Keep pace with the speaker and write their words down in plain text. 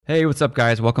Hey, what's up,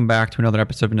 guys? Welcome back to another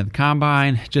episode of Into the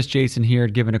Combine. Just Jason here,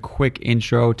 giving a quick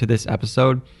intro to this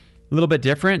episode. A little bit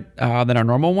different than our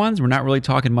normal ones. We're not really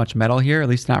talking much metal here, at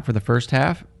least not for the first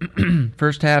half.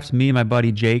 First half's me and my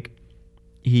buddy Jake.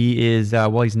 He is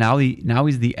he's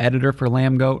the editor for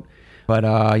Lambgoat.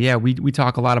 But we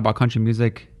talk a lot about country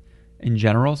music in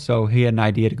general. So he had an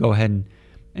idea to go ahead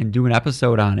and do an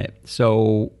episode on it.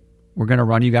 So we're gonna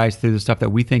run you guys through the stuff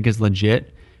that we think is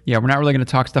legit. Yeah, we're not really going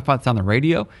to talk stuff that's on the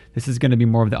radio. This is going to be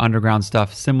more of the underground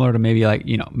stuff, similar to maybe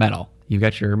metal. You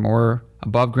got your more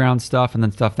above ground stuff and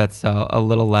then stuff that's a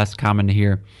little less common to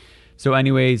hear. So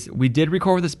anyways, we did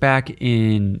record this back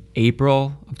in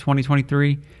April of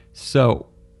 2023. So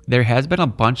there has been a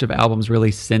bunch of albums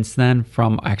released since then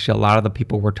from actually a lot of the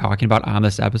people we're talking about on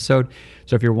this episode.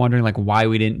 So if you're wondering why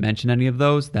we didn't mention any of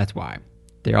those, that's why.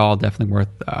 They're all definitely worth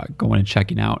going and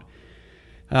checking out.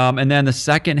 And then the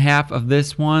second half of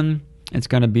this one, it's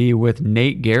going to be with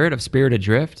Nate Garrett of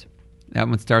Adrift. That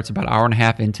one starts about an hour and a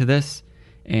half into this.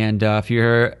 And if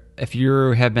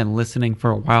you have been listening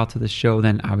for a while to the show,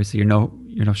 then obviously you're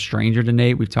no stranger to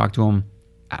Nate. We've talked to him,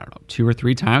 2 or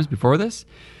 3 times before this.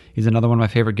 He's another one of my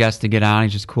favorite guests to get on.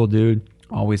 He's just a cool dude,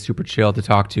 always super chill to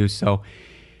talk to. So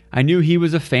I knew he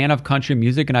was a fan of country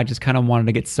music, and I just kind of wanted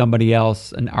to get somebody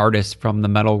else, an artist from the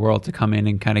metal world, to come in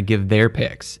and kind of give their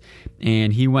picks.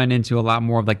 And he went into a lot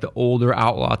more of the older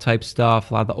outlaw type stuff,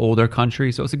 a lot of the older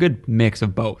country. So it's a good mix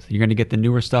of both. You're going to get the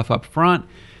newer stuff up front,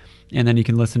 and then you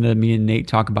can listen to me and Nate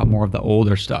talk about more of the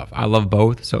older stuff. I love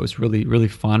both, so it's really, really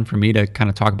fun for me to kind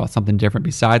of talk about something different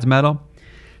besides metal,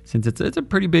 since it's a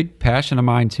pretty big passion of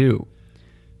mine too.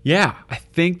 Yeah, I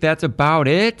think that's about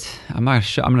it. I'm going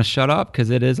to shut up because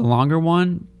it is a longer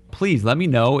one. Please let me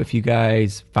know if you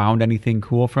guys found anything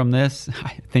cool from this.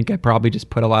 I think I probably just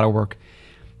put a lot of work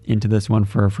into this one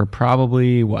for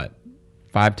probably,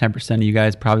 5-10% of you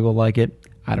guys probably will like it.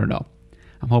 I don't know.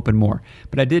 I'm hoping more.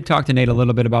 But I did talk to Nate a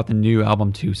little bit about the new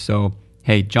album too. So,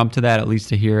 hey, jump to that at least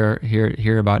to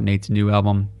hear about Nate's new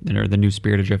album, or the new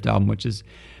Adrift album, which is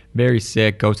very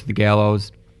sick. Goes to the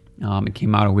Gallows. It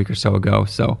came out a week or so ago.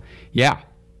 So, yeah,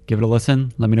 give it a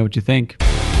listen. Let me know what you think.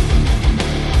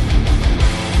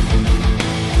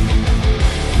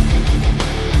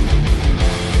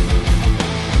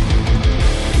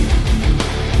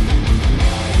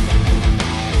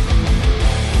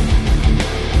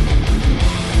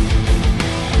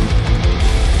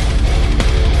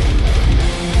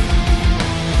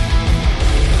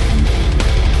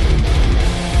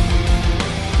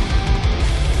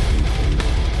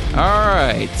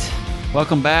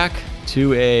 Welcome back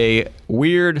to a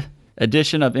weird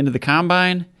edition of Into the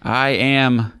Combine. I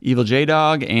am Evil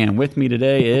J-Dog, and with me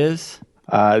today is...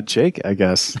 Jake, I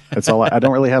guess. That's all. I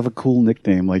don't really have a cool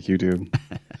nickname like you do.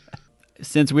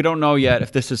 Since we don't know yet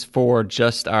if this is for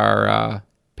just our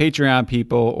Patreon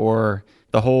people or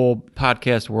the whole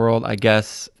podcast world, I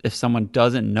guess if someone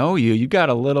doesn't know you, you got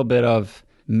a little bit of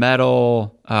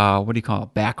metal,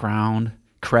 background,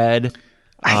 cred.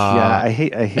 I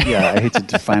hate to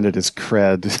define it as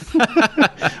cred,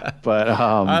 but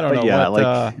I don't know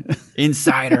what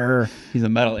insider. He's a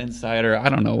metal insider. I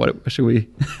don't know what should we.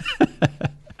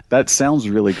 That sounds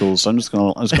really cool, so I'm just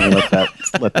gonna let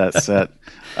that set.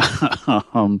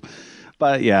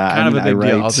 But yeah, kind of a big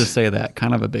deal. I'll just say that,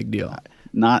 kind of a big deal.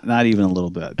 Not even a little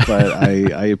bit, but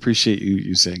I appreciate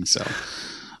you saying so.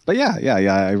 But yeah.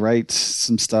 I write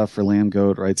some stuff for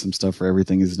Lambgoat, write some stuff for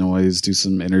Everything Is Noise, do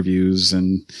some interviews,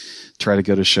 and try to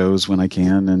go to shows when I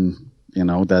can. And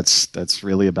that's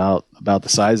really about the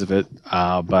size of it.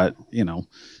 But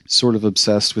sort of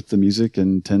obsessed with the music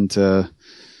and tend to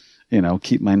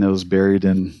keep my nose buried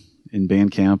in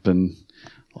Bandcamp and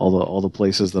all the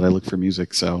places that I look for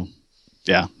music. So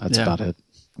yeah, that's about it.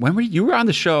 When you were on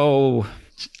the show?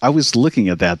 I was looking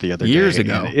at that the other years day.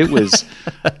 ago. It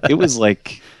was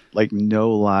like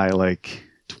no lie,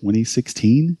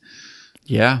 2016.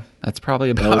 Yeah, that's probably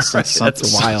about right.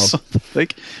 That's wild.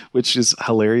 Which is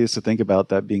hilarious to think about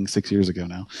that being 6 years ago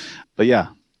now. But yeah.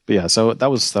 So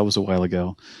that was a while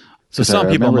ago. So some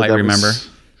people might remember.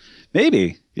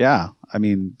 Maybe, yeah. I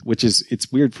mean,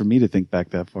 it's weird for me to think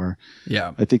back that far.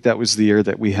 Yeah, I think that was the year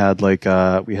that we had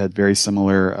we had very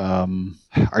similar.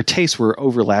 Our tastes were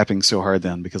overlapping so hard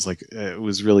then because it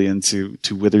was really into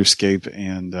Witherscape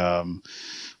and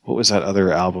what was that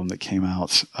other album that came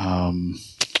out?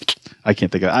 I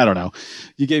can't think of it. I don't know.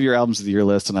 You gave your albums to the year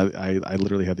list, and I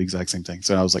literally had the exact same thing.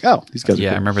 So I was like, oh, these guys are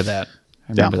cool. I remember that.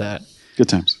 I remember that. Good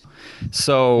times.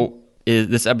 So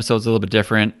this episode's a little bit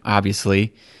different,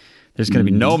 obviously. There's going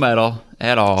to be no metal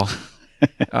at all,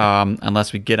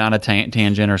 unless we get on a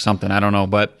tangent or something. I don't know.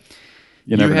 But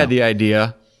you had the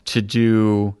idea to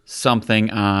do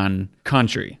something on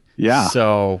country. Yeah.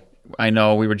 So I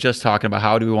know we were just talking about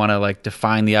how do we want to like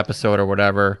define the episode or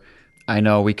whatever. I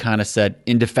know we kind of said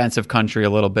in defense of country a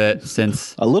little bit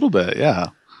since a little bit, yeah.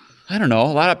 I don't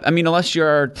know. Unless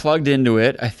you're plugged into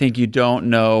it, I think you don't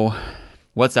know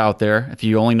what's out there. If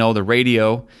you only know the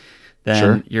radio,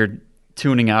 then you're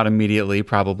tuning out immediately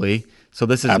probably. So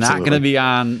this is not going to be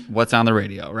on what's on the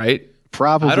radio, right?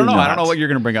 Probably I don't know. not. I don't know what you're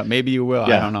going to bring up. Maybe you will.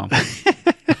 Yeah. I don't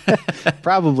know.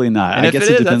 Probably not. I guess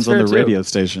it depends on the radio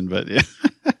station, but yeah.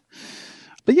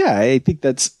 But yeah, I think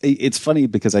it's funny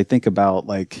because I think about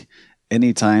like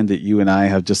any time that you and I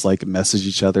have just like messaged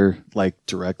each other like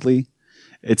directly,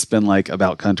 it's been like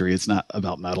about country. It's not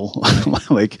about metal.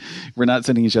 Like we're not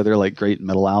sending each other like great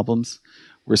metal albums.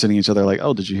 We're sending each other like,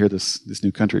 oh, did you hear this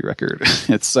new country record?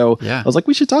 It's so, I was like,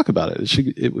 we should talk about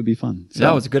it. It would be fun. So.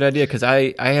 No, it's a good idea because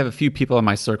I have a few people in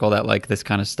my circle that like this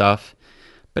kind of stuff,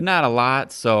 but not a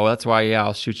lot. So that's why,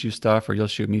 I'll shoot you stuff or you'll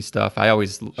shoot me stuff. I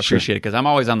always appreciate it because I'm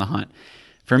always on the hunt.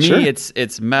 For me,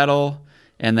 it's metal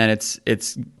and then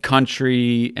it's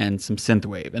country and some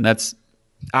synthwave. And that's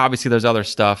obviously there's other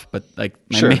stuff, but like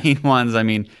my main ones, I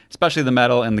mean, especially the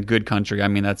metal and the good country. I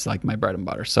mean, that's like my bread and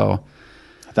butter. So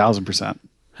 1,000%.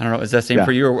 I don't know. Is that same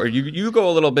for you, or you go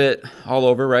a little bit all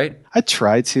over, right? I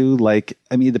try to. Like,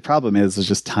 I mean, the problem is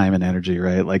just time and energy,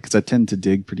 right? Like, 'cause I tend to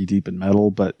dig pretty deep in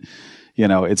metal, but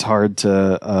it's hard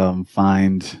to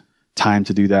find time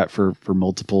to do that for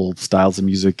multiple styles of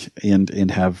music and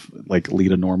have like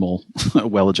lead a normal,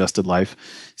 well-adjusted life.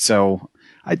 So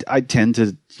I tend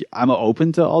to. I'm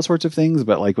open to all sorts of things,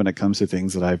 but like when it comes to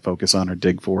things that I focus on or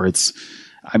dig for, it's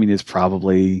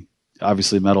probably.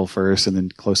 Obviously metal first and then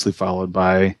closely followed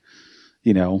by,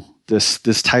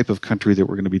 this type of country that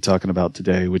we're going to be talking about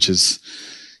today, which is,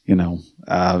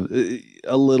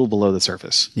 a little below the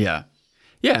surface. Yeah.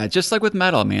 Yeah. Just like with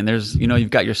metal, man, there's, you've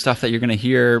got your stuff that you're going to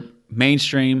hear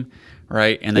mainstream,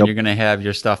 right? And then you're going to have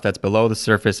your stuff that's below the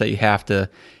surface that you have to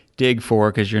dig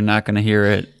for because you're not going to hear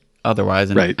it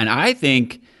otherwise. And, and I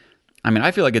think,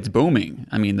 I feel like it's booming.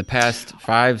 The past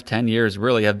 5-10 years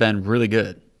really have been really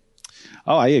good.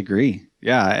 Oh, I agree.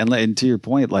 Yeah. And to your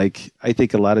point, like, I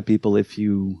think a lot of people, if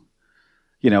you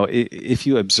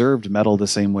observed metal the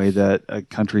same way that a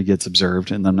country gets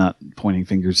observed, and I'm not pointing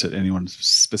fingers at anyone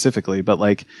specifically, but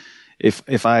like,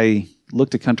 if I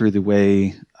looked at country the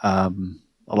way, a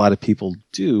lot of people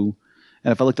do,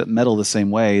 and if I looked at metal the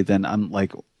same way, then I'm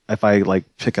like, if I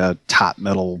like pick a top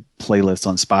metal playlist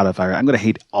on Spotify, I'm going to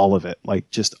hate all of it,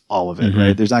 like just all of it,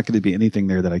 right? There's not going to be anything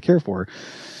there that I care for.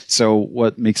 So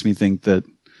what makes me think that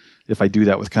if I do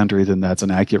that with country, then that's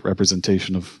an accurate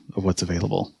representation of what's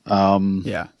available.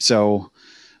 So,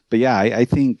 but yeah, I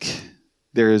think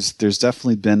there's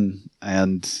definitely been,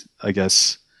 and I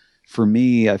guess for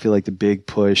me, I feel like the big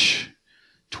push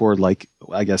toward like,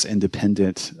 I guess,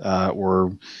 independent,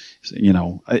 or,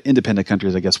 independent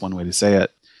countries, I guess one way to say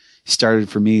it, started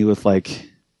for me with like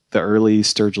the early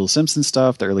Sturgill Simpson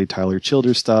stuff, the early Tyler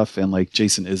Childers stuff, and like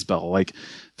Jason Isbell. Like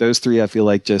those three, I feel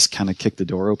like just kind of kicked the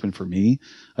door open for me.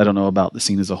 I don't know about the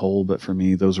scene as a whole, but for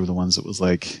me, those were the ones that was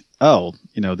like, oh,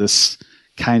 this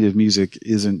kind of music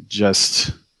isn't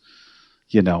just,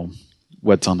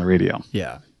 what's on the radio.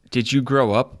 Yeah. Did you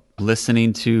grow up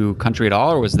listening to country at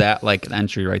all, or was that like an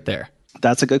entry right there?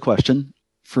 That's a good question.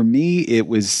 For me, it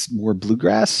was more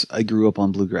bluegrass. I grew up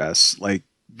on bluegrass, like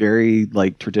very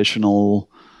like traditional.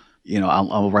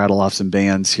 I'll rattle off some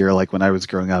bands here. Like when I was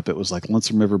growing up, it was like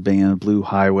Lonesome River Band, Blue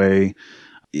Highway,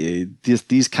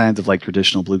 these kinds of like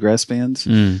traditional bluegrass bands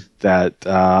that,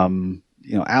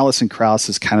 Alison Krauss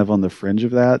is kind of on the fringe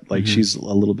of that. Like she's a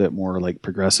little bit more like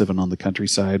progressive and on the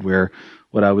countryside, where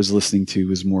what I was listening to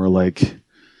was more like,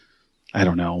 I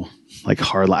don't know, like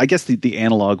hard. I guess the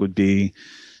analog would be,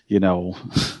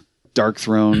 Dark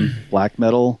Throne black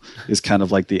metal is kind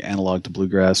of like the analog to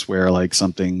bluegrass, where like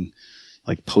something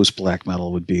like post black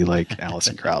metal would be like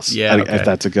Alison Krauss. If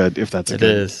that's a good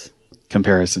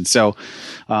comparison. So,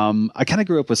 I kind of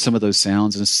grew up with some of those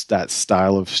sounds and that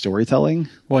style of storytelling.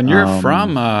 Well, and you're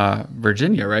from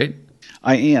Virginia, right?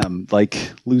 I am,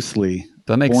 like loosely.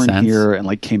 That makes born sense. here and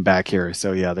like came back here.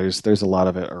 So yeah, there's a lot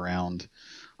of it around.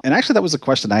 And actually, that was a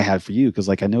question I had for you because,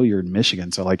 like, I know you're in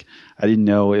Michigan, so like, I didn't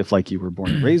know if like you were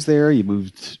born and raised there, you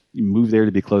moved there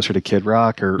to be closer to Kid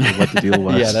Rock, or what the deal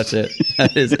was. Yeah, that's it.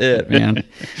 That is it, man.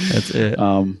 That's it.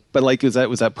 But like, was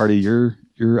that part of your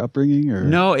upbringing, or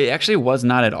no? It actually was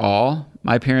not at all.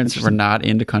 My parents were not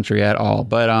into country at all.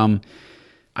 But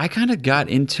I kind of got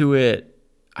into it.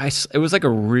 It was like a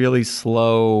really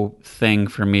slow thing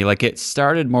for me. Like it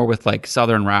started more with like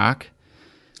Southern rock.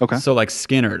 Okay. So like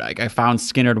Skynyrd, I found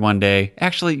Skynyrd one day.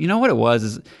 Actually, you know what it was?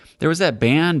 Is There was that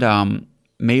band,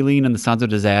 Maylene and the Sons of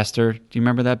Disaster. Do you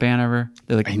remember that band ever?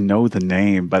 I know the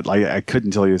name, but like I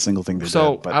couldn't tell you a single thing they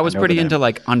did. But I was pretty into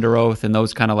like Under Oath and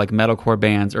those kind of like metalcore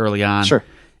bands early on. Sure.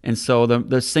 And so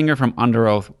the singer from Under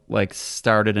Oath like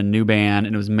started a new band,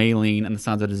 and it was Maylene and the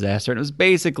Sons of Disaster. And it was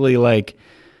basically like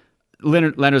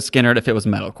Leonard Skinner if it was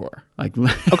metalcore. Like,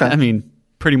 okay. I mean,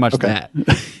 pretty much that.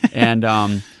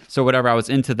 And so whatever, I was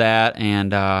into that,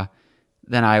 and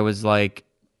then I was like,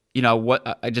 you know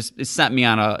what? It sent me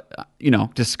on a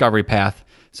discovery path.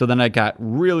 So then I got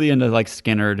really into like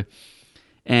Skynyrd,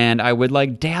 and I would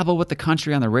like dabble with the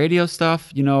country on the radio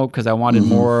stuff, because I wanted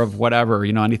more of whatever,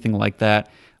 anything like that.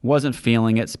 Wasn't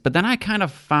feeling it, but then I kind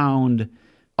of found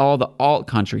all the alt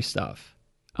country stuff.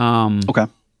 Okay.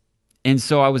 And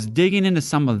so I was digging into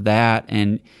some of that,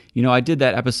 and I did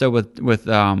that episode with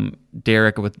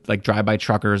Derek with like Drive-By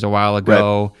Truckers a while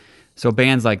ago. Right. So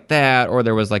bands like that, or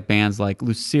there was like bands like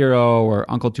Lucero or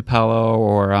Uncle Tupelo,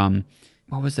 or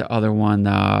what was the other one?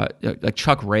 Like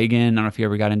Chuck Reagan. I don't know if you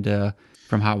ever got into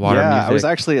From Hot Water music.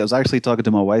 I was actually talking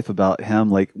to my wife about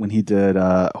him, like when he did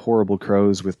Horrible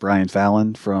Crows with Brian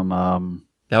Fallon from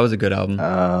that was a good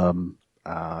album.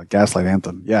 Gaslight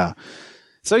Anthem. Yeah.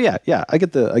 So yeah, I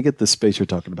get the space you're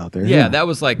talking about there. Yeah, that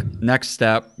was like next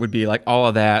step would be like all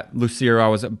of that. Lucero, I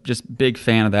was just big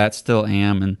fan of that, still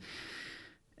am,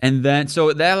 and then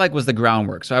so that like was the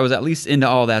groundwork. So I was at least into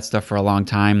all that stuff for a long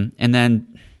time, and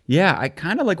then yeah, I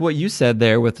kind of like what you said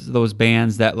there with those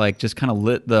bands that like just kind of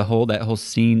lit that whole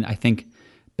scene, I think,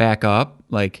 back up.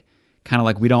 Like kind of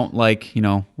like we don't like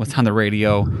what's on the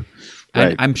radio.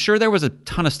 Right. I'm sure there was a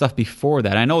ton of stuff before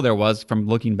that. I know there was from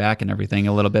looking back and everything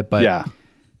a little bit, but yeah.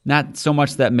 Not so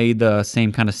much that made the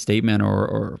same kind of statement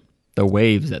or the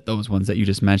waves that those ones that you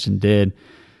just mentioned did.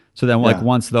 So then like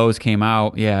once those came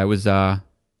out, it was a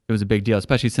big deal,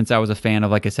 especially since I was a fan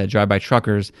of, like I said, Drive-By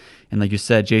Truckers, and like you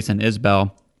said, Jason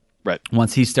Isbell. Right.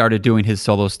 Once he started doing his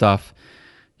solo stuff,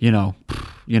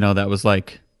 that was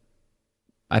like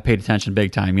I paid attention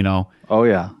big time, Oh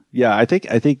yeah. Yeah, I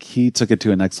think he took it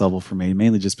to a next level for me,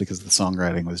 mainly just because the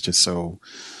songwriting was just so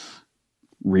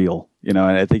real, and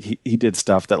I think he did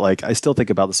stuff that like I still think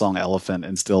about the song Elephant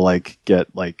and still like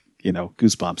get like,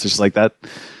 goosebumps. It's just like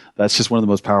that's just one of the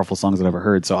most powerful songs I've ever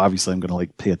heard. So obviously I'm going to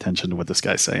like pay attention to what this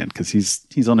guy's saying, because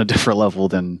he's on a different level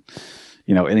than,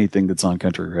 anything that's on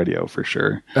country radio for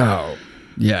sure. Oh,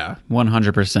 yeah,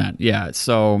 100%. Yeah.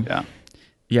 So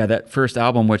yeah, that first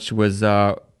album, which was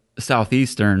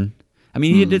Southeastern, I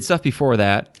mean, he did stuff before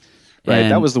that. Right.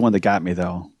 That was the one that got me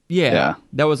though. Yeah.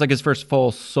 That was like his first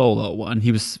full solo one.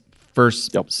 He was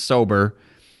first sober.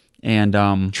 And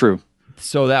true.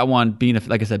 So that one,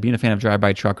 like I said, being a fan of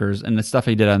Drive-By Truckers and the stuff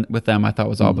he did with them, I thought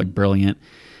was all like brilliant.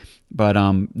 But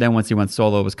then once he went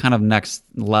solo, it was kind of next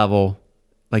level.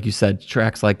 Like you said,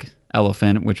 tracks like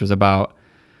Elephant, which was about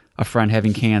a friend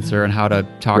having cancer and how to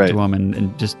talk to him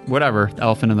and just whatever,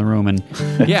 elephant in the room. And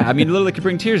yeah, I mean, it literally could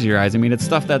bring tears to your eyes. I mean, it's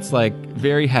stuff that's like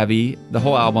very heavy. The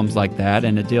whole album's like that,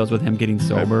 and it deals with him getting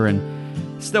sober, and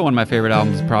it's still one of my favorite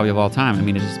albums probably of all time. I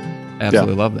mean, I just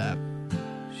absolutely love that.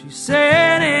 She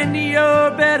said, Andy,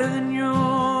 you're better than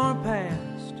your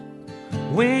past.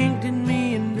 Winked at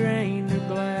me and drained her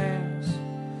glass.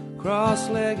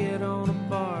 Cross-legged on a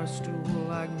bar stool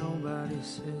like nobody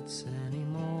sits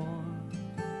anymore.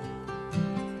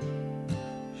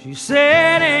 She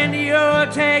said, Andy, you're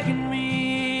taking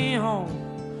me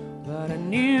home. But I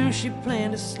knew she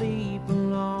planned to sleep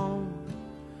alone.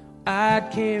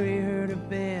 I'd carry her to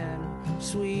bed,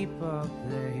 sweep up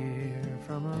the hair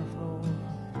from her floor.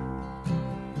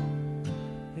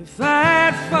 If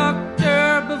I'd fucked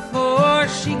her before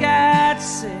she got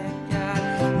sick,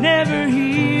 I'd never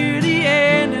hear the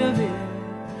end of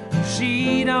it.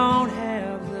 She don't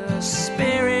have the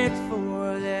spirit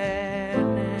for that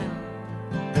now.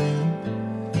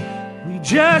 We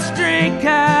just drink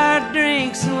our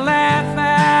drinks and laugh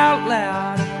out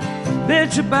loud,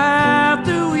 bitch about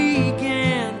the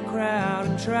weekend crowd,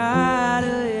 and try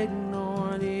to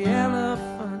ignore the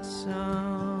elephant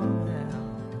somehow.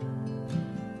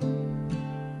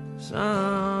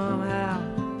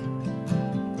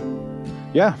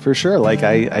 Yeah, for sure. Like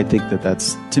I think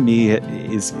that's, to me,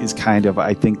 is kind of,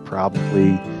 I think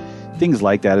probably things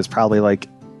like that is probably like,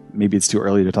 maybe it's too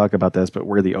early to talk about this, but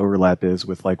where the overlap is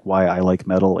with like why I like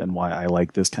metal and why I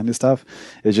like this kind of stuff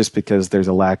is just because there's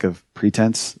a lack of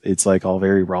pretense. It's like all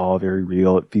very raw, very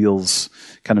real. It feels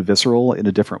kind of visceral in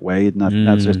a different way. Not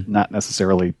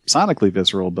necessarily sonically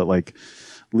visceral, but like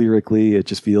lyrically, it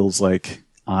just feels like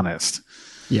honest.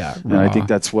 Yeah. And I think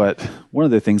that's one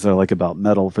of the things that I like about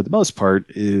metal for the most part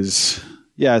is,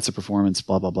 yeah, it's a performance,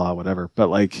 blah, blah, blah, whatever. But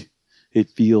like, it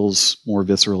feels more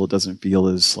visceral. It doesn't feel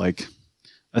as like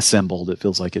assembled. It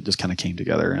feels like it just kind of came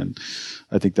together. And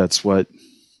I think that's what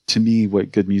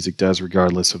good music does,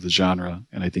 regardless of the genre.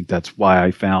 And I think that's why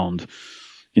I found,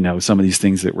 some of these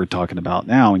things that we're talking about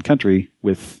now in country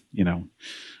with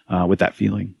that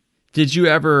feeling. Did you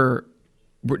ever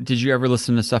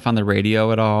listen to stuff on the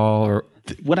radio at all? Or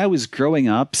when I was growing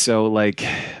up, so like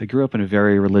I grew up in a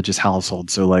very religious household,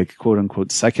 so like quote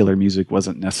unquote secular music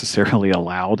wasn't necessarily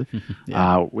allowed,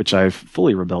 which I've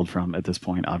fully rebelled from at this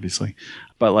point, obviously.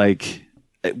 But like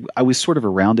I was sort of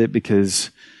around it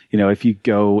because, if you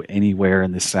go anywhere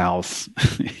in the South,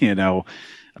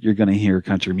 you're going to hear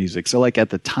country music. So like at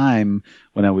the time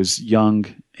when I was young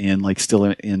and like still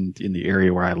in the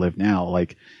area where I live now,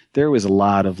 like there was a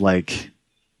lot of like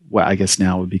what I guess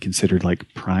now would be considered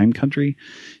like prime country.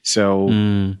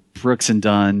 So Brooks and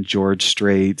Dunn, George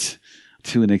Strait,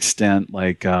 to an extent,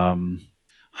 like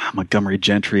Montgomery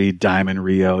Gentry, Diamond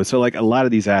Rio. So like a lot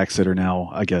of these acts that are now,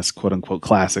 I guess, quote unquote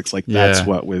classics, like that's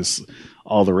what was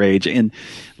all the rage. And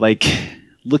like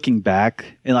looking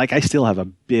back, and like I still have a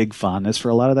big fondness for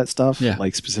a lot of that stuff,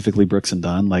 like specifically Brooks and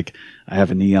Dunn. Like I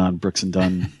have a neon Brooks and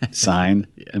Dunn sign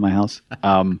in my house.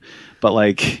 But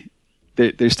like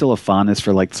there's still a fondness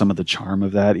for like some of the charm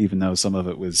of that, even though some of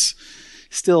it was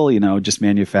still, just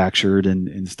manufactured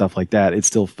and stuff like that. It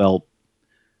still felt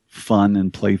fun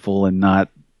and playful and not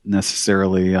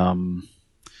necessarily,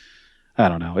 I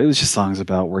don't know. It was just songs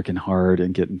about working hard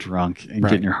and getting drunk and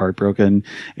getting your heart broken.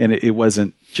 And it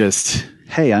wasn't just,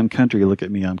 hey, I'm country. Look at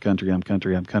me. I'm country. I'm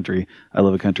country. I'm country. I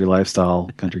live a country lifestyle.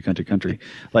 Country, country, country.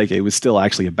 Like it was still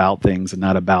actually about things and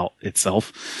not about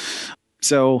itself.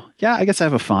 So yeah, I guess I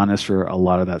have a fondness for a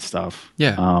lot of that stuff.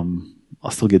 Yeah.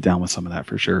 I'll still get down with some of that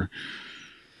for sure.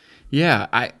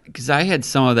 Yeah. Cause I had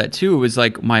some of that too. It was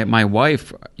like my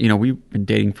wife, we've been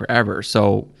dating forever.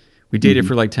 So we dated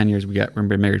for like 10 years. We've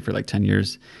been married for like 10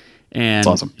 years. And that's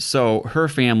awesome. So her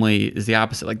family is the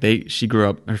opposite. Like she grew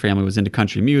up, her family was into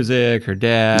country music, her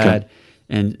dad,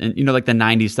 and like the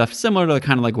 90s stuff, similar to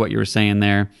kind of like what you were saying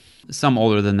there. Some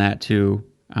older than that too.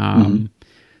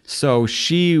 So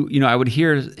she, I would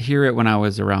hear it when I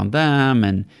was around them,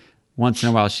 and once in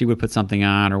a while she would put something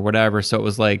on or whatever. So it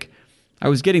was like I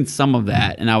was getting some of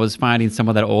that, and I was finding some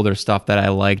of that older stuff that I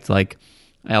liked, like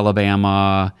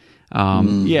Alabama,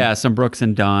 some Brooks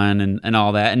and Dunn and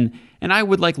all that. And I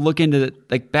would like look into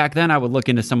like back then I would look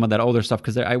into some of that older stuff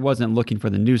because I wasn't looking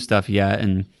for the new stuff yet.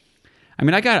 And I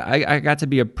mean, I got to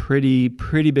be a pretty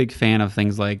big fan of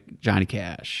things like Johnny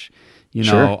Cash,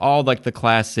 all like the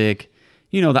classic,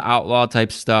 the outlaw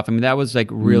type stuff. I mean, that was like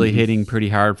really hitting pretty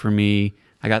hard for me.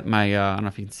 I got my, I don't know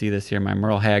if you can see this here, my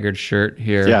Merle Haggard shirt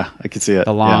here. Yeah, I can see it.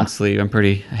 The long sleeve. I'm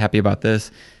pretty happy about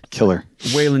this. Killer.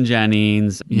 Waylon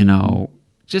Jennings,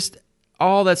 just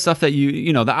all that stuff that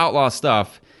the outlaw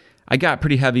stuff. I got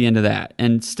pretty heavy into that.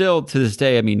 And still to this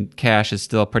day, I mean, Cash is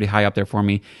still pretty high up there for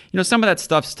me. Some of that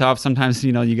stuff's tough. Sometimes,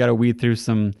 you got to weed through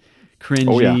some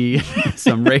cringy,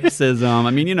 some racism.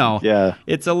 I mean,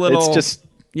 it's a little... It's just...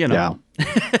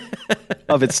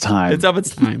 of its time. It's of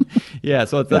its time. Yeah,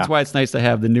 so that's why it's nice to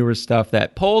have the newer stuff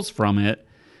that pulls from it.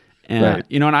 And,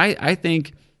 and I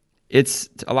think it's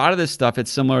a lot of this stuff, it's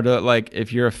similar to like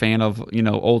if you're a fan of,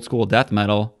 old school death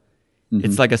metal,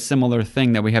 it's like a similar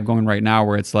thing that we have going right now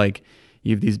where it's like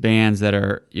you have these bands that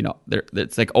are,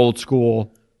 it's like old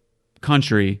school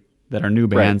country that are new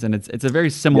bands. And it's a very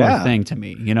similar thing to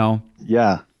me,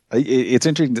 Yeah. It's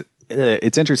interesting.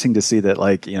 It's interesting to see that,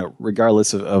 like,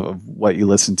 regardless of what you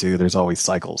listen to, there's always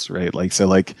cycles, right? Like, so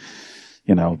like,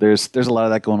 there's a lot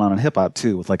of that going on in hip hop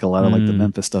too, with like a lot of like the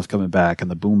Memphis stuff coming back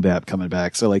and the boom bap coming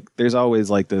back. So like, there's always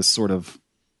like this sort of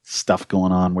stuff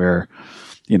going on where,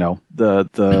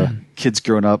 the kids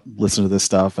growing up listen to this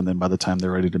stuff, and then by the time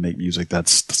they're ready to make music,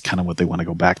 that's kind of what they want to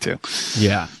go back to.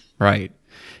 Yeah. Right.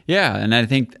 Yeah. And I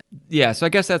think, so I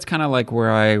guess that's kind of like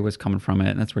where I was coming from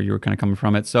it, and that's where you were kind of coming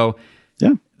from it. So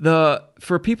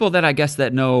for people that I guess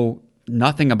that know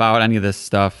nothing about any of this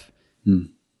stuff,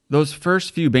 those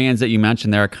first few bands that you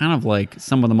mentioned there are kind of like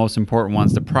some of the most important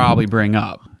ones to probably bring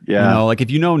up. Yeah. Like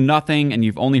if you know nothing and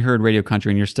you've only heard radio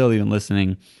country and you're still even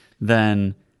listening,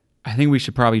 then I think we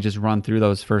should probably just run through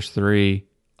those first three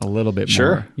a little bit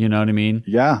more. You know what I mean?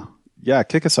 Yeah. Yeah.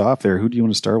 Kick us off there. Who do you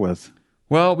want to start with?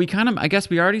 Well, I guess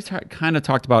we already kind of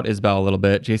talked about Isbell a little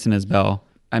bit, Jason Isbell.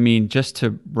 I mean, just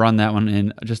to run that one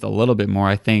in just a little bit more,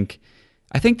 I think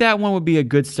that one would be a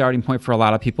good starting point for a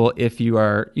lot of people if you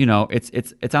are,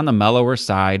 it's on the mellower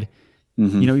side.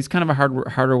 He's kind of a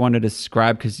harder one to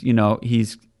describe because,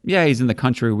 he's in the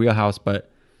country wheelhouse,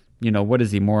 but, what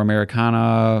is he, more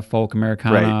Americana, folk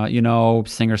Americana,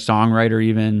 singer-songwriter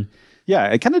even? Yeah,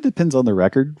 it kind of depends on the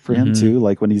record for him too.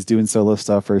 Like when he's doing solo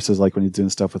stuff versus like when he's doing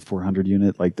stuff with 400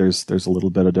 unit, like there's a little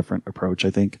bit of different approach,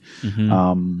 I think.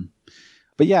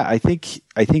 But yeah, I think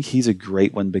he's a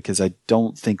great one because I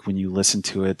don't think when you listen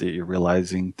to it that you're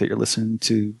realizing that you're listening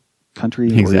to country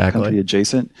or country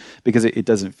adjacent, because it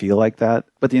doesn't feel like that.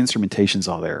 But the instrumentation's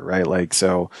all there, right? Like,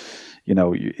 so, you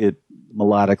know, it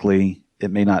melodically, it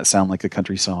may not sound like a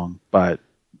country song, but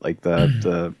like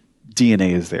the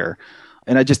DNA is there.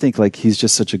 And I just think like he's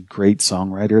just such a great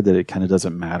songwriter that it kind of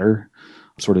doesn't matter,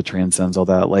 sort of transcends all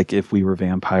that. Like If We Were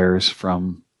Vampires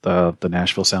from the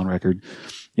Nashville Sound record,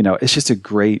 you know, it's just a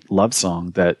great love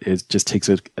song that it just takes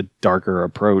a darker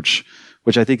approach,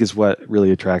 which I think is what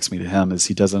really attracts me to him. Is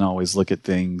he doesn't always look at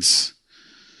things,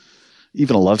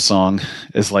 even a love song,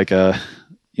 as like a,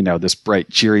 you know, this bright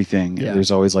cheery thing. Yeah.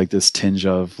 There's always like this tinge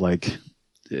of like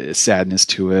sadness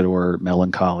to it or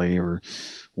melancholy or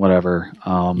whatever.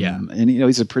 And you know,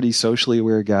 he's a pretty socially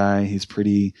aware guy. He's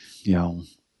pretty, you know,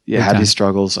 had his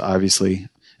struggles, obviously.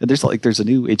 And there's a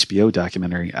new HBO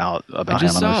documentary out about him.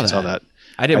 I don't know if you saw that.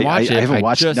 I didn't watch it. I haven't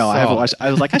watched. No, I haven't watched.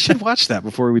 I was like, I should watch that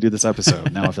before we do this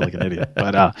episode. Now I feel like an idiot.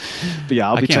 But yeah,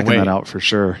 I'll be checking that out for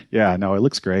sure. Yeah, no, it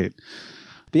looks great.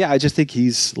 But yeah, I just think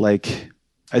he's like,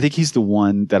 I think he's the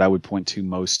one that I would point to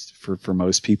most for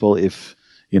most people if,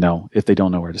 you know, if they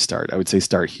don't know where to start. I would say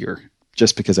start here,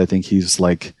 just because I think he's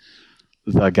like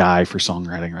the guy for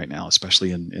songwriting right now,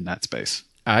 especially in that space.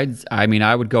 I mean,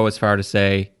 I would go as far to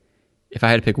say, if I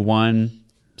had to pick one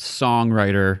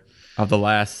songwriter of the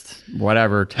last,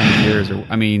 whatever, 10 years, or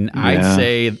I mean, I'd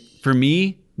say for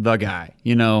me, the guy,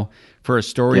 you know, for a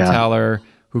storyteller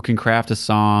who can craft a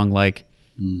song, like,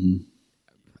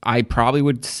 I probably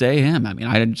would say him. I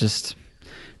mean,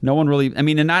 no one really, I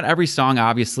mean, and not every song,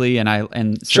 obviously,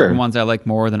 and certain ones I like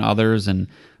more than others,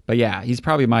 but yeah, he's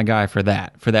probably my guy for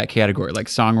that category, like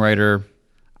songwriter,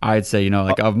 I'd say, you know,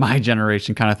 like of my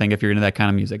generation kind of thing, if you're into that kind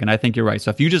of music. And I think you're right. So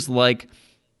if you just like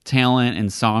talent and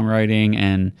songwriting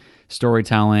and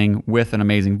storytelling with an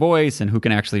amazing voice and who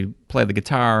can actually play the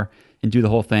guitar and do the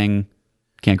whole thing,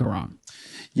 can't go wrong.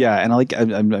 Yeah, and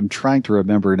I'm trying to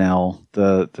remember now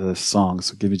the songs.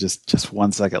 So give me just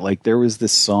 1 second. Like there was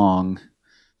this song.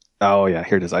 Oh yeah,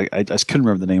 here it is. I just couldn't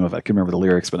remember the name of it. I couldn't remember the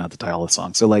lyrics, but not the title of the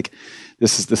song. So like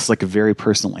this is like a very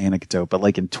personal anecdote. But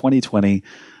like in 2020,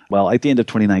 well, at the end of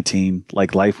 2019,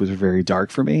 like life was very dark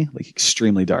for me, like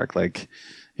extremely dark. Like,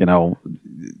 you know,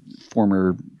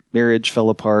 former marriage fell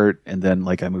apart, and then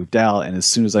like I moved out, and as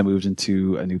soon as I moved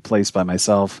into a new place by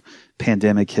myself,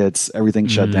 pandemic hits, everything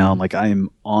shut down. Like I am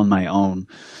on my own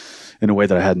in a way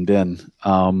that I hadn't been.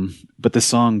 But the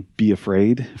song "Be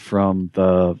Afraid" from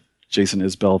the Jason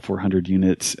Isbell 400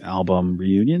 unit album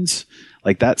Reunions,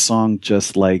 like that song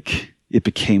just like it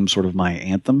became sort of my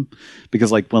anthem,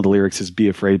 because like one of the lyrics is "Be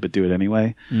afraid, but do it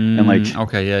anyway." And like,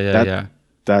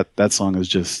 that song is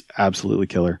just absolutely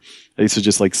killer. I used to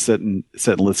just like sit and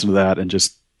listen to that and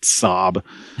just sob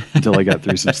until I got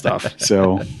through some stuff.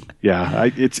 So yeah,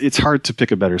 it's hard to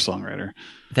pick a better songwriter.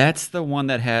 That's the one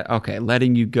that had,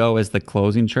 Letting You Go as the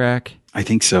closing track. I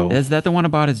think so. Is that the one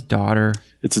about his daughter?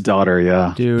 It's a daughter,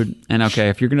 yeah. Dude, and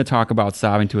if you're going to talk about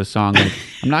sobbing to a song, like,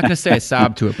 I'm not going to say I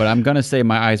sobbed to it, but I'm going to say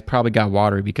my eyes probably got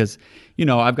watery because, you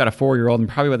know, I've got a 4-year-old, and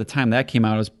probably by the time that came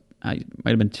out, I might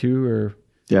have been 2 or...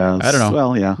 Yeah. I don't know.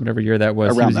 Well, yeah. Whatever year that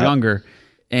was. He was younger.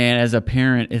 And as a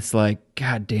parent, it's like,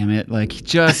 God damn it. Like, he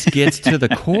just gets to the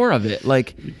core of it.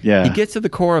 Like, he gets to the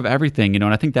core of everything, you know?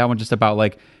 And I think that one's just about,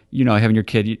 like, you know, having your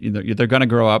kid, they're going to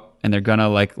grow up and they're going to,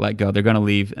 like, let go. They're going to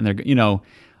leave and they're, you know,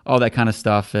 all that kind of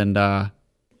stuff. And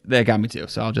that got me too.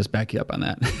 So I'll just back you up on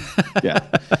that.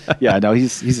 Yeah. No,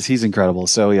 he's incredible.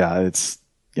 So, yeah,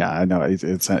 I know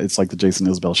it's like the Jason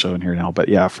Isbell show in here now, but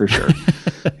yeah, for sure.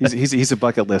 He's a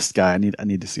bucket list guy. I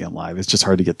need to see him live. It's just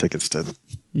hard to get tickets to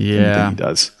anything he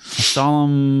does. I saw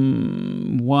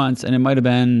him once, and it might have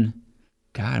been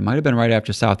right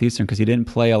after Southeastern, because he didn't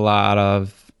play a lot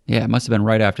of. Yeah, it must have been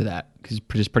right after that, because he's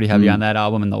just pretty heavy on that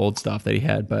album and the old stuff that he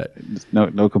had. But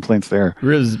no complaints there. It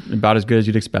was about as good as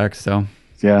you'd expect. So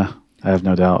yeah, I have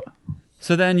no doubt.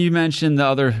 So then you mentioned the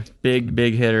other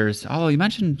big hitters. Although you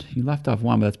mentioned you left off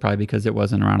one, but that's probably because it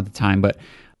wasn't around at the time. But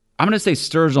I'm going to say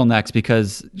Sturgill next,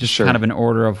 because just kind of in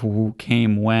order of who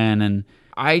came when. And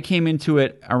I came into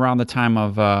it around the time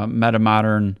of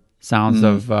meta-modern sounds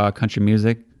of country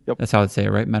music. Yep. That's how I'd say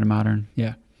it, right? Meta-modern.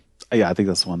 Yeah. Yeah, I think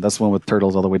that's the one. That's the one with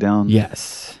Turtles All the Way Down.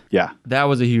 Yes. Yeah. That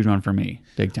was a huge one for me.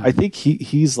 Big time. I think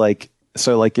he's like,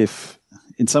 so like if...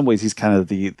 in some ways, he's kind of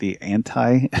the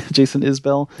anti Jason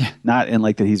Isbell, not in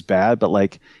like that he's bad, but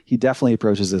like he definitely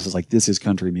approaches this as like, this is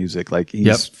country music. Like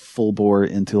he's full bore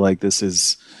into like, this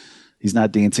is, He's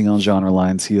not dancing on genre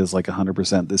lines. He is like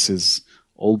 100%. This is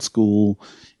old school,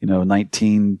 late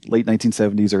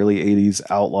 1970s, early 80s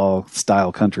outlaw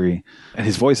style country, and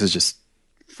his voice is just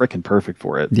freaking perfect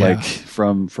for it. Yeah. Like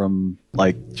from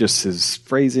like just his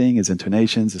phrasing, his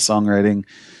intonations, his songwriting,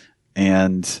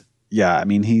 and yeah, I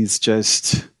mean, he's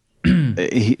just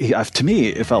to me,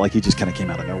 it felt like he just kind of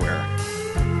came out of nowhere.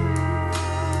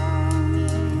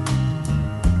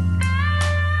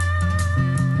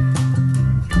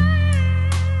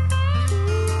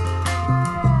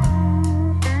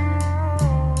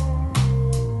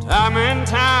 Time and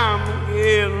time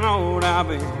again, Lord, I've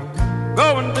been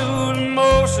going through the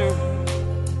motion.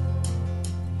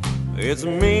 It's a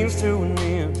means to an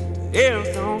end,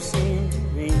 it don't seem to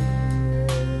be.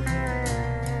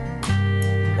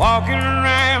 Walking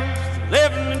around,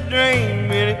 living the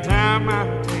dream, anytime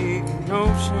I take a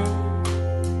notion.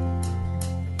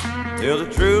 Till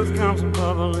the truth comes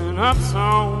bubbling up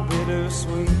so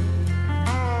bittersweet.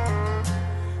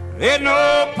 There's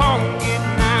no point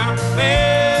getting out of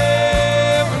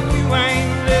bed when you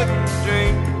ain't living the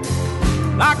dream.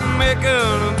 Like making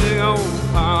a big old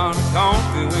pot of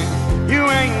coffee when you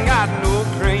ain't got no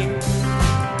cream.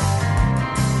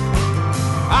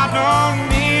 I don't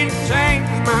need to change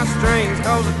my strings,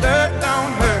 cause the dirt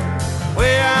don't hurt the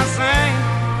way I sing.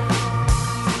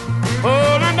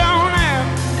 Oh, I don't have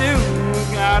to do a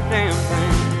goddamn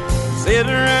thing, sit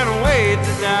around and wait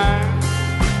to die.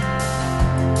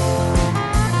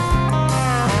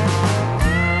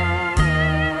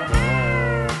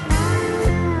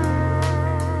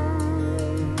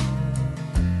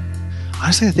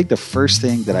 Honestly, I think the first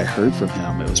thing that I heard from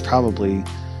him, it was probably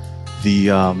the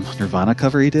Nirvana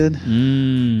cover he did.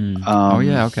 Oh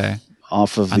yeah, okay.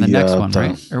 Off of on the next one,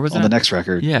 right? Or was on that the next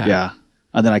record? Yeah.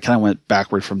 And then I kind of went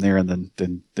backward from there, and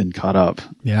then caught up.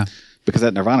 Yeah. Because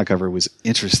that Nirvana cover was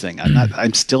interesting.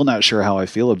 I'm still not sure how I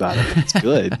feel about it. It's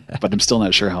good, but I'm still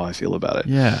not sure how I feel about it.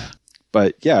 Yeah.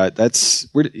 But yeah,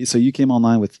 so you came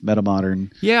online with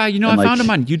Metamodern. Yeah, I found him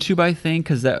on YouTube, I think,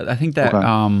 because I think that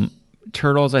okay.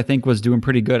 Turtles, I think, was doing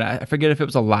pretty good. I forget if it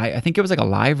was a live. I think it was like a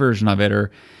live version of it,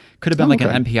 or could have been like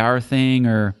an NPR thing,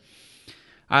 or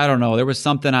I don't know. There was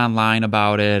something online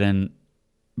about it, and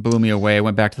blew me away. I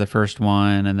went back to the first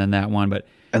one, and then that one,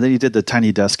 and then you did the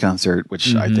Tiny Desk concert,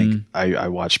 which I think I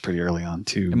watched pretty early on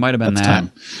too. It might have been that.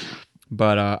 Time.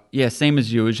 But yeah, same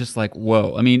as you. It was just like,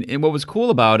 whoa. I mean, what was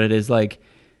cool about it is like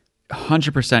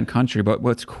 100% country, but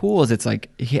what's cool is it's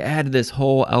like he added this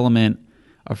whole element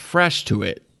of fresh to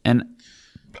it. And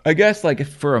I guess like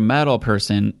for a metal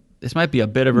person, this might be a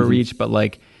bit of a reach, but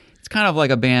like it's kind of like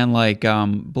a band like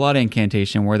Blood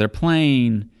Incantation, where they're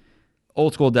playing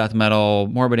old school death metal,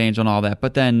 Morbid Angel and all that,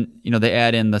 but then, they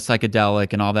add in the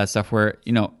psychedelic and all that stuff where,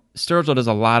 Sturgill does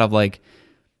a lot of like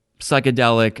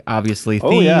psychedelic, obviously,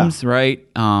 themes,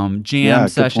 right? Jam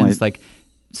sessions, like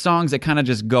songs that kind of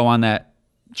just go on that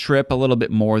trip a little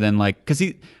bit more than like, because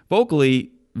he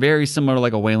vocally very similar to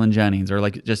like a Waylon Jennings, or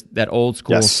like just that old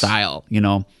school style,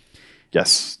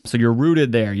 Yes. So you're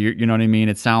rooted there. You know what I mean?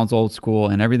 It sounds old school,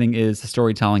 and everything is the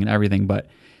storytelling and everything, but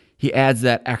he adds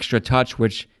that extra touch,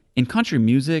 which in country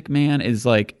music, man, is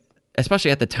like, especially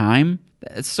at the time,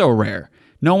 it's so rare.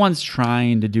 No one's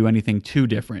trying to do anything too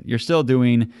different. You're still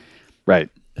doing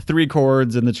three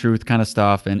chords and the truth kind of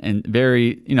stuff, and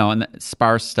very, and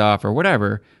sparse stuff or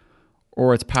whatever,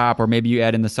 or it's pop, or maybe you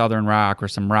add in the southern rock or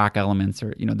some rock elements,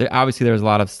 or obviously there's a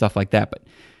lot of stuff like that. But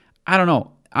I don't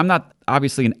know. I'm not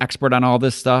obviously an expert on all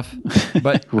this stuff,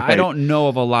 but I don't know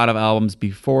of a lot of albums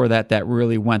before that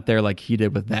really went there like he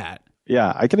did with that.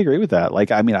 Yeah, I can agree with that.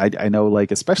 Like, I mean, I know,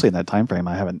 like, especially in that time frame,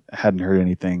 I hadn't heard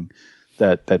anything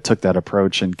that took that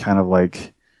approach and kind of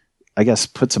like, I guess,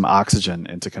 put some oxygen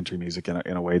into country music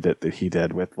in a way that he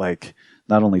did, with like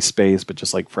not only space but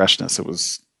just like freshness. It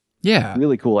was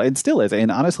really cool, and still is.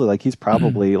 And honestly, like, he's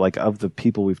probably like, of the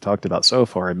people we've talked about so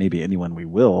far, and maybe anyone we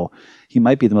will, he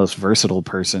might be the most versatile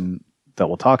person that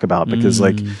we'll talk about, because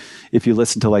like if you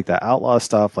listen to like the outlaw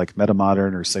stuff like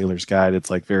Metamodern or Sailor's Guide, it's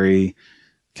like very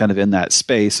kind of in that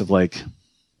space of like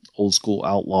old school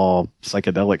outlaw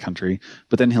psychedelic country.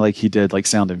 But then he did like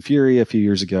Sound and Fury a few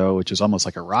years ago, which is almost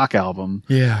like a rock album.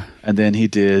 Yeah. And then he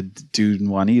did Dude and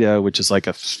Juanita, which is like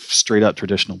a straight up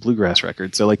traditional bluegrass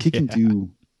record. So like he can do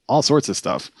all sorts of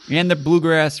stuff. And the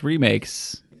bluegrass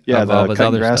remakes. Yeah, the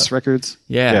Cutting Grass records.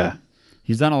 Yeah.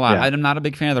 He's done a lot. Yeah. I'm not a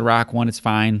big fan of the rock one. It's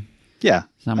fine. Yeah.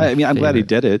 I mean, I'm glad he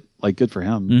did it. Like, good for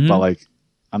him. But like,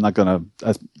 I'm not going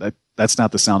to, that's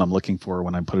not the sound I'm looking for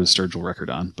when I put a Sturgill record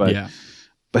on.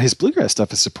 But his bluegrass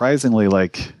stuff is surprisingly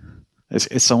like,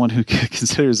 as someone who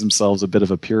considers themselves a bit of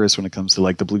a purist when it comes to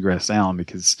like the bluegrass sound,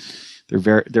 because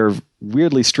they're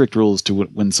weirdly strict rules to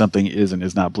when something is and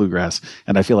is not bluegrass,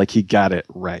 and I feel like he got it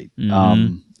right.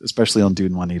 Especially on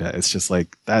Dude and Juanita, it's just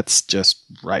like that's just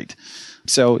right.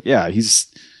 So yeah,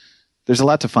 there's a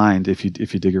lot to find if you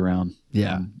dig around.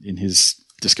 In his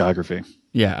discography.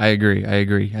 Yeah, I agree.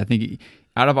 I think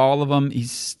out of all of them,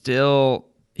 he's still,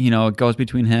 it goes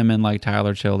between him and like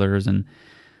Tyler Childers and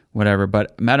whatever.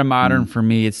 But Meta Modern for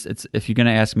me, it's if you're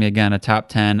gonna ask me again, a top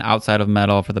 10 outside of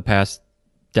metal for the past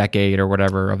decade or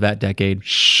whatever of that decade.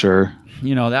 Sure.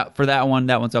 That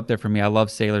one's up there for me. I love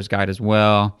Sailor's Guide as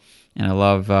well, and I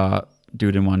love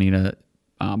Dude and Juanita.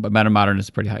 But Meta Modern is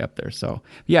pretty high up there. So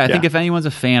I think if anyone's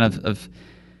a fan of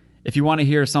if you want to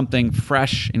hear something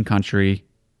fresh in country,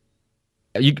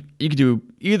 you could do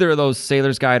either of those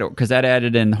Sailor's Guide, because that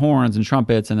added in horns and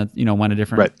trumpets, and it went a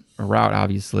different route,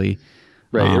 obviously.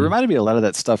 Right. It reminded me a lot of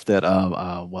that stuff that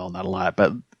well, not a lot,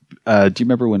 but do you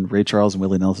remember when Ray Charles and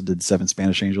Willie Nelson did Seven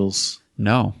Spanish Angels?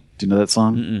 No. Do you know that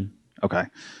song? Mm-mm. Okay.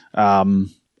 I'm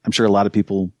sure a lot of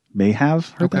people may have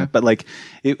heard that, but like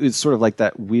it was sort of like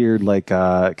that weird, like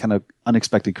kind of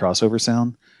unexpected crossover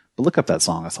sound. But look up that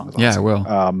song. That song is awesome. Yeah, I will.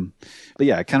 But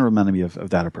yeah, it kind of reminded me of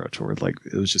that approach, where like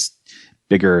it was just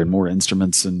bigger and more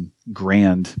instruments and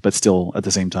grand, but still at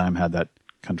the same time had that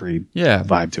country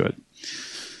vibe to it.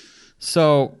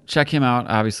 So check him out,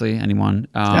 obviously, anyone.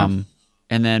 And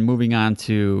then moving on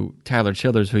to Tyler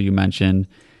Childers, who you mentioned.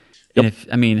 Yep.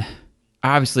 And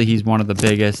obviously he's one of the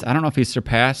biggest. I don't know if he's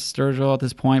surpassed Sturgill at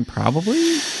this point, probably.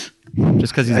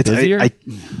 Just because he's busier? I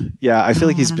feel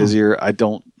like he's busier. I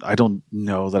don't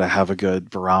know that I have a good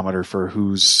barometer for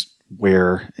who's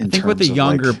where in terms of I think with the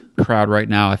younger crowd right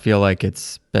now, I feel like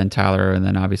it's Ben Tyler, and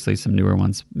then obviously some newer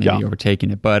ones maybe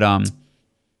overtaking it. But I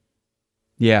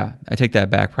take that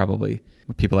back probably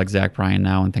with people like Zach Bryan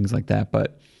now and things like that.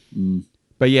 But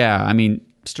yeah,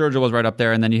 Sturgill was right up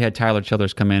there, and then you had Tyler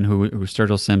Childers come in, who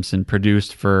Sturgill Simpson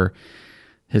produced for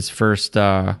his first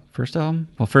album?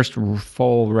 Well, first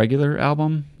full regular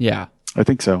album? Yeah. I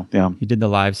think so, yeah. He did the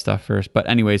live stuff first. But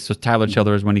anyways, so Tyler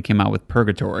Childers, when he came out with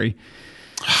Purgatory.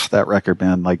 That record,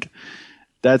 man, like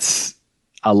that's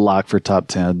a lock for top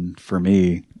 10 for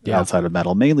me outside of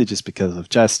metal, mainly just because of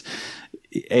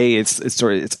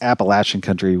it's Appalachian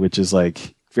country, which is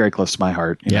like very close to my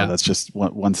heart. You know, that's just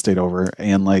one state over.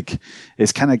 And like,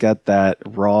 it's kind of got that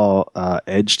raw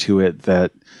edge to it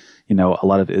that, a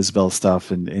lot of Isbell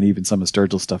stuff and even some of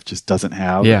Sturgill stuff just doesn't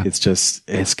have. Yeah.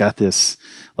 It's got this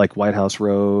like White House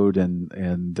Road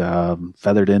and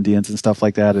Feathered Indians and stuff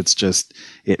like that.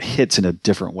 It hits in a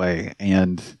different way,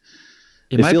 and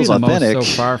it might feels be the authentic, most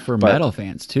so far for metal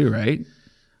fans too, right?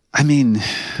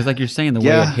 Because like you're saying, the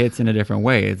way it hits in a different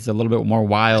way, it's a little bit more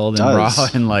wild and raw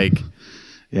and like.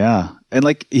 Yeah, and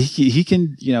like he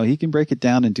can break it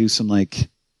down and do some like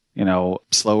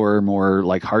slower, more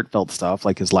like heartfelt stuff.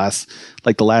 Like the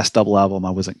last double album, I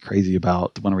wasn't crazy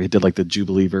about, the one where he did like the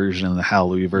Jubilee version and the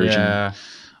Hallelujah version. Yeah,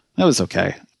 that was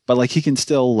okay, but like he can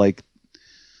still like,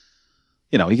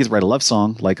 he can write a love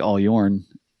song like All Yorn,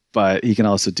 but he can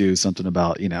also do something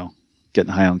about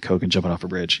getting high on coke and jumping off a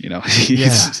bridge.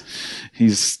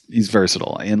 He's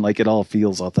versatile, and like it all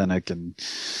feels authentic and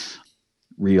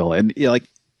real, and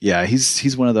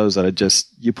he's one of those that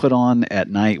you put on at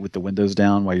night with the windows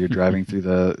down while you're driving through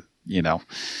the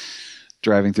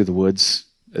woods.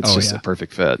 It's a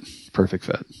perfect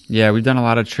fit. Yeah, we've done a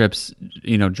lot of trips,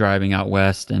 driving out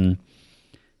west, and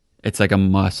it's like a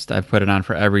must. I've put it on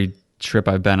for every trip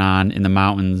I've been on in the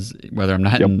mountains, whether I'm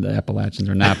not in the Appalachians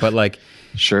or not. But like,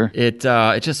 sure, it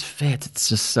just fits. It's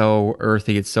just so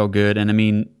earthy. It's so good. And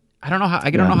I don't know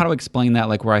how to explain that.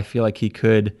 Like where I feel like he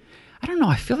could. I don't know.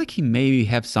 I feel like he maybe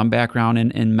have some background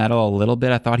in metal a little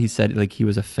bit. I thought he said like he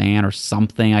was a fan or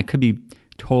something. I could be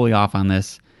totally off on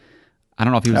this. I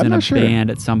don't know if he was in a band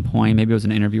at some point.Maybe it was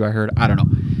an interview I heard. I don't know.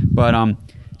 But I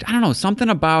don't know. Something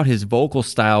about his vocal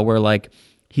style where like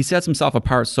he sets himself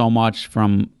apart so much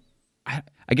from.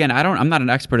 I'm not an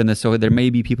expert in this, so there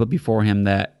may be people before him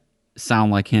that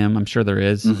sound like him. I'm sure there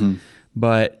is,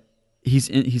 but.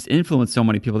 He's influenced so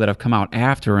many people that have come out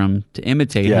after him to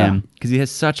imitate him because he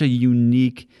has such a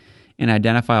unique and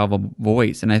identifiable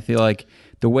voice. And I feel like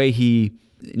the way he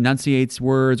enunciates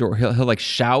words, or he'll like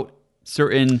shout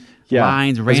certain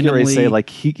lines randomly. I was say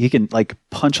like he can like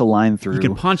punch a line through. He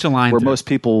can punch a line where through. Most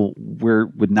people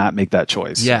would not make that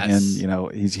choice. Yes,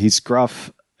 and he's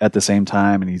gruff at the same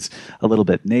time, and he's a little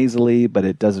bit nasally, but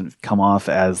it doesn't come off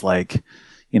as like.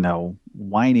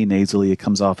 Whiny nasally. It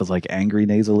comes off as like angry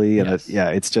nasally. And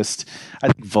it's just, I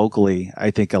think vocally, I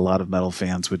think a lot of metal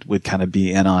fans would kind of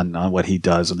be in on what he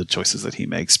does and the choices that he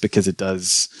makes, because it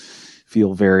does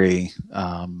feel very,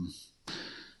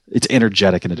 it's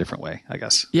energetic in a different way, I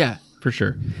guess. Yeah. for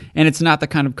sure. And it's not the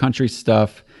kind of country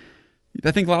stuff.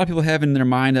 I think a lot of people have in their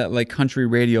mind that like country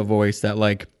radio voice that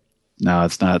like. No,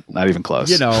 it's not even close.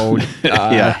 You know,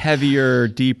 heavier,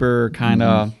 deeper kind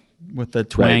of with the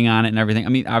twang on it and everything. I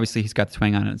mean, obviously he's got the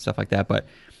twang on it and stuff like that, but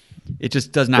it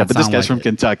just does not sound like. But this guy's from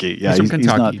Kentucky. Yeah, he's from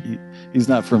Kentucky. He's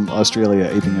not from Australia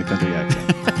aping a country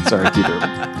accent. Sorry, keep it.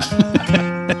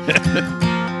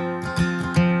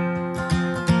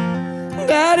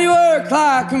 Daddy worked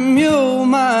like a mule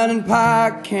mining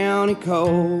Pike County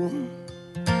coal.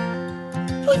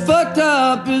 He fucked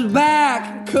up his back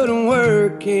and couldn't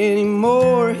work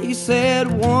anymore. He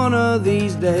said, one of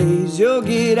these days you'll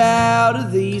get out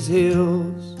of these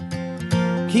hills.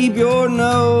 Keep your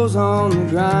nose on the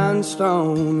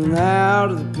grindstone and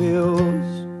out of the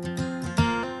pills.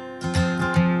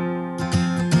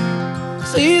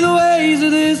 See, the ways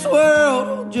of this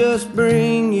world will just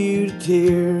bring you to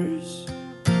tears.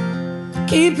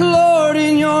 Keep the Lord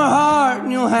in your heart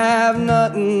and you'll have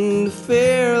nothing to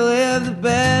fear. Live the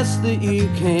best that you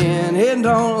can and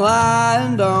don't lie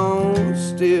and don't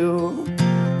steal.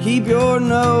 Keep your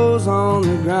nose on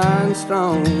the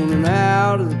grindstone and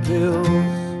out of the pills.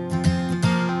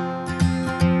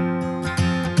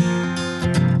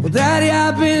 Well, Daddy,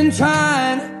 I've been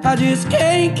trying, I just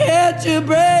can't catch a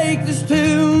break. There's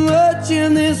too much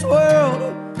in this world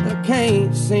that I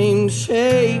can't seem to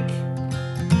shake.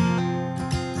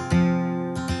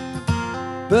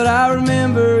 But I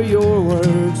remember your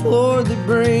words, Lord, that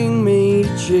bring me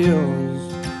to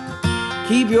chills.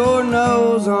 Keep your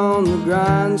nose on the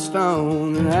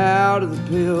grindstone and out of the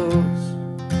pills.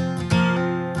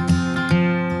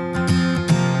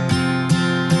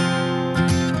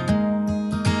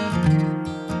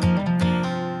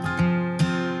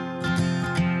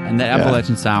 And the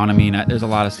Appalachian sound, I mean, there's a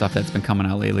lot of stuff that's been coming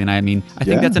out lately. And I mean, I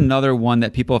think that's another one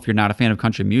that people, if you're not a fan of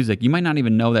country music, you might not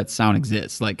even know that sound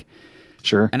exists. Like,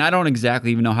 sure. And I don't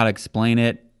exactly even know how to explain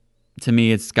it. To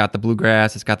me, it's got the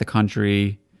bluegrass, it's got the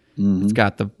country, it's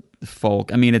got the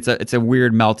folk. I mean, it's a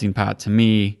weird melting pot to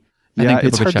me. I think people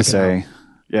it's hard to say.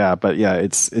 Yeah, but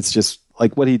it's just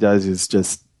like what he does is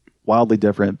just wildly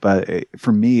different. But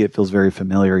for me, it feels very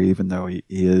familiar, even though he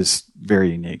is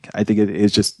very unique. I think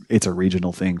it's a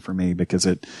regional thing for me because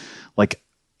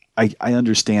I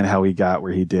understand how he got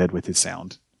where he did with his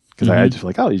sound because I just feel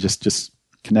like, oh, you just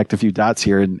connect a few dots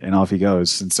here and off he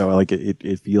goes. And so like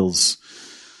it feels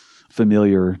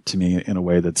familiar to me in a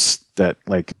way that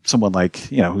like someone like,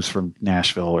 you know, who's from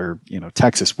Nashville or, you know,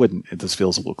 Texas wouldn't. It just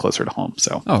feels a little closer to home.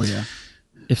 So, oh yeah.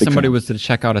 If somebody was to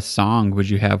check out a song,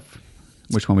 which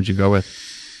one would you go with?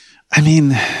 I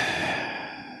mean,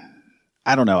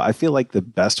 I don't know. I feel like the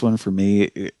best one for me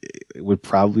it would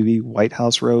probably be White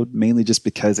House Road, mainly just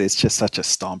because it's just such a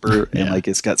stomper and like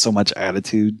it's got so much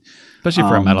attitude. Especially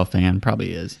for a metal fan,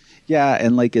 probably is. Yeah,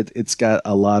 and like it's got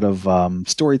a lot of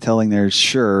storytelling there,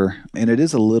 sure. And it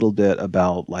is a little bit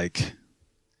about like,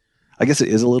 I guess it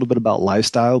is a little bit about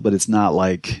lifestyle, but it's not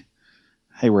like,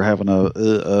 hey, we're having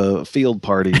a field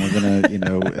party and we're going to, you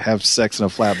know, have sex in a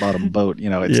flat bottom boat. You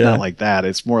know, it's not like that.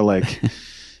 It's more like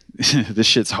this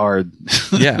shit's hard.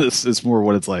 Yeah. This is more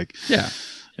what it's like. Yeah.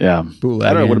 Yeah. Bootleg.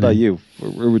 I don't know. What about you?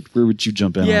 Where would you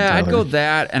jump in? Yeah, I'd go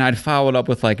that, and I'd follow it up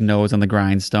with like Nose on the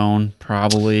Grindstone,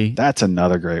 probably. That's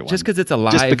another great one. Just because it's a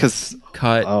live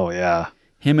cut. Oh, yeah.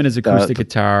 Him and his acoustic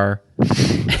guitar.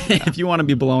 If you want to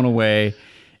be blown away.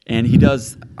 And he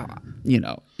does, you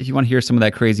know, if you want to hear some of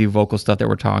that crazy vocal stuff that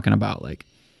we're talking about, like,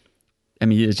 I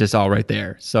mean, it's just all right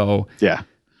there. So, yeah.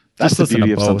 That's the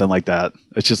beauty of something like that.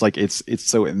 It's just like, it's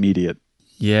so immediate.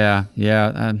 Yeah.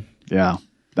 Yeah. Yeah.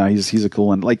 No, he's a cool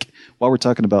one. Like while we're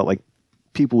talking about like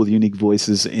people with unique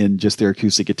voices in just their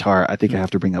acoustic guitar, I think I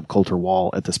have to bring up Coulter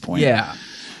Wall at this point. Yeah,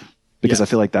 because I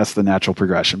feel like that's the natural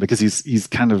progression because he's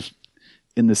kind of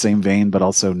in the same vein, but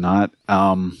also not.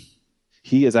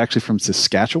 He is actually from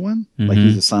Saskatchewan. Mm-hmm. Like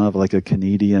he's the son of like a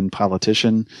Canadian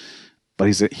politician, but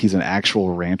he's an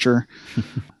actual rancher.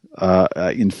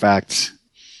 In fact,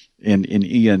 in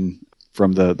Ian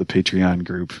from the Patreon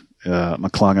group.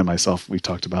 McClung and myself, we've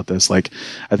talked about this. Like,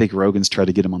 I think Rogan's tried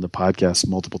to get him on the podcast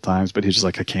multiple times, but he's just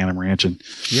like, I can't. I'm ranching.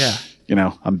 Yeah, you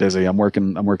know, I'm busy. I'm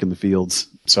working the fields,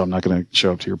 so I'm not going to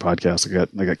show up to your podcast.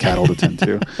 I got cattle to tend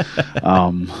to,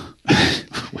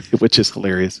 which is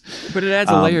hilarious. But it adds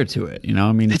a layer to it. You know,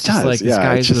 I mean, it's just like this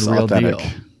guy's the real authentic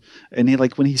deal. And he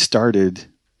when he started,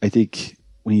 I think.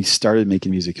 When he started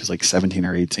making music, he was like 17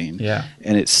 or 18. Yeah.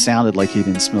 And it sounded like he'd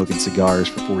been smoking cigars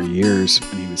for 40 years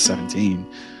when he was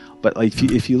 17. But like,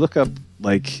 if you look up,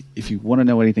 like, if you want to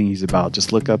know anything he's about,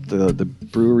 just look up the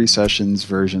Brewery Sessions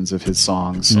versions of his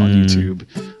songs on YouTube.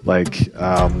 Like,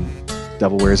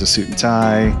 Devil Wears a Suit and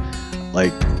Tie,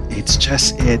 Like,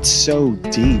 it's so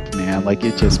deep, man. Like,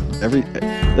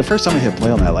 the first time I hit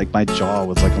play on that, like, my jaw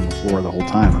was like on the floor the whole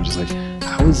time. I'm just like,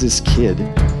 how is this kid?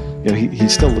 You know, he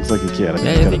still looks like a kid. I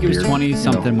think he was 20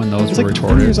 something when those were like recorded.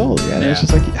 20 years old. Yeah, and it's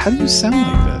just like, how do you sound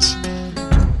like this?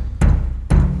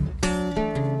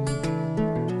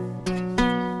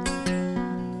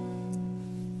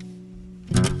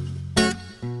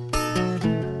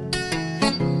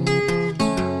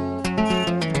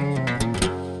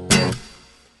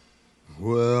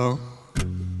 Well,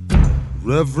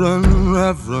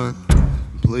 Reverend,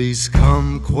 please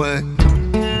come quick.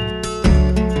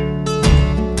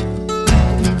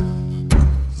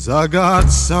 'Cause I got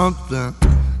something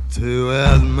to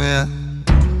admit.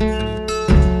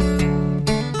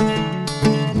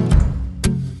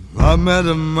 I met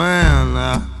a man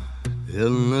out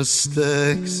in the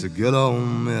sticks, a good old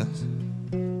miss.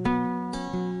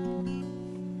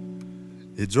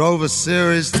 He drove a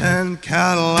Series 10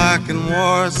 Cadillac and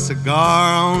wore a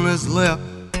cigar on his lip.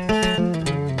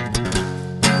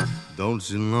 Don't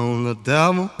you know the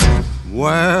devil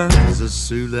wears a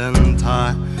suit and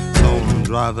tie? Saw him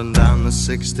driving down the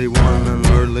 61 in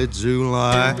early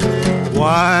July.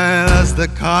 White as the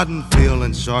cotton field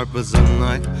and sharp as a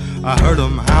knife. I heard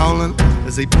him howling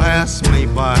as he passed me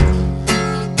by.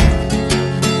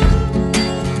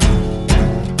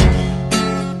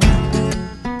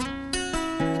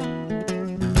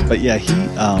 But yeah,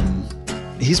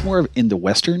 he's more in the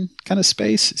Western kind of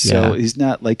space. So he's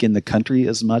not like in the country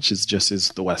as much as just is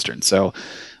the Western. So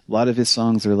a lot of his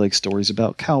songs are like stories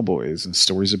about cowboys and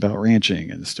stories about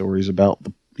ranching and stories about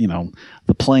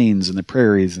the plains and the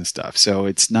prairies and stuff. So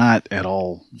it's not at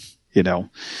all,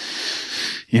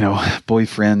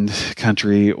 boyfriend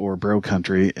country or bro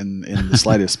country in the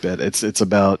slightest bit. It's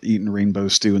about eating rainbow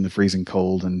stew in the freezing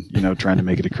cold and, trying to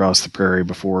make it across the prairie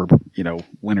before,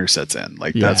 winter sets in.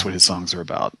 Like that's what his songs are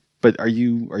about. But are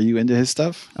you into his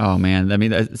stuff? Oh man. I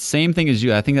mean, the same thing as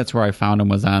you. I think that's where I found him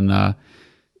was on,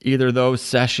 either those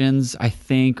sessions, I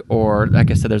think, or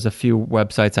like I said, there's a few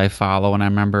websites I follow. And I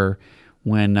remember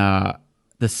when,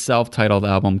 the self-titled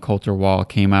album Coulter Wall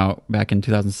came out back in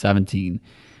 2017.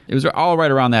 It was all right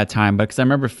around that time, but because I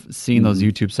remember seeing those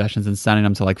YouTube sessions and sending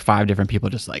them to like 5 different people,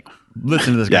 just like,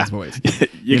 listen to this guy's voice.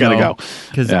 you gotta go.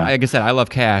 Because like I said, I love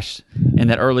Cash,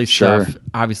 and that early stuff,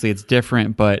 obviously it's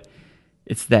different, but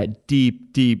it's that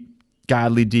deep,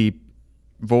 godly deep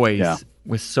voice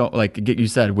with so, like you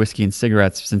said, whiskey and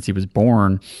cigarettes since he was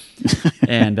born.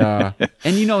 And, and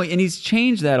he's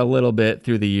changed that a little bit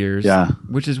through the years,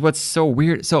 which is what's so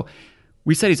weird. So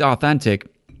we said he's authentic.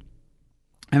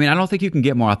 I mean, I don't think you can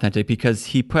get more authentic because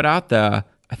he put out I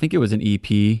think it was an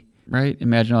EP, right?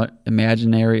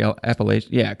 Imaginary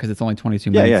Appalachian. Yeah, because it's only 22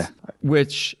 minutes. Yeah.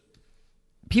 Which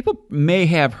people may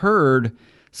have heard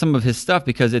some of his stuff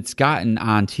because it's gotten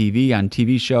on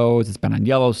TV shows. It's been on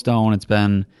Yellowstone. It's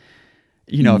been,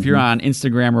 if you're on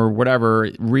Instagram or whatever,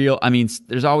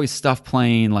 there's always stuff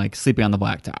playing like Sleeping on the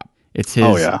Blacktop. It's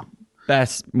his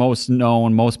best, most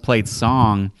known, most played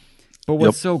song. But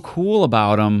what's so cool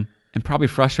about him, and probably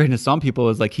frustrating to some people,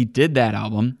 is like he did that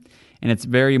album, and it's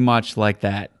very much like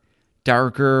that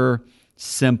darker,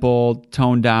 simple,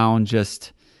 toned down,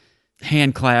 just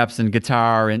hand claps and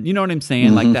guitar, and you know what I'm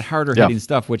saying? Like that harder hitting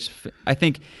stuff, which I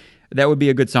think that would be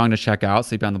a good song to check out,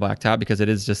 Sleeping on the Blacktop, because it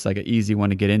is just like an easy one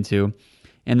to get into.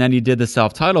 And then he did the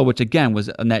self-title, which again was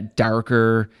in that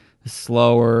darker,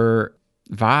 slower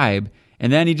vibe.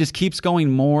 And then he just keeps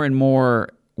going more and more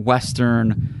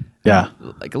Western. Yeah.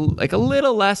 Like a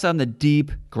little less on the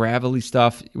deep, gravelly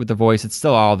stuff with the voice. It's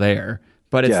still all there.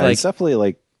 But it's like... it's definitely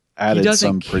like added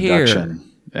some production.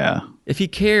 Yeah. If he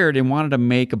cared and wanted to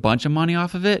make a bunch of money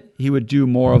off of it, he would do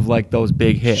more of like those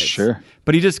big hits. Sure.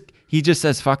 But he just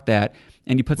says, fuck that.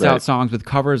 And he puts out songs with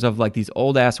covers of like these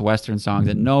old ass Western songs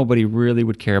that nobody really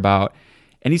would care about.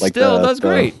 And he like still does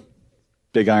great.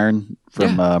 Big Iron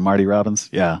from Marty Robbins.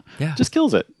 Yeah. Just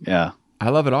kills it. Yeah. I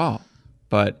love it all.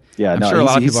 But I'm sure a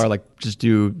lot of people are like, just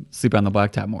do Sleep on the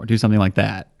Blacktop more. Do something like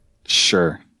that.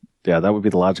 Sure. Yeah, that would be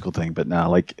the logical thing. But no,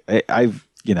 like I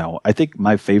think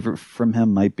my favorite from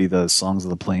him might be the Songs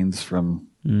of the Plains from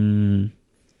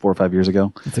 4 or 5 years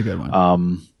ago. That's a good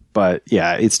one. But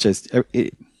yeah, it's just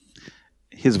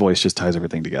his voice just ties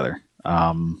everything together.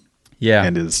 And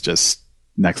is just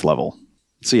next level.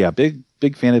 So yeah, big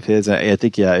fan of his. I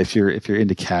think if you're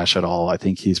into Cash at all, I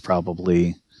think he's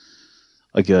probably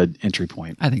a good entry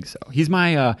point. I think so. He's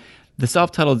my the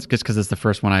self-titled, just because it's the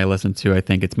first one I listened to. I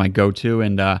think it's my go-to,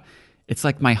 and it's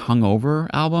like my hungover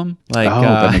album. Like,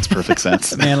 that makes perfect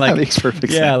sense. Man, like that makes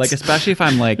perfect sense. Yeah, like especially if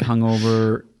I'm like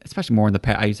hungover, especially more in the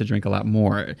past. I used to drink a lot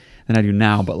more than I do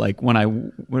now, but like when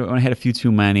I had a few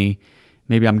too many,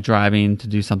 maybe I'm driving to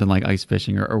do something like ice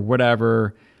fishing or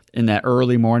whatever in that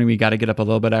early morning. We got to get up a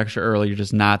little bit extra early. You're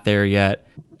just not there yet.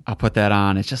 I'll put that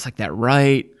on. It's just like that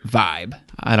right vibe.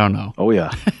 I don't know. Oh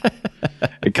yeah.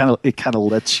 It kind of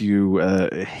lets you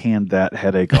hand that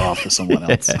headache off to someone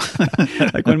else.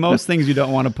 Like when most things you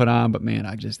don't want to put on, but man,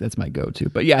 that's my go-to.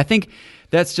 But yeah, I think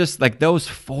that's just like those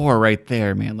 4 right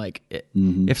there, man. Like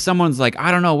if someone's like, I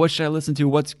don't know, what should I listen to?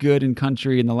 What's good in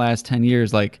country in the last 10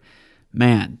 years? Like,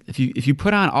 man, if you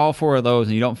put on all 4 of those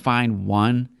and you don't find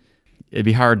one, it'd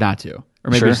be hard not to. Or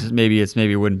maybe it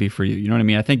wouldn't be for you. You know what I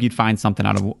mean? I think you'd find something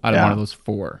out of one of those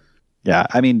 4. Yeah,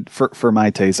 I mean, for my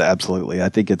taste, absolutely. I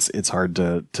think it's hard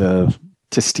to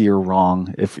steer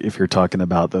wrong if you're talking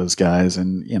about those guys.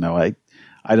 And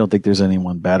I don't think there's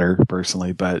anyone better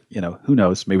personally, but who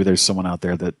knows? Maybe there's someone out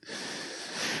there that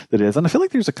is. And I feel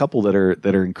like there's a couple that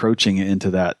are encroaching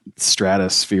into that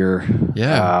stratosphere.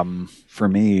 Yeah. For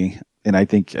me, and I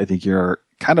think you're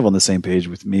kind of on the same page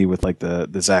with me with like the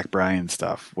Zach Bryan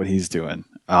stuff, what he's doing.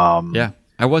 Yeah.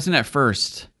 I wasn't at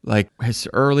first. Like his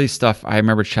early stuff, I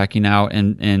remember checking out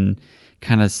and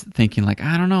kind of thinking like,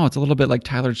 I don't know, it's a little bit like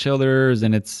Tyler Childers,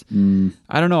 and it's,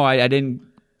 I don't know, I didn't,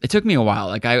 it took me a while.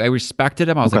 Like I respected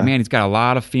him. I was like, man, he's got a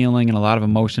lot of feeling and a lot of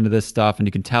emotion to this stuff, and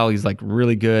you can tell he's like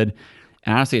really good.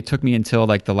 And honestly, it took me until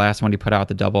like the last one he put out,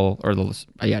 the double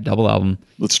album.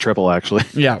 It's triple actually.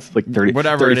 Yeah, it's like 30,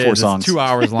 whatever 34 it is, songs. It's 2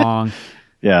 hours long.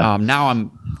 Yeah. Now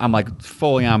I'm like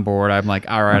fully on board. I'm like,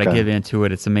 all right, I give into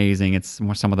it. It's amazing. It's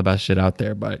some of the best shit out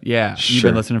there. But yeah, you've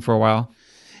been listening for a while.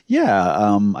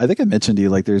 Yeah. I think I mentioned to you,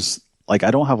 like, there's like, I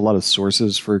don't have a lot of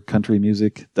sources for country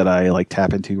music that I like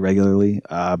tap into regularly.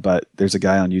 But there's a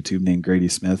guy on YouTube named Grady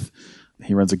Smith.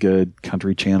 He runs a good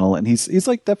country channel, and he's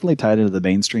like definitely tied into the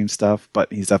mainstream stuff,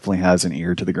 but he definitely has an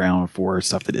ear to the ground for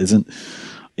stuff that isn't.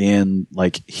 And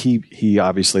like, he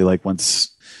obviously, like, once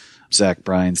Zach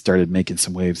Bryan started making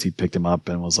some waves, he picked him up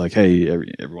and was like, hey,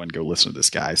 everyone go listen to this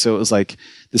guy. So it was like,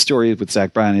 the story with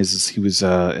Zach Bryan is he was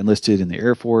enlisted in the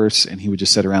Air Force, and he would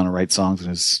just sit around and write songs on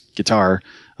his guitar.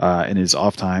 In his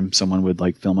off time, someone would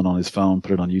like film it on his phone,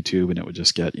 put it on YouTube, and it would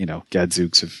just get,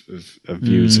 gadzooks of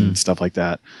views and stuff like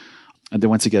that. And then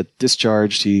once he got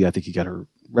discharged, I think he got a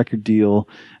record deal,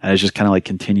 and it's just kind of like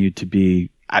continued to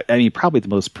be, I mean, probably the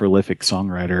most prolific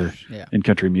songwriter in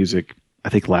country music. I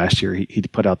think last year he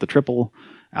put out the triple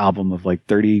album of like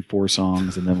 34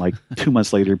 songs, and then like 2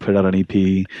 months later put out an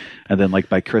EP, and then like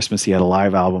by Christmas he had a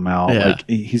live album out. Yeah. Like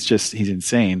he's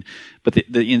insane. But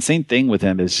the insane thing with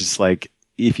him is just like,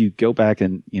 if you go back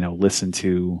and listen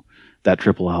to that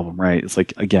triple album, right? It's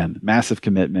like, again, massive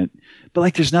commitment, but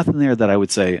like there's nothing there that I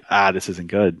would say, this isn't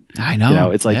good. I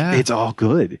know. It's like it's all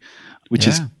good, which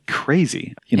is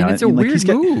crazy. And it's a weird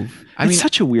move. It's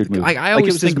such a weird move. I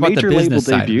always think about the business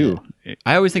side of it.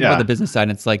 I always think about the business side,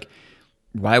 and it's like,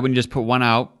 why wouldn't you just put one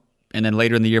out and then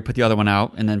later in the year put the other one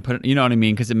out and then put, you know what I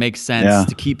mean? Because it makes sense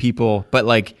to keep people. But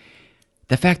like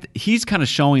the fact that he's kind of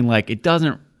showing like it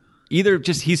doesn't, either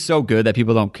just he's so good that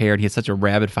people don't care and he has such a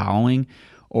rabid following,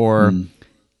 or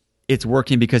it's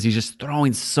working because he's just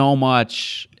throwing so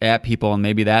much at people, and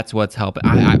maybe that's what's helping.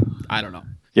 I don't know.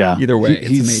 Yeah. Either way, it's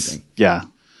amazing. Yeah.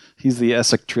 He's the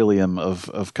Essex Trillium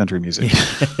of country music.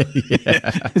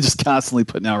 Just constantly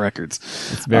putting out records.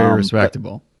 It's very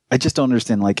respectable. I just don't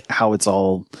understand like how it's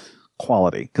all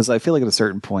quality, because I feel like at a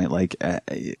certain point, like,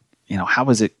 how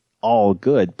is it all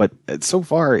good? But so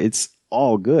far it's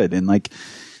all good. And like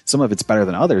some of it's better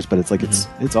than others, but it's like,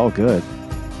 it's all good.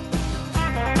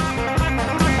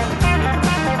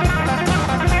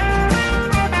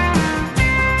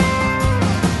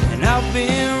 And I've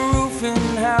been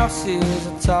roofing houses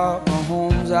atop my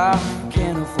homes I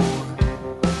can't afford,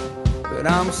 but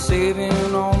I'm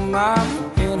saving all my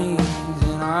pennies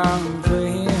and I'm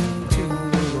praying to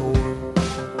the Lord.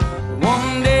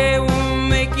 One day we'll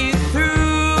make it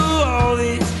through all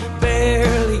this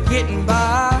barely getting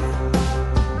by.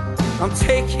 I'm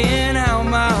taking out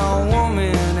my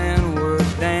woman and we're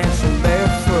dancing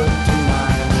barefoot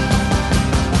tonight.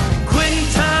 Quitting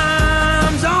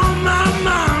time's on my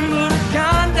mind, but the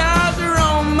condoms are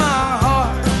on my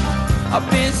heart. I've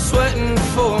been sweating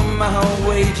for my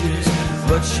wages,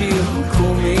 but she'll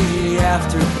cool me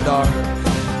after dark.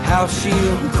 How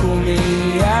she'll cool me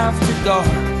after dark.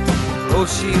 Oh,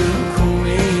 she'll cool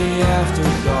me after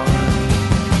dark.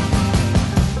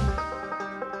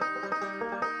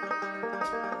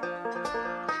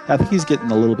 I think he's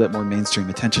getting a little bit more mainstream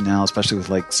attention now, especially with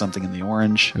like Something in the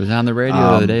Orange. It was on the radio the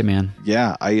other day, man.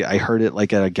 Yeah, I heard it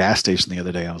like at a gas station the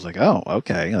other day. I was like, oh,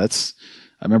 okay. I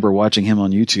remember watching him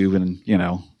on YouTube and,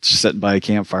 sitting by a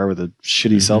campfire with a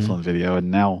shitty cell phone video, and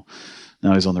now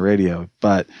he's on the radio.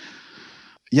 But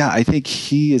Yeah, I think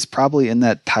he is probably in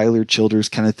that Tyler Childers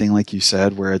kind of thing, like you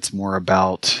said, where it's more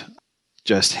about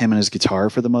just him and his guitar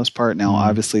for the most part. Now,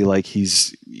 obviously, like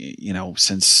he's,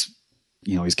 since,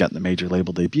 he's gotten the major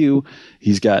label debut,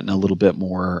 he's gotten a little bit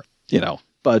more,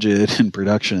 budget and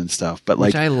production and stuff. But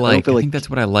Which like, I like. I think that's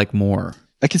what I like more.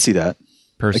 I can see that.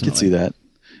 Personally. I can see that.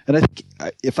 And I think,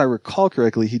 if I recall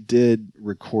correctly, he did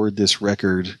record this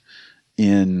record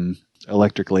in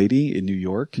Electric Lady in New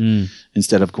York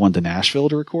instead of going to Nashville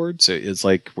to record. So it's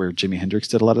like where Jimi Hendrix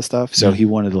did a lot of stuff. So he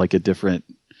wanted like a different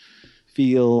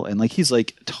feel, and like he's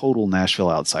like total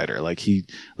Nashville outsider. Like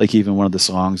even one of the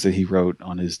songs that he wrote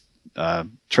on his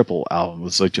triple album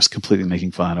was like just completely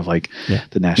making fun of like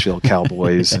the Nashville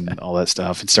Cowboys and all that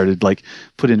stuff, and started like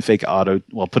put in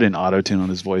auto tune on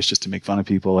his voice just to make fun of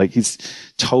people. Like he's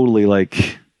totally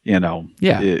like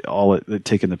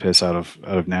taking the piss out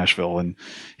of Nashville, and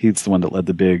he's the one that led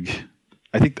the big.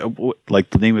 I think like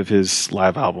the name of his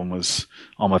live album was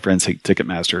 "All My Friends Hate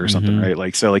Ticketmaster" or something, right?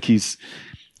 Like so, like he's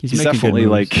definitely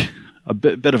like a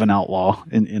bit of an outlaw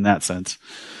in that sense.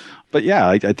 But yeah,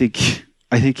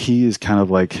 I think he is kind of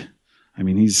like, I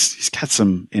mean, he's got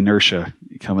some inertia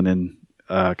coming in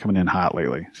hot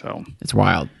lately. So it's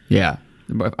wild. Yeah,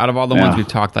 out of all the ones we've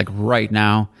talked, like right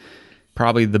now,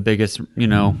 probably the biggest,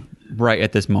 right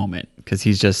at this moment, because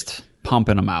he's just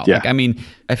pumping them out. Yeah. Like, I mean,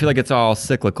 I feel like it's all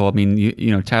cyclical. I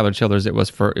mean, Tyler Childers, it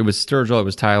was Sturgill, it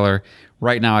was Tyler.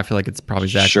 Right now, I feel like it's probably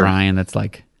Zach Bryan that's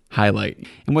like highlight.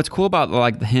 And what's cool about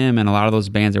like him and a lot of those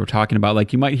bands that we're talking about,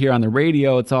 like you might hear on the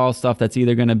radio, it's all stuff that's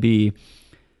either going to be,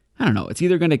 I don't know, it's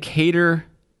either going to cater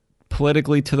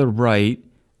politically to the right,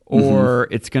 or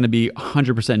it's going to be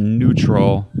 100%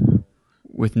 neutral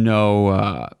with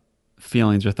no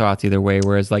feelings or thoughts either way.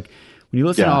 Whereas like when you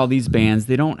listen to all these bands,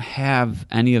 they don't have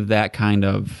any of that kind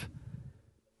of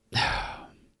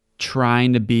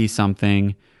trying to be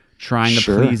something, trying to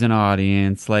please an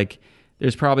audience. Like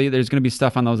there's going to be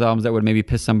stuff on those albums that would maybe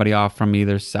piss somebody off from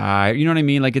either side. You know what I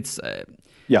mean? Like it's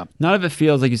none of it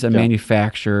feels, like you said,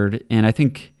 manufactured. And I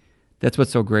think that's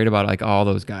what's so great about like all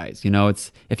those guys.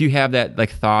 It's if you have that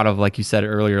like thought of, like you said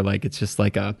earlier, like it's just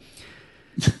like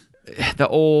the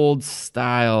old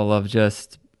style of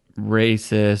just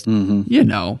racist,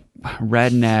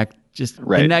 redneck, just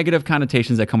the negative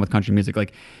connotations that come with country music.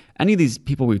 Like any of these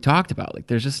people we've talked about, like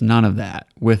there's just none of that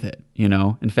with it.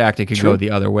 In fact, it could go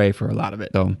the other way for a lot of it.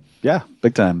 So yeah,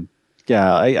 big time.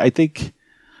 Yeah, I think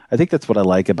that's what I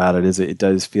like about it, is it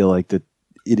does feel like that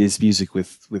it is music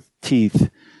with teeth,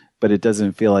 but it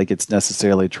doesn't feel like it's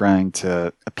necessarily trying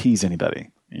to appease anybody.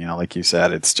 Like you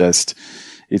said, it's just,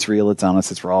 it's real, it's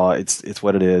honest, it's raw, it's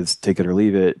what it is, take it or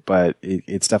leave it, but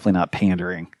it's definitely not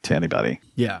pandering to anybody.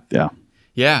 Yeah.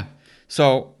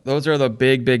 So those are the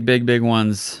big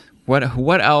ones.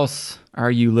 What else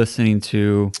are you listening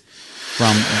to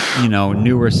from,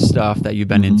 newer stuff that you've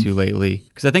been into lately?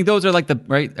 Because I think those are like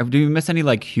do you miss any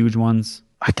like huge ones?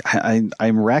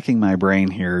 I'm racking my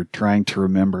brain here trying to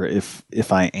remember if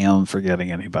I am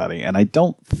forgetting anybody, and I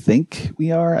don't think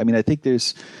we are. I mean, I think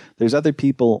there's other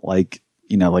people like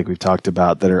we've talked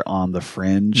about that are on the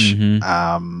fringe.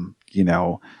 I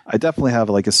definitely have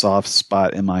like a soft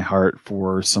spot in my heart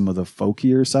for some of the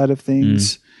folkier side of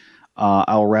things.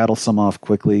 I'll rattle some off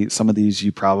quickly. Some of these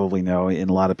you probably know, and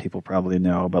a lot of people probably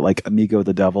know, but like Amigo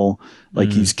the Devil,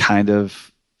 like he's kind of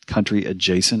country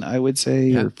adjacent, I would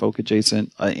say, or folk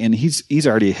adjacent. And he's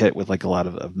already a hit with like a lot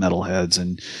of metalheads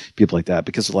and people like that,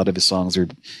 because a lot of his songs are,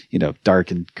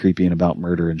 dark and creepy and about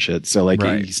murder and shit. So like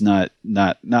he's not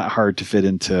hard to fit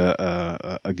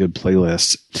into a good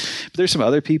playlist. But there's some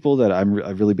other people that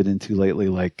I've really been into lately,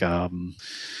 like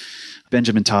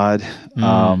Benjamin Todd.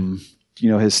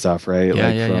 His stuff, right?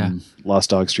 From Lost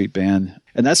Dog Street Band.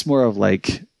 And that's more of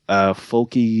like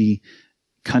folky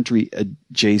country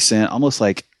adjacent, almost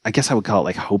like, I guess I would call it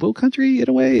like hobo country in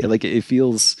a way. Like it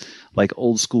feels like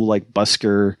old school, like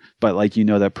busker, but like,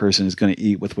 that person is going to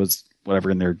eat with whatever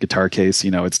in their guitar case.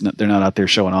 They're not out there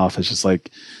showing off. It's just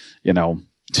like,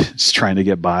 just trying to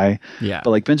get by. Yeah. But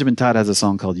like Benjamin Todd has a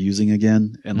song called Using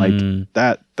Again. And like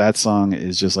that song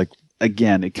is just like,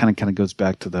 again, it kind of goes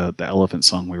back to the Elephant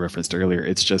song we referenced earlier.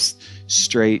 It's just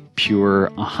straight,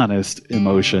 pure, honest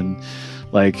emotion.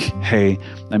 Like, hey,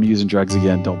 I'm using drugs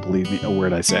again. Don't believe me a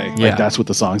word I say. Yeah. Like that's what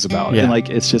the song's about. Yeah. And like,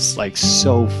 it's just like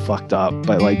so fucked up,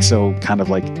 but like so kind of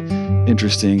like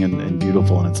interesting and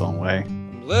beautiful in its own way.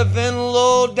 I'm living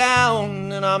low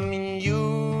down and I'm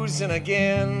using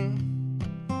again.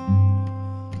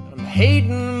 I'm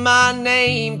hating my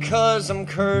name 'cause I'm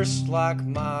cursed like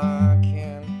my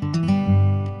kin.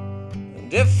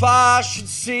 And if I should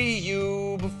see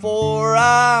you before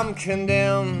I'm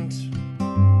condemned,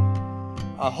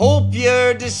 I hope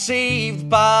you're deceived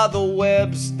by the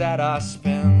webs that I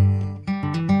spin.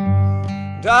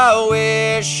 And I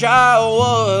wish I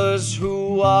was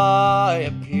who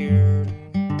I appeared,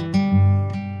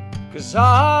 'cause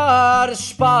I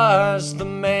despise the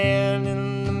man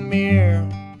in the mirror.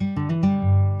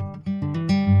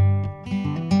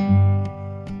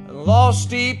 And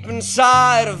lost deep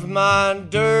inside of my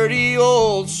dirty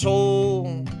old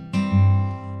soul,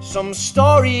 some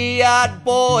starry-eyed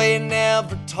boy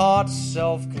never taught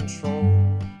self-control.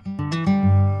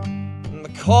 And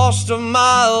the cost of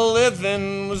my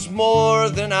living was more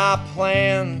than I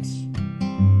planned,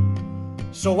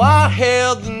 so I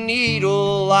held the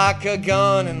needle like a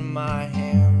gun in my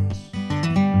hands.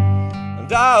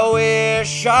 And I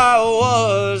wish I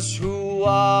was who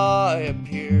I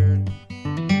appeared,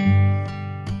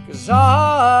 'cause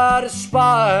I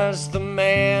despise the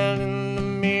man in the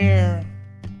mirror.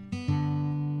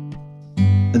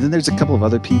 And then there's a couple of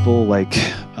other people like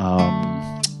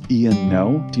Ian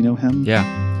No. Do you know him? Yeah.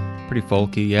 Pretty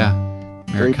folky, yeah.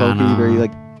 Very folky, very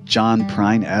like John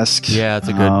Prine-esque. Yeah, it's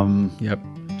a good... Yep.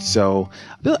 So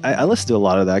I listen to a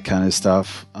lot of that kind of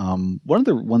stuff. One of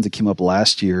the ones that came up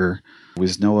last year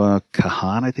was Noah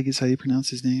Kahan, I think is how you pronounce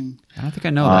his name. I don't think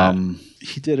I know that.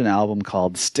 He did an album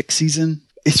called Stick Season.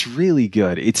 It's really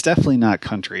good. It's definitely not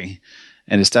country,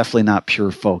 and it's definitely not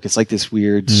pure folk. It's like this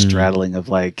weird straddling of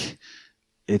like...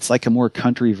 It's like a more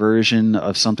country version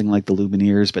of something like the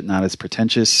Lumineers, but not as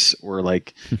pretentious, or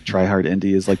like Try Hard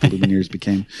Indie is like the Lumineers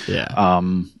became. Yeah.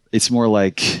 It's more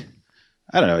like,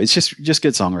 I don't know. It's just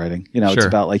good songwriting. You know, Sure. It's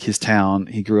about like his town.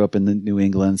 He grew up in the New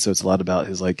England, so it's a lot about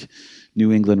his like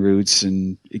New England roots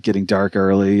and it getting dark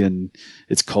early and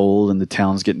it's cold and the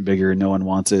town's getting bigger and no one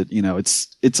wants it. You know,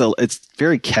 it's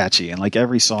very catchy and like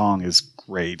every song is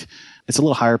great. It's a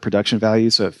little higher production value,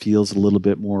 so it feels a little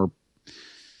bit more,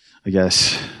 I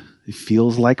guess it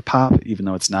feels like pop, even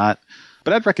though it's not.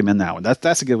 But I'd recommend that one.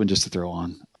 That's a good one just to throw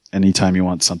on anytime you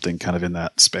want something kind of in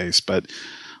that space. But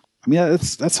I mean,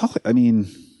 that's all. I mean,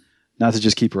 not to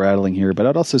just keep rattling here, but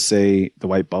I'd also say the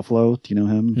White Buffalo. Do you know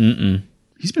him? Mm-mm.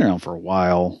 He's been around for a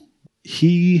while.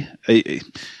 The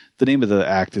name of the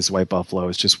act is White Buffalo.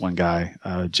 It's just one guy,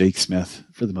 Jake Smith,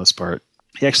 for the most part.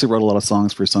 He actually wrote a lot of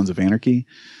songs for Sons of Anarchy,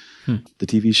 the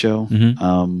TV show.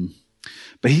 Mm-hmm.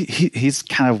 But he's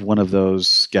kind of one of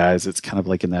those guys that's kind of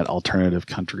like in that alternative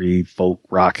country folk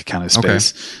rock kind of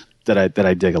space that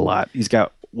I dig a lot. He's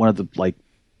got one of the like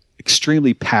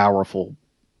extremely powerful,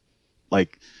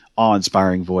 like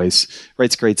awe-inspiring voice.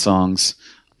 Writes great songs.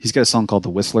 He's got a song called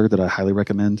 "The Whistler" that I highly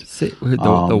recommend. The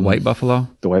White Buffalo.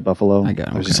 The White Buffalo. I got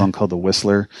it. There's a song called "The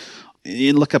Whistler."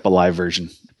 You can look up a live version,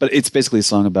 but it's basically a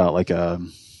song about like a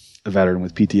veteran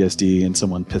with PTSD and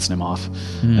someone pissing him off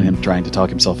and him trying to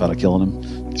talk himself out of killing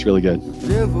him. It's really good.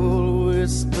 Devil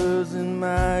whispers in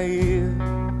my ear,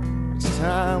 it's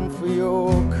time for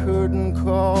your curtain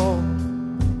call.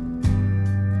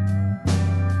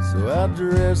 So I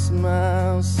dress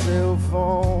myself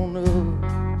on up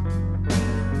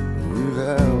with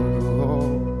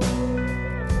alcohol.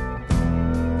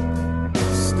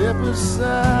 Step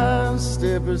aside,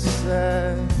 step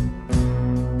aside.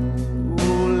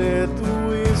 Let the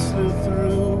whistler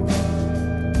through.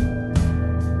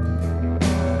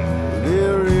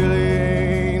 There really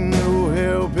ain't no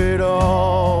help at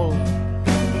all.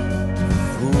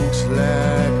 Folks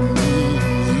like me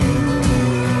and you.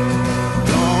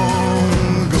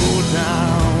 Don't go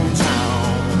downtown.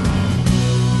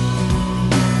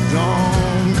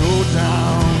 Don't go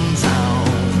downtown.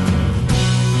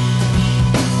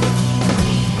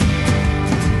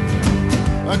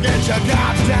 Get your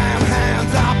goddamn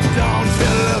hands up, don't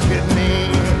you look at me.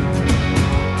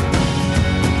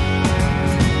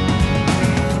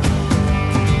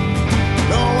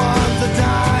 No one's a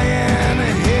dying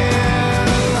here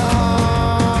alone.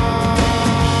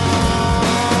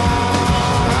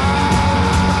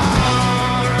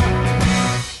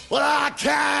 Well, I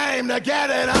came to get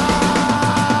it on.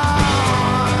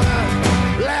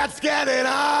 Let's get it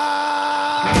on.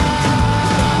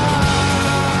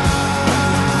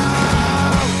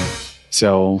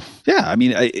 So yeah, I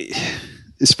mean,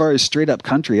 as far as straight up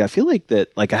country, I feel like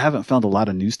that. Like I haven't found a lot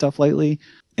of new stuff lately,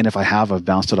 and if I have, I've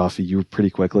bounced it off of you pretty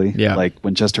quickly. Yeah, like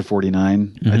Winchester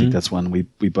 49. I think that's one we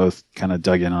both kind of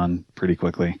dug in on pretty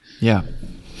quickly. Yeah,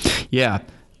 yeah.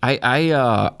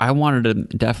 I wanted to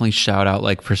definitely shout out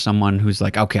like for someone who's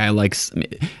like, okay, I like,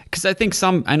 because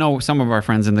I know some of our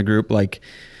friends in the group like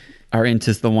are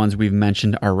into the ones we've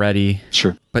mentioned already.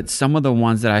 Sure. But some of the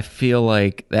ones that I feel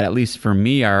like that, at least for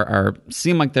me, are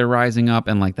seem like they're rising up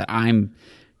and like that I'm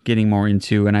getting more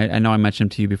into, and I know I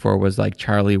mentioned to you before, was like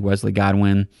Charlie Wesley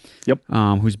Godwin. Yep.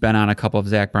 Who's been on a couple of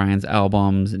Zach Bryan's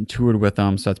albums and toured with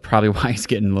them, so that's probably why he's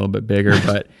getting a little bit bigger.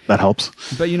 But that helps.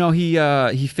 But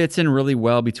he fits in really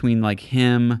well between like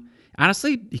him.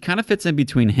 Honestly, he kind of fits in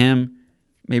between him,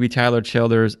 maybe Tyler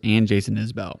Childers, and Jason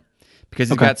Isbell, because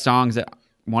he's got songs that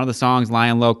one of the songs,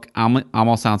 Lion Low,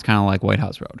 almost sounds kind of like White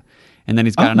House Road, and then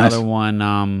he's got another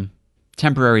one,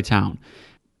 Temporary Town.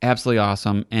 Absolutely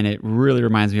awesome, and it really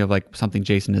reminds me of like something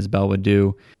Jason Isbell would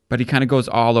do. But he kind of goes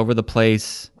all over the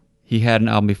place. He had an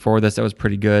album before this that was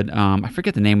pretty good. I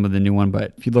forget the name of the new one,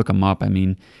 but if you look him up, I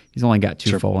mean, he's only got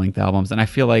 2 full-length albums. And I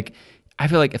feel like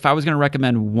if I was going to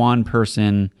recommend one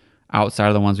person outside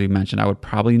of the ones we've mentioned, I would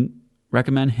probably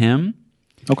recommend him.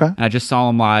 Okay. And I just saw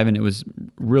him live, and it was a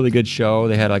really good show.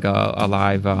 They had like a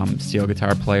live steel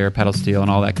guitar player, pedal steel, and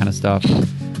all that kind of stuff,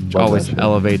 which always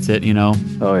elevates it, you know.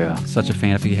 Oh, yeah. Such a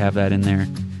fan if you have that in there.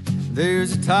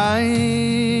 There's a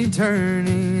tide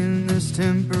turning in this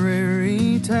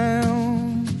temporary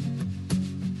town.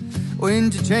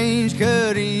 Winter change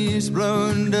cutties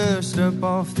blowing dust up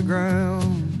off the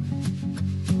ground.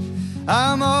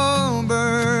 I'm all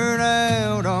burned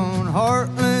out on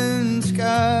Heartland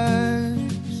skies.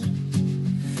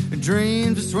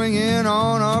 Dreams of swinging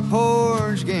on our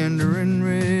porch, gandering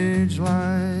ridge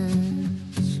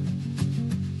lines.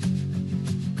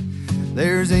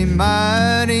 There's a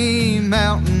mighty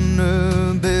mountain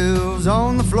of bills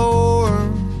on the floor.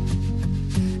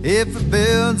 If it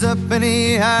builds up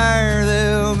any higher,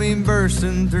 they'll be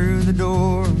bursting through the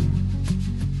door.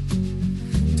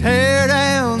 Tear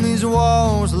down these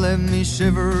walls, let me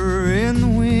shiver in the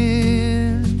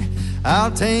wind.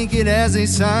 I'll take it as a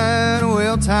sign,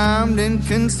 well-timed, and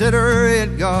consider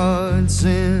it God's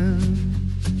sin.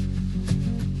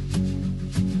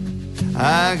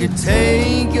 I could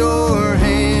take your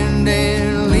hand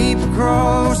and leap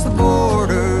across the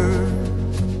border,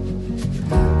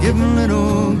 give a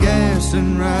little gas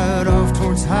and ride off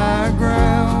towards high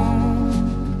ground.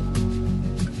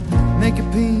 Make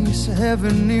a piece of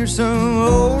heaven near some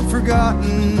old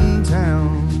forgotten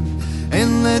town,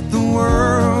 and let the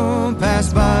world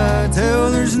pass by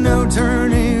till there's no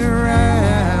turning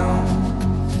around.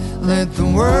 Let the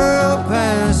world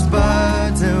pass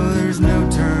by till there's no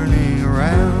turning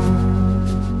around.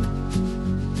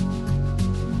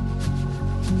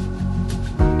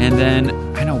 And then,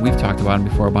 I know we've talked about him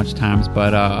before a bunch of times,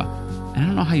 but I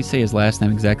don't know how you say his last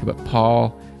name exactly, but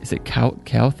Paul, is it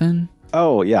Cauthen?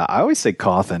 Oh, yeah. I always say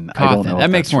Cauthen. I don't know that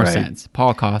if makes that's more right. sense.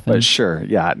 Paul Cauthen. But sure,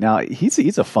 yeah. Now,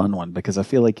 he's a fun one because I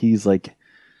feel like he's like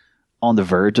on the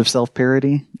verge of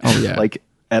self-parody. Oh, yeah. Like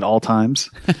at all times.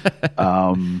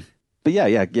 But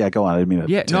yeah, go on. I didn't mean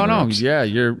to interrupt. Yeah,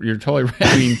 you're totally right.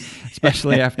 I mean,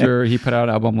 especially after he put out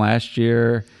an album last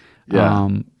year. Yeah,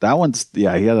 that one's, he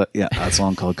had a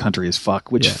song called Country as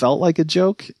Fuck, which felt like a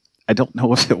joke. I don't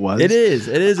know if it was. It is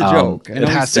a joke. It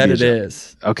has to be a joke.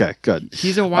 Is. Okay, good.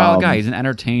 He's a wild guy. He's an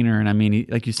entertainer. And I mean, he,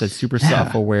 like you said, super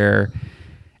self-aware.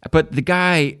 But the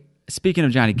guy, speaking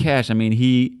of Johnny Cash, I mean,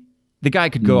 the guy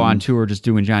could go on tour just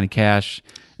doing Johnny Cash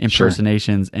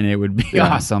impersonations, and it would be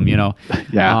awesome, you know?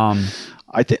 Yeah.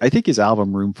 I think his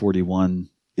album Room 41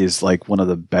 is like one of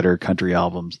the better country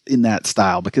albums in that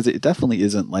style, because it definitely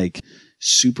isn't like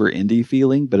super indie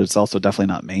feeling, but it's also definitely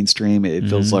not mainstream. It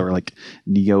feels like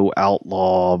neo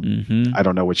outlaw. I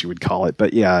don't know what you would call it,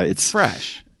 but yeah, it's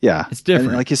fresh. Yeah. It's different.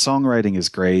 And like his songwriting is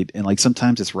great. And like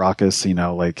sometimes it's raucous, you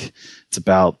know, like it's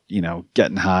about, you know,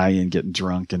 getting high and getting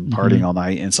drunk and partying all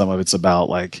night. And some of it's about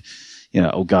like, you know,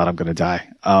 oh God, I'm going to die.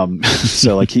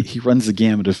 So like he runs the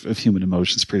gamut of human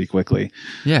emotions pretty quickly.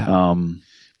 Yeah.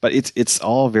 But it's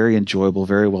all very enjoyable,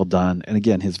 very well done. And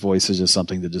again, his voice is just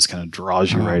something that just kind of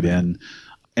draws you right in.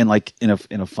 And like in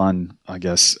a fun, I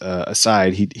guess,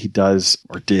 aside, he does,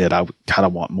 or did, I kind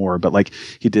of want more, but like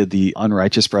he did the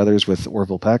Unrighteous Brothers with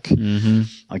Orville Peck.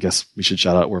 I guess we should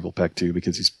shout out Orville Peck too,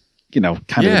 because he's, you know,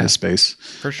 kind of in this space.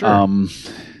 For sure.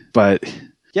 But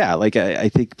yeah, like I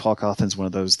think Paul Cauthen's one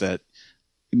of those that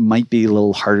might be a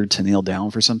little harder to nail down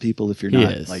for some people if you're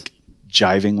not like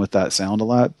jiving with that sound a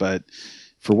lot. But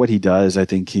for what he does, I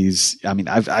think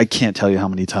I can't tell you how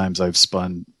many times I've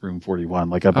spun Room 41.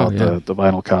 Like I bought the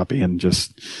vinyl copy and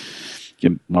just,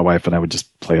 my wife and I would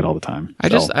just play it all the time.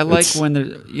 I like when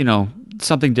there's, you know,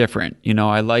 something different, you know,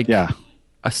 I like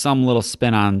some little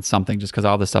spin on something, just because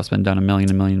all this stuff's been done a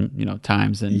million, you know,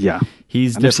 times. And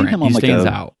he's different. He stands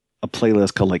out. A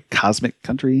playlist called like Cosmic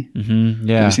Country.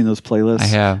 Yeah. Have you seen those playlists? I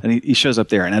have. And he shows up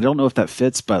there, and I don't know if that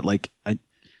fits, but like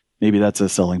maybe that's a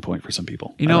selling point for some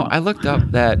people. You know, I looked up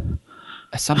that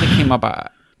something came up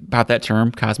about that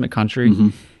term, Cosmic Country,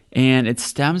 and it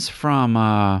stems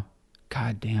from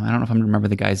God damn, I don't know if I'm going to remember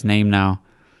the guy's name now.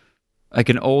 Like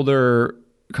an older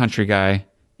country guy.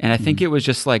 And I think it was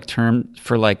just like termed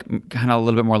for like kind of a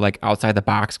little bit more like outside the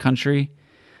box country.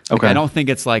 Like, I don't think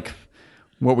it's like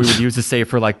what we would use to say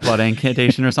for like blood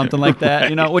incantation or something like that,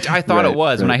 you know, which I thought it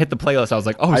was. When I hit the playlist, I was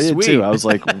like, oh, I sweet. did too. I was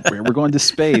like, we're going to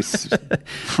space.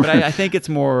 But I think it's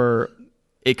more,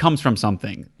 it comes from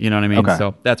something, you know what I mean? Okay.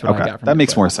 So that's what I got from that it.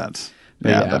 makes more sense.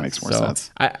 Yeah, that makes more so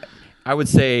sense. I would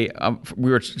say, we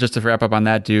were just to wrap up on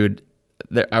that dude,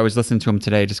 I was listening to him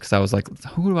today just because I was like,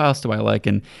 who else do I like?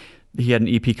 And he had an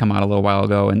EP come out a little while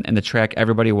ago, and the track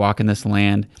 "Everybody Walk in This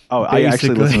Land." Oh, I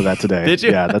actually listened to that today. Did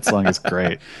you? Yeah, that song is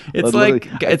great. It's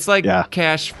like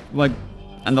Cash, like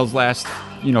on those last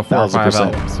 4 or 5 1,000%.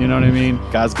 albums. You know what I mean?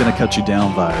 God's gonna cut you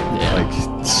down vibe,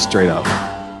 like straight up.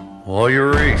 All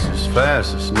your racists,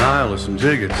 fascists, nihilists, and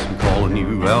bigots, I'm calling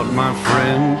you out, my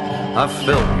friend. I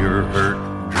felt your hurt,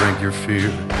 drink your fear,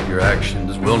 your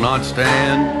actions will not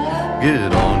stand.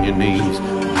 Get on your knees,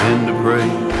 begin to pray.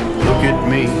 Look at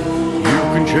me, you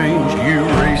can change. You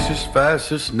racist,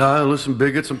 fascist, nihilists, and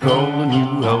bigots, I'm calling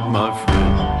you out, my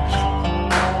friend.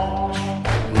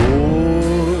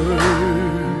 Lord,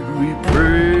 we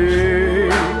pray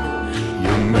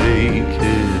you make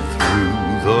it through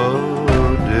the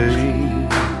day.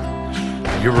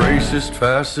 You racist,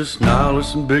 fascist,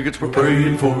 nihilists, and bigots, we're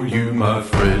praying for you, my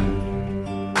friend.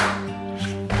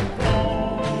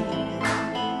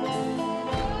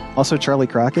 Also, Charlie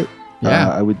Crockett. Yeah,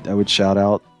 I would shout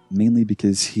out mainly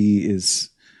because he is.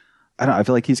 I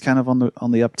feel like he's kind of on the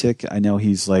uptick. I know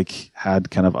he's like had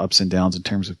kind of ups and downs in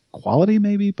terms of quality,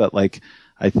 maybe, but like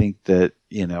I think that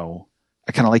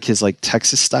I kind of like his like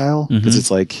Texas style because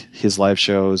it's like his live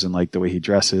shows and like the way he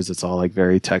dresses. It's all like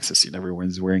very Texas.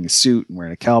 Everyone's wearing a suit and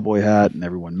wearing a cowboy hat, and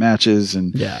everyone matches.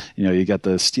 And you got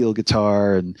the steel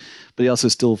guitar, but he also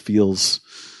still feels,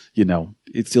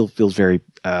 it still feels very.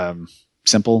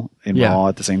 Simple and raw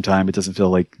at the same time. It doesn't feel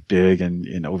like big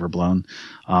and overblown.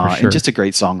 Sure. And just a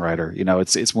great songwriter.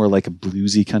 It's more like a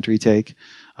bluesy country take.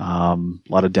 A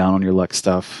lot of down on your luck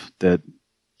stuff that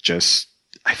just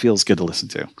feels good to listen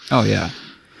to. Oh yeah.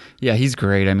 Yeah, he's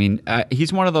great. I mean,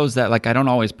 he's one of those that like I don't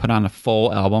always put on a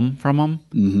full album from him.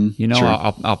 Mm-hmm.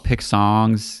 Sure. I'll pick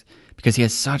songs because he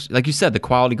has such, like you said, the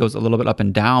quality goes a little bit up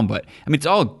and down, but I mean, it's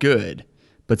all good.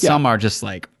 But some are just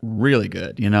like really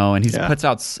good, and he's put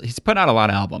out a lot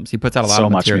of albums. He puts out a lot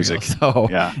of material. Music. So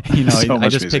I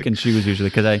just pick and choose usually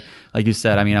because I, like you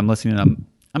said, I mean, I'm listening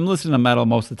to metal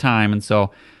most of the time, and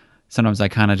so sometimes I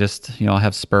kind of just I'll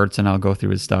have spurts and I'll go through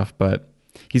his stuff. But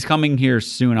he's coming here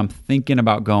soon. I'm thinking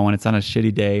about going. It's on a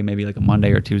shitty day, maybe like a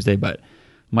Monday or Tuesday, but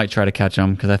might try to catch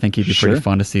him because I think he'd be pretty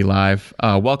fun to see live.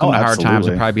 Welcome to Hard Times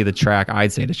would probably be the track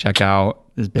I'd say to check out.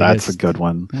 That's a good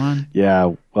one.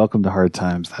 Yeah, Welcome to Hard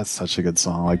Times. That's such a good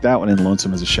song. Like that one and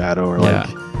Lonesome as a Shadow are like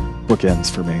bookends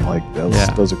for me. Like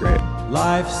those are great.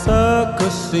 Life's a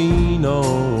casino,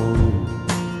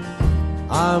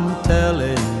 I'm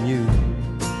telling you,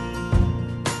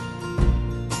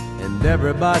 and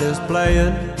everybody's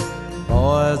playing,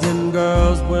 boys and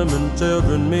girls, women,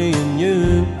 children, me and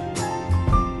you.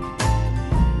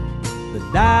 The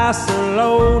dice are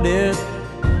loaded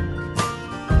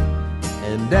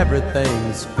and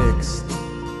everything's fixed.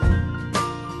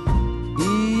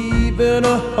 Even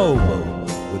a hobo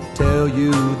would tell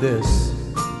you this.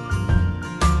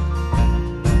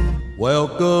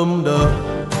 Welcome to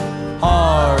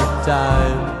hard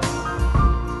times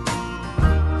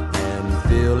and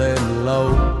feeling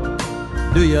low.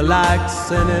 Do you like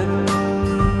sinning?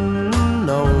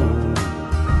 No.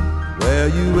 Where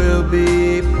you will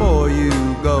be before you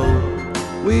go.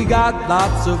 We got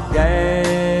lots of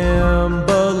gambling.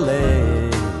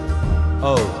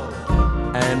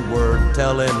 Oh, and we're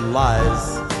telling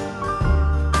lies.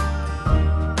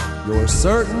 You're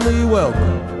certainly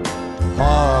welcome to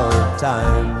hard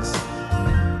times.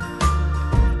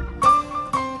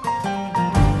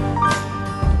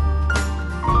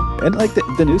 And like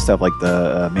the new stuff, like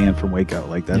the Man from Waco,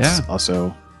 like that's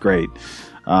also great.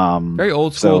 Very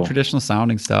old school, traditional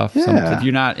sounding stuff. Yeah. So if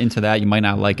you're not into that, you might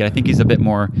not like it. I think he's a bit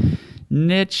more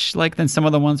niche like than some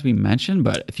of the ones we mentioned.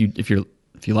 But if you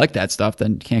like that stuff,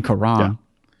 then you can't go wrong.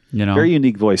 Yeah. Very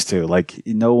unique voice too. Like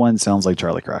no one sounds like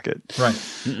Charlie Crockett, right?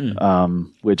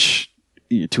 Which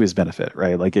to his benefit,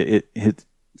 right? Like it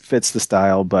fits the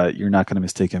style, but you're not going to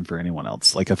mistake him for anyone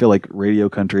else. Like I feel like radio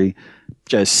country,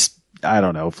 just I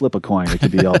don't know, flip a coin. It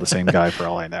could be all the same guy for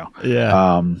all I know.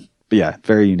 Yeah. But yeah,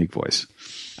 very unique voice.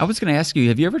 I was going to ask you,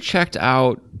 have you ever checked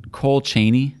out Cole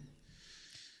Chaney?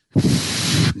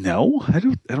 No, I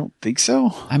don't think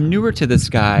so. I'm newer to this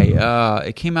guy.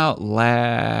 It came out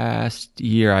last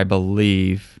year, I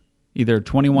believe. either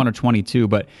 21 or 22,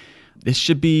 but this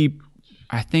should be,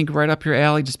 I think, right up your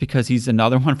alley just because he's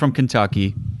another one from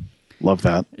Kentucky. Love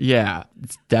that. Yeah,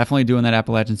 it's definitely doing that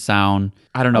Appalachian sound.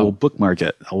 I don't know. I will bookmark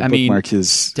it. I will bookmark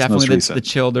his definitely most recent. The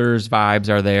Childers vibes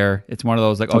are there. It's one of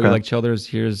those like, oh, you like Childers?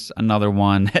 Here's another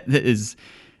one that is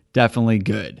definitely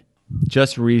good.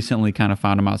 Just recently kind of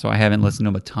found him out, so I haven't listened to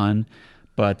him a ton.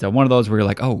 But one of those where you're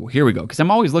like, oh, here we go. Because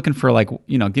I'm always looking for like,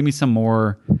 give me some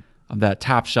more of that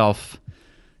top shelf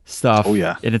stuff. Oh,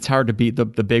 yeah. And it's hard to beat the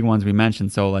big ones we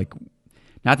mentioned. So like,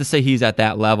 not to say he's at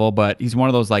that level, but he's one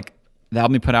of those like, the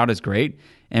album he put out is great,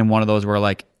 and one of those where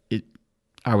like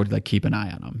I would like keep an eye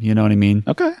on him. You know what I mean?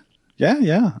 Okay.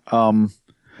 Yeah.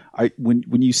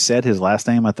 When you said his last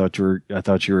name, I thought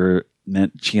you were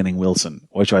meant Channing Wilson,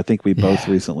 which I think we both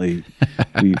recently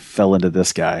we fell into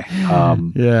this guy.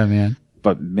 Yeah, man.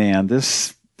 But man,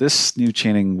 this new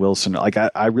Channing Wilson, like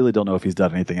I really don't know if he's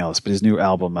done anything else, but his new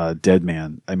album, Dead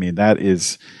Man. I mean, that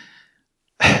is.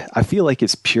 I feel like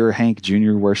it's pure Hank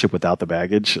Jr. worship without the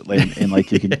baggage, and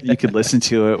like you could listen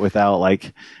to it without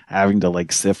like having to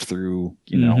like sift through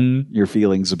your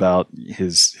feelings about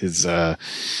his choice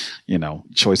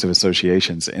of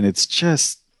associations, and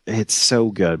it's so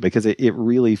good because it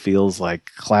really feels like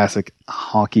classic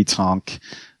honky tonk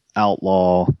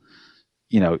outlaw,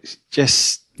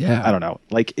 Yeah, I don't know.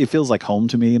 Like it feels like home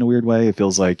to me in a weird way. It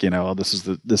feels like this is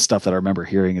this stuff that I remember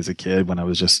hearing as a kid when I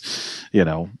was just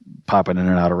popping in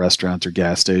and out of restaurants or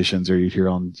gas stations, or you'd hear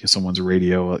on someone's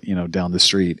radio down the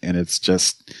street, and it's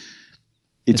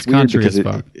weird country because as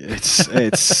fuck.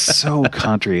 it's so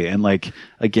country. And like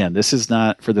again, this is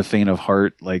not for the faint of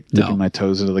heart. Like dipping my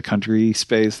toes into the country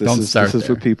space. This is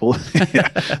for people.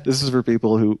 This is for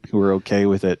people who are okay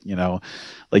with it.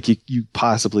 Like you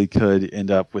possibly could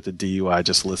end up with a DUI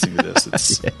just listening to this.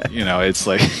 It's it's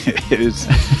like it is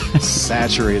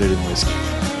saturated in whiskey.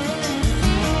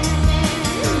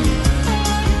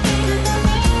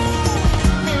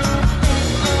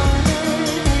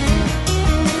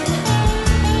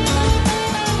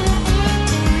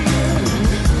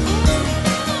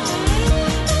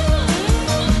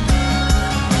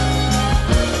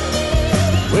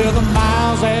 Well, the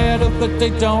miles add up, but they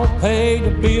don't pay. The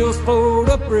bills fold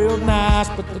up real nice,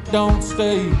 but they don't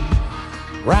stay.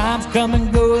 Rhymes come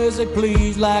and go as they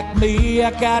please, like me.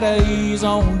 I gotta ease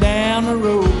on down the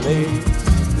road, babe.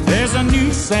 There's a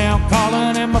new sound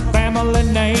calling, and my family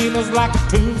name is like a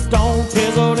tombstone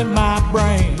chiseled in my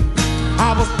brain.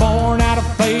 I was born out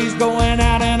of phase, going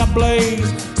out in a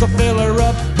blaze. So fill her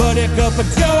up, buddy, cup of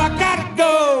Joe. I gotta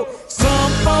go.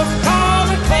 Some folks call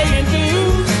it paying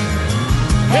dues.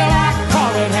 Hell, I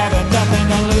call it having nothing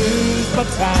to lose but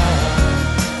time.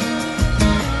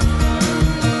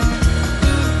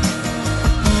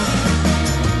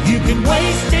 You can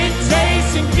waste it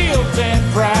chasing guilt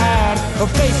and pride, or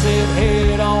face it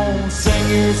head on, sing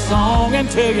your song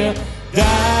until you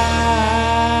die.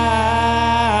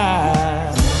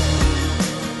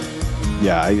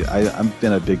 Yeah, I've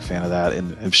been a big fan of that,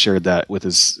 and have shared that with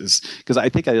his because I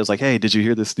think I was like, hey, did you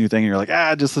hear this new thing? And you're like,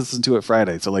 just listen to it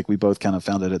Friday. So like we both kind of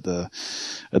found it at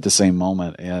the same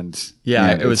moment, and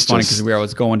it was funny because I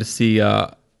was going to see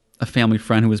a family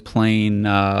friend who was playing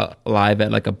live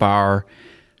at like a bar,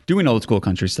 doing old school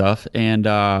country stuff, and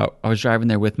I was driving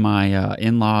there with my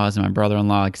in-laws and my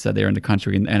brother-in-law. Like I said, they were in the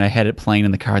country, and I had it playing in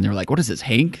the car, and they were like, "What is this,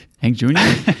 Hank Jr.?"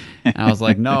 And I was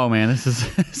like, "No, man, this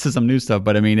is some new stuff."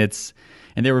 But I mean,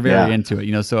 and they were very into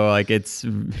it, so like it's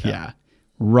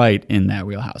right in that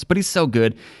wheelhouse. But he's so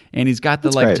good, and he's got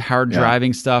the hard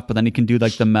driving stuff, but then he can do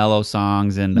like the mellow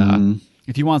songs, and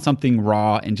if you want something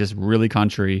raw and just really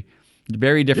country,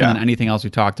 very different than anything else we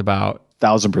talked about.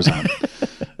 1,000%.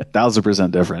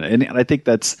 1,000% different. And I think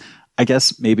that's, I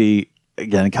guess maybe,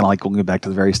 again, kind of like going back to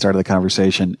the very start of the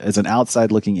conversation, as an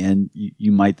outside looking in,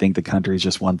 you might think the country is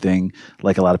just one thing,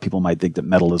 like a lot of people might think that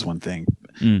metal is one thing.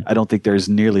 I don't think there's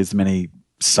nearly as many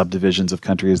subdivisions of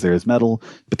country as there is metal,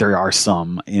 but there are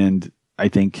some. And I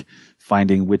think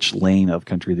finding which lane of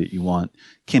country that you want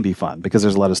can be fun, because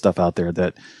there's a lot of stuff out there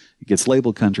that gets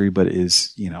labeled country, but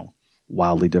is,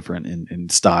 wildly different in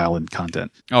style and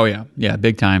content. Oh yeah,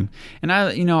 big time. And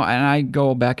I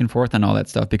go back and forth on all that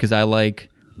stuff because I like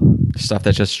stuff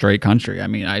that's just straight country. I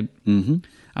mean, I'm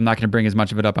not going to bring as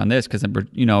much of it up on this because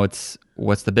it's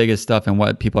what's the biggest stuff and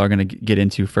what people are going to get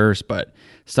into first. But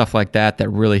stuff like that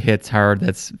really hits hard,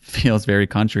 that feels very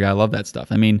country. I love that stuff.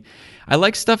 I mean, I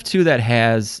like stuff too that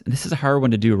has, this is a hard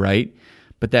one to do right,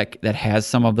 but that has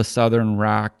some of the Southern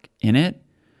rock in it.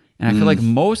 And I feel like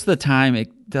most of the time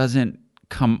it doesn't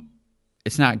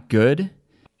it's not good.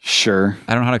 Sure.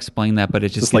 I don't know how to explain that, but it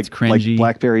just gets cringy. Like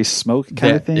Blackberry Smoke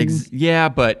kind of thing?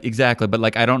 But exactly. But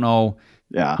like, I don't know.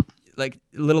 Yeah. like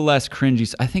a little less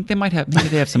cringy. I think maybe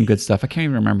they have some good stuff. I can't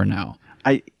even remember now.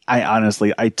 I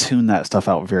honestly, I tune that stuff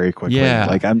out very quickly. Yeah.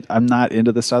 Like I'm not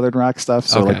into the Southern rock stuff.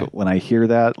 So Okay. like when I hear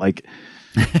that, like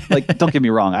don't get me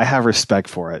wrong. I have respect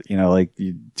for it. You know, like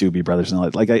you Doobie Brothers and all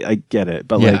that. Like I get it,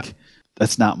 but Yeah. like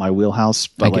that's not my wheelhouse.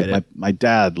 But I get like my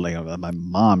dad, like my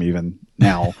mom even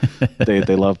now, they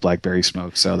love Blackberry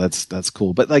Smoke. So that's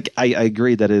cool. But like, I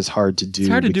agree that it is hard to do. It's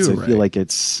hard to do, I feel right. like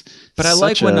it's, But I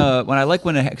like when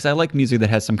because I like music that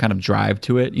has some kind of drive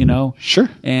to it, you know? Sure.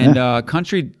 And Yeah.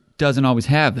 country doesn't always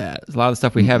have that. A lot of the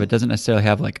stuff we have, it doesn't necessarily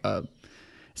have like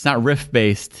it's not riff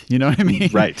based, you know what I mean?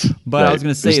 Right. But I Right. was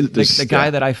going to say, There's- the guy yeah.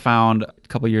 that I found a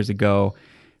couple years ago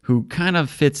who kind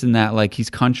of fits in that, like he's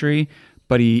country,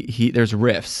 but he there's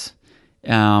riffs.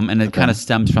 And it kind of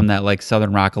stems from that like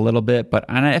Southern rock a little bit.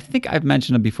 And I think I've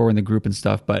mentioned him before in the group and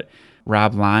stuff, but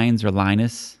Rob Lines or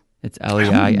Linus, it's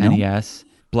Leines.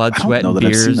 Blood, I don't Sweat, know and that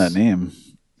I've Beers. seen that name.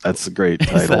 That's a great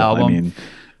It's the title. album. I mean,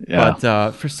 yeah.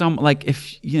 But for some, like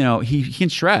if you know, he can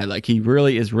shred. Like he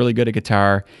really is really good at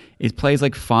guitar. He plays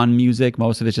like fun music.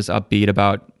 Most of it's just upbeat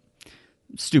about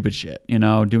stupid shit. You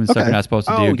know, doing stuff you're not supposed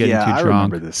to do, getting too I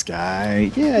drunk. remember this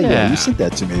guy. Yeah, Yeah. you said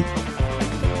that to me.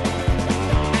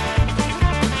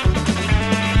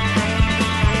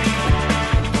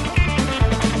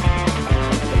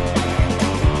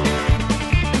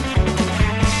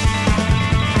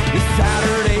 It's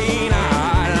Saturday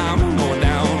night, I'm going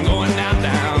down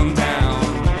downtown.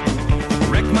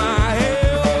 Wrecked my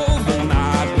health the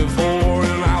night before,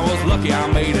 and I was lucky I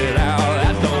made it out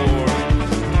that door.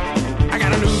 I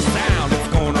got a new sound that's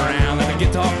going around, and the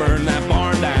guitar burned that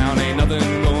barn down. Ain't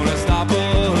nothing gonna stop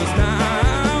us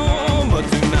now. But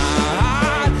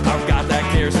tonight, I've got that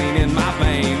kerosene in my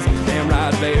veins. Damn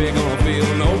right, baby, gonna feel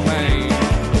no pain.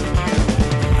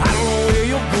 I don't know where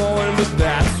you're going, but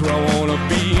that's where I wanna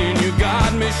be. And you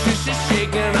got me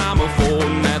shaking, I'm a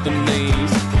folding at the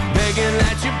knees. Begging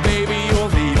at you, baby, you're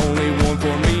the only one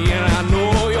for me. And I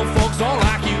know your folks don't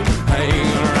like you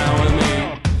hanging around with me.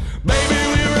 Baby,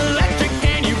 we're electric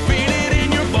and you feel it in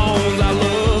your bones. I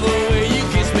love the way you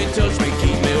kiss me, touch me,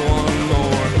 keep me one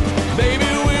more. Baby,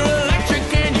 we're electric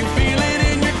and you feel it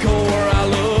in your core. I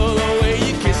love the way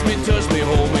you kiss me, touch me,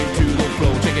 hold me to the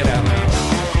floor. Check it out now.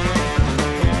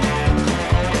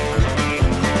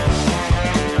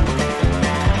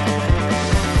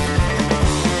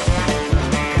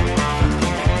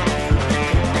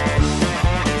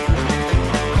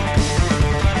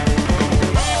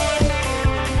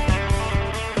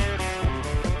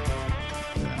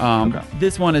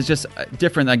 This one is just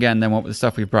different again than what the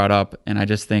stuff we've brought up, and I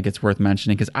just think it's worth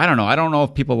mentioning because I don't know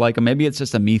if people like him. Maybe it's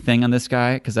just a me thing on this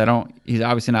guy because he's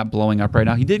obviously not blowing up right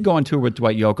now. He did go on tour with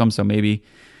Dwight Yoakam, so maybe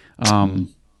something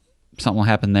will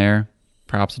happen there.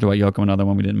 Props to Dwight Yoakam, another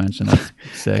one we didn't mention. That's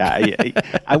sick.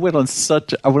 I went on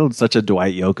such a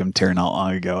Dwight Yoakam tear not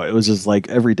long ago. It was just like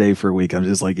every day for a week. I'm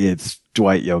just like, it's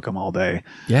Dwight Yoakam all day.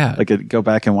 Yeah. Like I'd go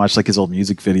back and watch like his old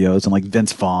music videos and like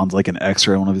Vince Vaughn's like an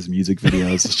extra in one of his music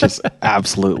videos. It's just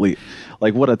absolutely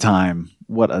like what a time.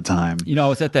 What a time. You know, I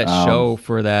was at that show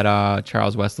for that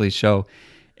Charles Wesley show,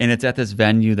 and it's at this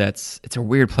venue it's a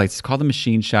weird place. It's called the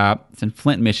Machine Shop. It's in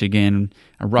Flint, Michigan,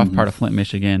 a rough part of Flint,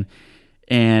 Michigan.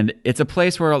 And it's a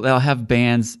place where they'll have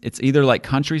bands. It's either like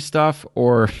country stuff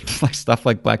or like stuff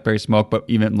like Blackberry Smoke, but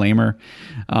even lamer.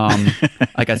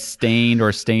 Like a Stained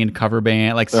cover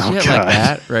band, like shit like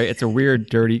that, right? It's a weird,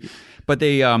 dirty, but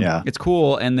they it's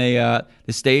cool. And they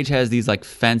the stage has these like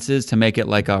fences to make it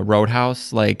like a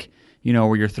roadhouse, like, you know,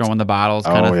 where you're throwing the bottles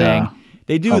kind of thing.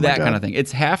 They do that kind of thing.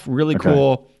 It's half really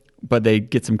cool, but they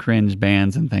get some cringe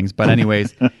bands and things. But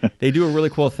anyways, they do a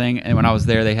really cool thing. And when I was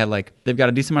there, they've got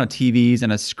a decent amount of TVs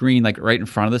and a screen like right in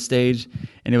front of the stage.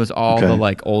 And it was all the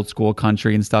like old school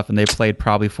country and stuff. And they played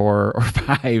probably 4 or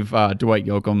 5 Dwight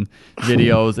Yoakam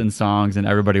videos and songs. And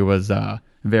everybody was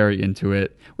very into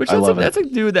it. Which that's a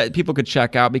dude that people could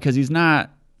check out because he's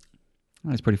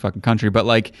pretty fucking country. But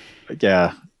like,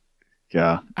 yeah.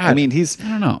 I mean, I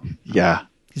don't know. Yeah.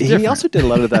 He's He different. also did a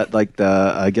lot of that, like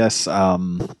I guess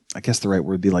the right word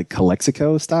would be like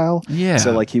Calexico style. Yeah.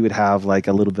 So like he would have like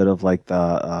a little bit of like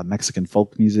the Mexican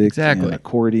folk music, Exactly. and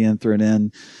accordion thrown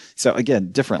in. So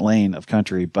again, different lane of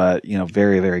country, but you know,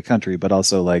 very, very country, but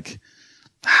also like,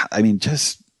 I mean,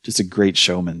 just a great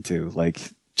showman too. Like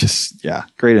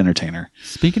great entertainer.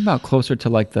 Speaking about closer to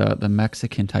like the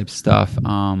Mexican type stuff,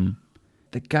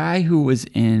 the guy who was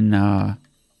in Ryan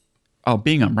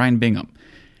Bingham.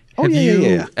 Have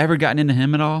you ever gotten into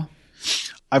him at all?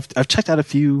 I've checked out a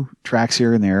few tracks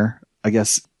here and there. I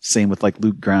guess same with like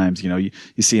Luke Grimes. You know, you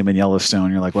see him in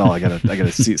Yellowstone. You're like, well, I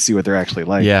gotta see what they're actually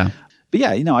like. Yeah. But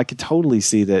yeah, you know, I could totally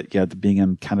see that. Yeah, the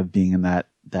Bingham kind of being in that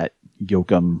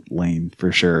Yoakum lane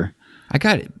for sure. I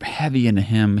got heavy into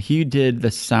him. He did the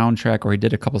soundtrack, or he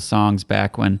did a couple songs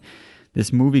back when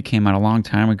this movie came out a long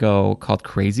time ago called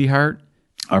Crazy Heart.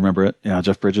 I remember it. Yeah,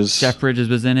 Jeff Bridges. Jeff Bridges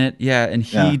was in it. Yeah, and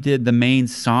he did the main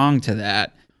song to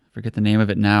that. I forget the name of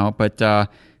it now, but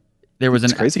there was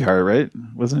it's Crazy Heart, right?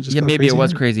 Wasn't it just maybe Crazy it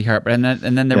was Heart? Crazy Heart, but and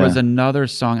then there was another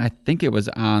song. I think it was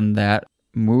on that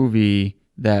movie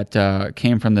that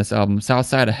came from this album, South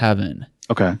Side of Heaven.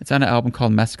 Okay, it's on an album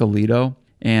called Mescalito,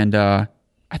 and I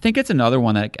think it's another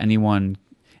one that anyone.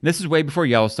 This is way before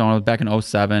Yellowstone. It was back in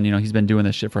 2007. You know, he's been doing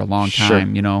this shit for a long time.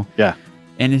 Sure. You know, yeah.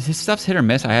 And his stuff's hit or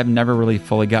miss. I have never really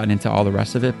fully gotten into all the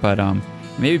rest of it, but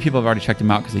maybe people have already checked him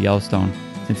out because of Yellowstone,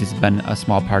 since he's been a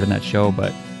small part in that show.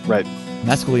 But right,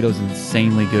 Mescalito's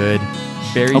insanely good,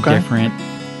 very different.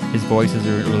 His voices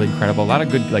are really incredible. A lot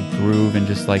of good like groove and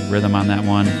just like rhythm on that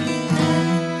one.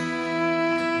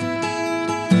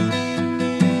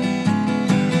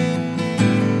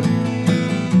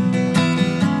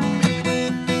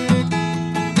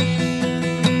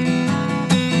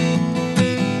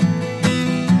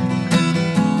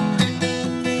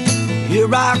 Here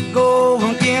I go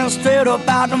again, straight up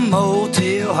out the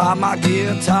motel. Hop my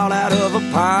guitar out of a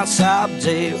pine shop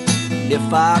jail. And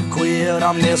if I quit,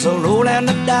 I'll miss a rolling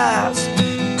the dice.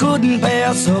 Couldn't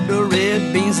pass up the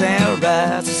red beans and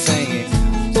rice. Singing,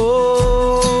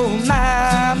 oh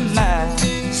my, my.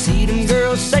 See them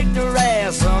girls shake their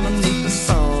ass underneath the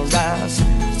sunrise.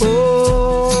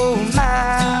 Oh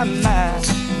my, my.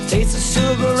 Taste the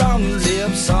sugar on the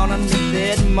lips underneath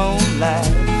that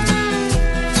moonlight.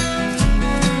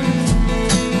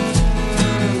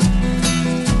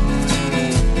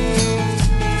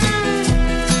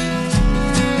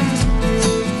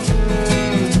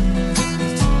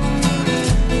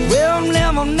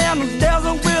 There's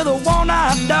a with a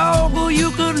one-eyed dog who you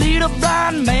could lead a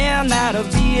blind man out of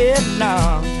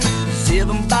Vietnam.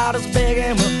 7 bottles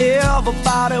begging, but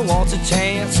everybody wants a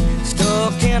chance.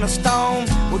 Stuck in a storm,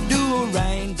 will do a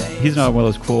rain dance. He's another one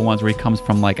of those cool ones where he comes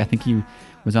from like, I think he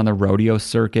was on the rodeo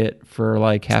circuit for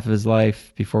like half of his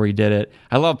life before he did it.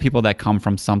 I love people that come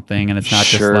from something and it's not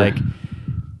just like,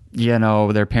 you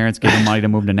know, their parents gave them money to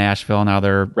move to Nashville. Now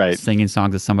they're singing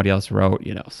songs that somebody else wrote,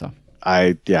 you know, so.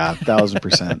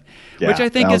 1,000%. Yeah, which I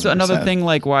think 1,000%. is another thing,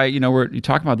 like why, you know, you're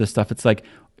talking about this stuff. It's like,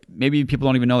 maybe people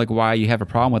don't even know like why you have a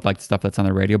problem with like the stuff that's on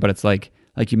the radio, but it's like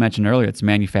you mentioned earlier, it's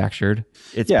manufactured.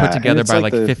 It's put together by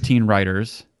like 15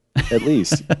 writers. At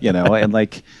least, you know, and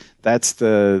like, that's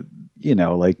the, you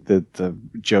know, like the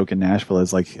joke in Nashville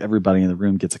is like everybody in the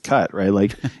room gets a cut, right?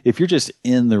 Like if you're just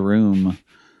in the room,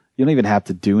 you don't even have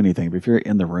to do anything. But if you're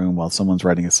in the room while someone's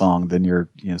writing a song, then you're,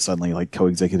 you know, suddenly like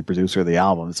co-executive producer of the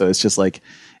album. So it's just like,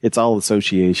 it's all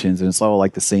associations and it's all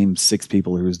like the same 6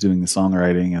 people who's doing the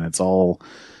songwriting. And it's all,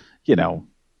 you know,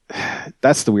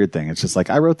 that's the weird thing. It's just like,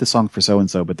 I wrote the song for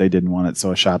so-and-so, but they didn't want it.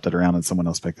 So I shopped it around and someone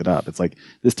else picked it up. It's like,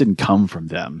 this didn't come from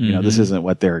them. You know, this isn't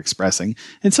what they're expressing.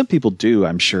 And some people do,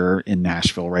 I'm sure, in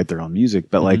Nashville write their own music,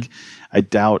 but like, I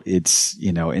doubt it's,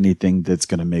 you know, anything that's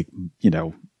going to make, you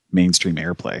know, mainstream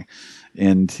airplay.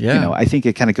 And, you know, I think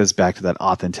it kind of goes back to that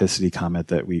authenticity comment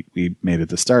that we made at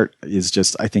the start is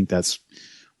just, I think that's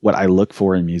what I look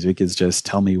for in music is just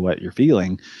tell me what you're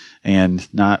feeling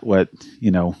and not what,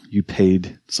 you know, you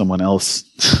paid someone else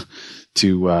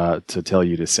to tell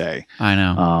you to say. I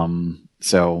know.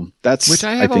 So that's, which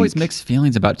I have always mixed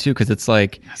feelings about too. Cause it's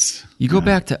like, you go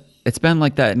back to, it's been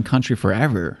like that in country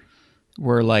forever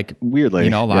where like, weirdly, you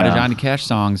know, a lot of Johnny Cash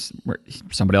songs where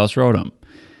somebody else wrote them.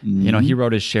 You know, he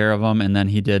wrote his share of them, and then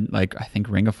he did like I think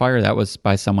 "Ring of Fire." That was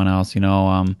by someone else. You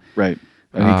know, right?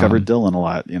 And he covered Dylan a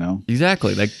lot. You know,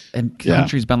 exactly. Like, and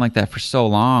country's been like that for so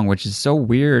long, which is so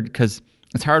weird because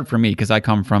it's hard for me because I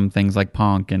come from things like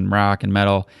punk and rock and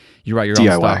metal. You write your DIY.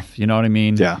 own stuff. You know what I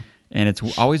mean? Yeah. And it's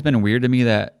always been weird to me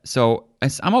that. So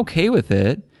I'm okay with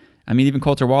it. I mean, even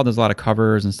Coulter Wall does a lot of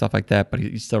covers and stuff like that, but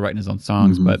he's still writing his own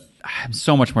songs. But I'm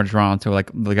so much more drawn to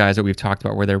like the guys that we've talked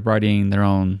about where they're writing their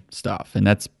own stuff. And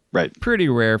that's pretty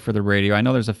rare for the radio. I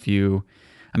know there's a few.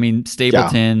 I mean,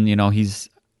 Stapleton, you know,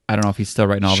 I don't know if he's still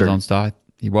writing all of his own stuff.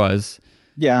 He was.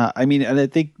 Yeah. I mean, and I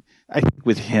think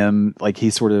with him, like he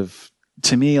sort of,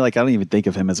 to me, like I don't even think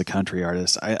of him as a country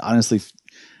artist. I honestly,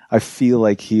 I feel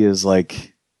like he is like,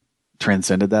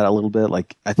 transcended that a little bit.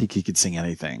 Like I think he could sing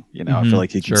anything, you know. I feel like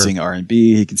he can sing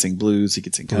R&B, he can sing blues, he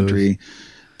can sing country.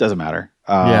 Doesn't matter.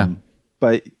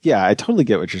 But yeah, I totally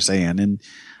get what you're saying, and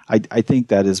I think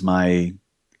that is my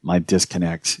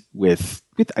disconnect with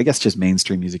I guess just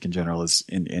mainstream music in general is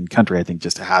in country. I think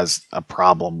just has a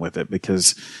problem with it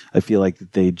because I feel like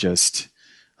they just,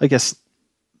 I guess,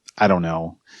 I don't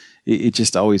know. it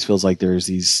just always feels like there's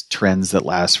these trends that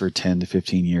last for 10 to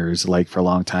 15 years. Like for a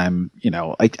long time,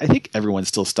 I think everyone's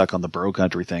still stuck on the bro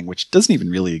country thing, which doesn't even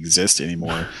really exist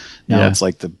anymore. Now it's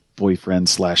like the boyfriend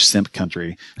 / simp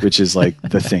country, which is like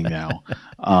the thing now.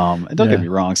 And don't get me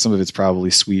wrong, some of it's probably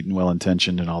sweet and well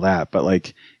intentioned and all that, but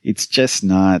like it's just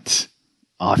not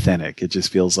authentic. It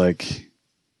just feels like,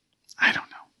 I don't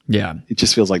know. Yeah. It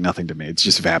just feels like nothing to me. It's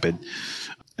just vapid.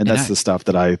 And that's the stuff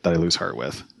that I lose heart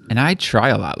with. And I try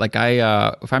a lot. Like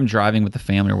if I'm driving with the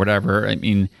family or whatever, I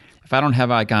mean, if I don't have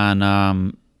like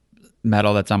on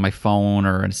metal that's on my phone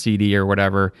or a CD or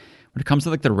whatever, when it comes to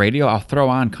like the radio, I'll throw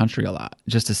on country a lot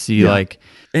just to see like,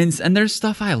 and there's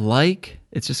stuff I like.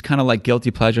 It's just kind of like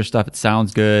guilty pleasure stuff. It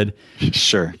sounds good.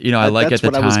 Sure. I like it at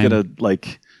the time. That's what I was going to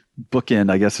like bookend,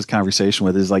 I guess, this conversation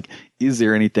with is like, is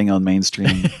there anything on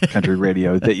mainstream country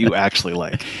radio that you actually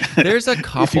like? There's a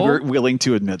couple. If you're willing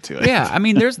to admit to it. Yeah. I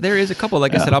mean, there is a couple.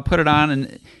 Like I said, I'll put it on.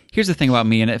 And here's the thing about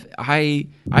me. And if I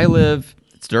live,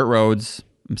 it's dirt roads.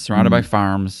 I'm surrounded by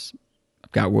farms.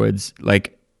 I've got woods.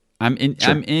 Like I'm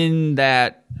in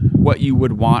that what you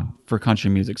would want for country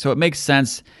music. So it makes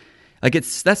sense. Like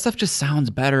that stuff just sounds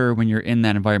better when you're in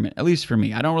that environment. At least for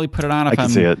me, I don't really put it on if I can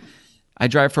see it. I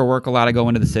drive for work a lot. I go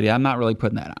into the city. I'm not really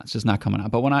putting that on. It's just not coming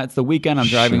on. But when it's the weekend, I'm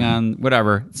driving on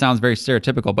whatever. It sounds very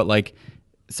stereotypical, but like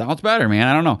it sounds better, man.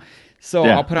 I don't know. So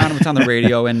I'll put on what's on the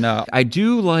radio, and I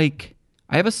do like.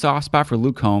 I have a soft spot for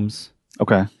Luke Combs.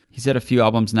 Okay, he's had a few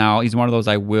albums now. He's one of those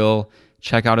I will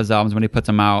check out his albums when he puts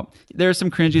them out. There's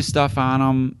some cringy stuff on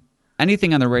them.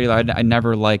 Anything on the radio, I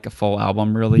never like a full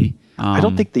album really. I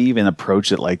don't think they even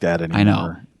approach it like that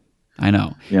anymore. I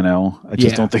know. I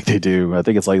just don't think they do. I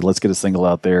think it's like, let's get a single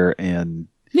out there and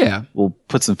we'll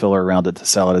put some filler around it to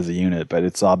sell it as a unit, but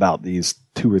it's all about these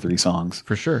 2 or 3 songs.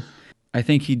 For sure. I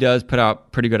think he does put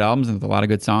out pretty good albums with a lot of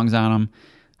good songs on them.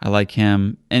 I like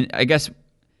him. And I guess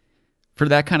for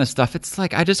that kind of stuff, it's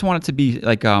like, I just want it to be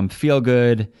like feel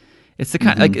good. It's the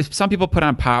kind like if some people put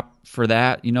on pop for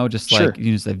that, just like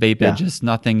you just say vape it, just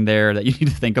nothing there that you need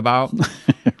to think about.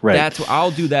 Right. I'll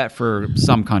do that for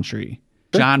some country.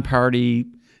 John Party.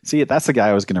 See, that's the guy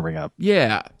I was going to bring up.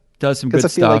 Yeah, does some good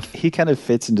stuff. Because I feel like he kind of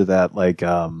fits into that like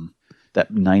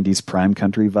that 90s prime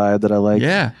country vibe that I like.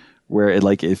 Yeah. Where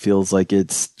it feels like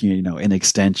it's an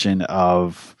extension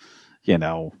of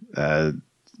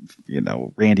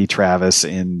Randy Travis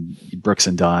and Brooks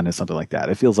and Dunn and something like that.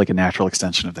 It feels like a natural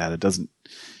extension of that. It doesn't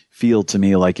feel to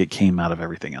me like it came out of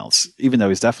everything else, even though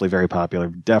he's definitely very popular,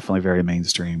 definitely very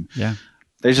mainstream. Yeah.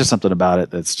 There's just something about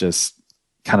it that's just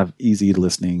kind of easy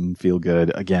listening, feel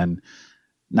good. Again,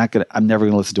 I'm never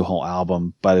going to listen to a whole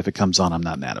album, but if it comes on, I'm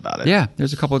not mad about it. Yeah.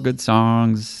 There's a couple of good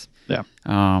songs. Yeah.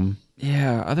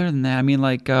 Other than that, I mean,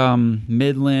 like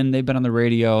Midland, they've been on the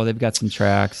radio. They've got some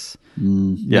tracks.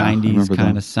 90s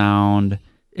kind of sound.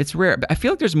 It's rare. But I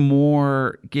feel like there's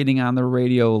more getting on the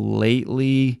radio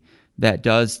lately that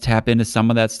does tap into some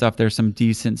of that stuff. There's some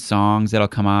decent songs that'll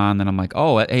come on, and I'm like,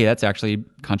 oh, hey, that's actually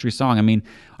a country song. I mean,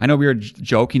 I know we were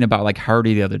joking about like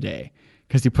Hardy the other day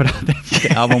because he put out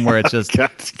that album where it's just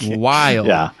wild.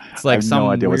 Yeah, it's like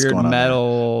some weird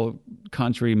metal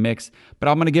country mix. But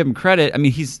I'm going to give him credit. I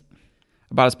mean, he's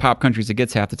about as pop country as it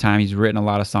gets half the time. He's written a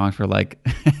lot of songs for like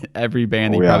every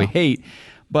band you probably hate.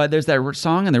 But there's that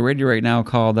song on the radio right now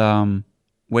called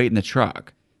Wait in the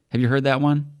Truck. Have you heard that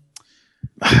one?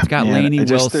 It's got Lainey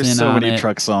Wilson there's so on many it.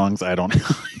 truck songs. I don't know.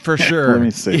 For sure. Let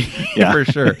me see. Yeah. For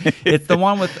sure. It's the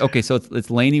one with, so it's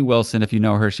Lainey Wilson, if you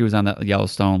know her. She was on the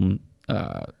Yellowstone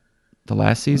the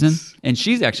last season. And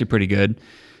she's actually pretty good.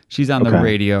 She's on the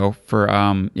radio for,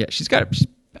 I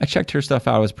checked her stuff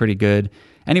out. It was pretty good.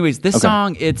 Anyways, this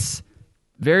song, it's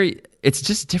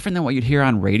just different than what you'd hear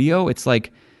on radio. It's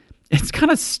like, it's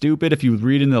kind of stupid if you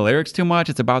read into the lyrics too much.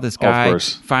 It's about this guy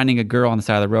finding a girl on the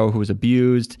side of the road who was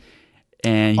abused.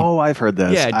 And I've heard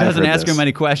this. Yeah, doesn't ask him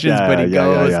any questions, but he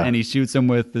goes and he shoots him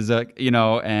with his,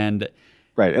 and...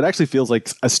 Right. It actually feels like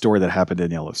a story that happened in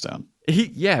Yellowstone.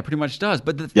 Pretty much does.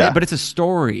 But but it's a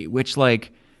story, which,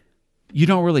 like, you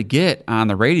don't really get on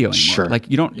the radio anymore. Sure. Like,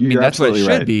 you don't... I mean, that's what it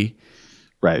should be.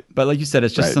 Right. But like you said,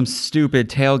 it's just some stupid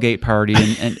tailgate party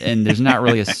and there's not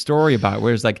really a story about it.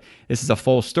 Whereas like, this is a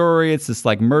full story. It's this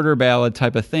like murder ballad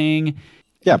type of thing.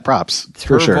 Yeah, props.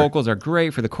 Her vocals are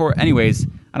great for the core. Anyways,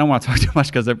 I don't want to talk too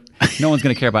much because no one's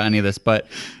going to care about any of this. But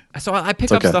so I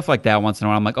pick up stuff like that once in a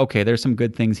while. I'm like, okay, there's some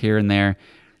good things here and there.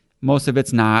 Most of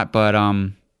it's not, but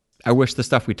I wish the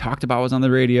stuff we talked about was on the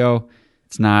radio.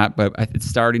 It's not, but it's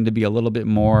starting to be a little bit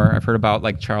more. I've heard about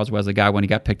like Charles Wesley Guy when he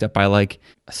got picked up by like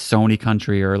Sony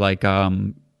Country or like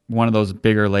one of those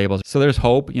bigger labels. So there's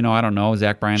hope. I don't know.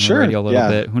 Zach Bryan on the radio a little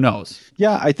bit. Who knows?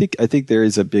 Yeah, I think there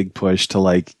is a big push to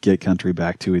like get country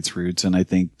back to its roots, and I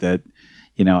think that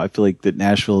I feel like that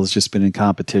Nashville has just been in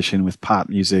competition with pop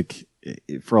music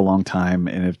for a long time,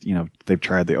 and if they've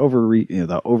tried the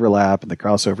overlap and the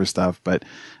crossover stuff, but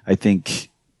I think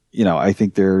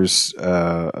there's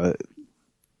a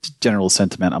general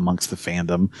sentiment amongst the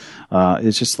fandom.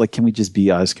 It's just like, can we just be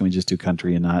us? Can we just do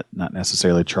country and not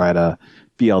necessarily try to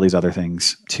be all these other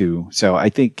things too? So I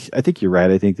think you're right.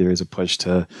 I think there is a push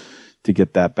to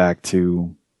get that back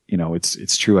to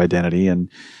its true identity,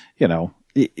 and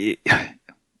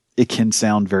it can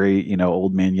sound very,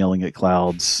 old man yelling at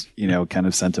clouds, kind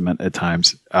of sentiment at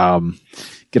times.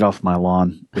 Get off my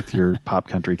lawn with your pop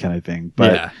country kind of thing.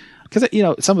 But because,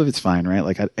 some of it's fine, right?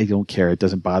 Like, I don't care. It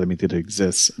doesn't bother me that it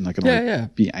exists. I'm not going to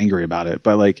be angry about it.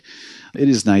 But like, it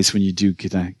is nice when you do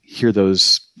get to hear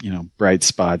those, bright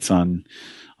spots on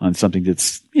something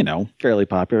that's, fairly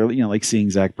popular, like seeing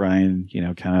Zach Bryan,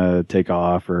 kind of take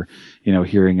off, or,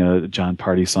 hearing a John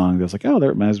Party song that's like, oh, that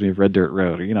reminds me of Red Dirt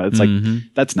Road, or, it's like,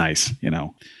 that's nice,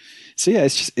 So yeah,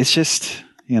 it's just,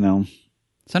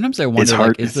 Sometimes I wonder,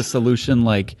 like, is the solution,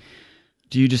 like,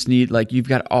 do you just need, like, you've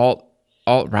got alt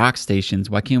rock stations.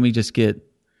 Why can't we just get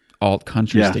alt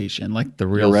country station, like the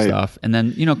real stuff? And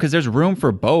then, because there's room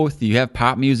for both. You have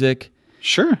pop music.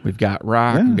 Sure. We've got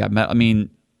rock. We've got metal. I mean,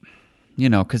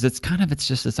 because it's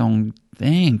just its own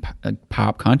thing.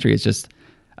 Pop country is just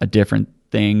a different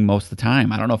thing most of the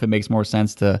time. I don't know if it makes more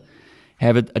sense to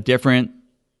have a different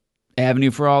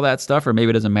avenue for all that stuff, or maybe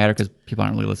it doesn't matter because people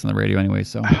aren't really listening to the radio anyway.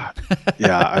 So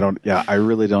I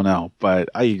really don't know, but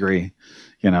I agree.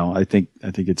 I think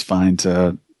it's fine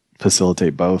to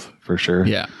facilitate both for sure.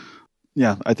 Yeah.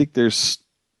 I think there's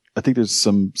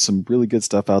some really good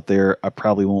stuff out there. I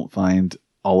probably won't find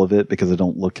all of it because I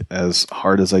don't look as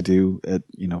hard as I do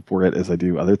for it as I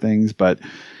do other things. But,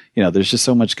 there's just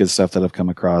so much good stuff that I've come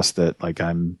across that like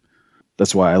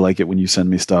that's why I like it when you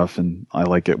send me stuff, and I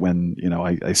like it when,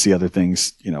 I see other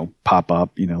things, pop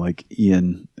up, like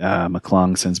Ian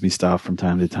McClung sends me stuff from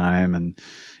time to time. And,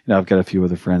 I've got a few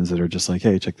other friends that are just like,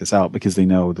 hey, check this out, because they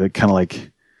know that kind of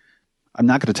like, I'm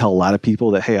not going to tell a lot of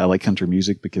people that, hey, I like country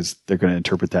music, because they're going to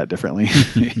interpret that differently.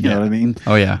 You know what I mean?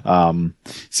 Oh yeah.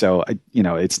 So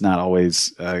it's not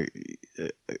always a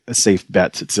safe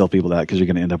bet to tell people that, because you're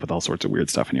going to end up with all sorts of weird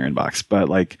stuff in your inbox. But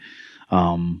like,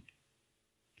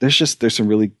 there's some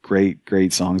really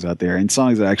great songs out there, and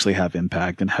songs that actually have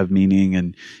impact and have meaning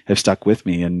and have stuck with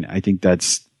me. And I think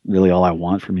that's really all I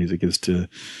want for music, is to,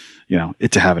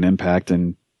 it to have an impact.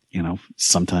 And,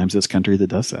 sometimes it's country that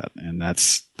does that, and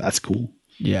that's cool.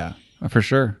 Yeah, for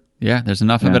sure. Yeah. There's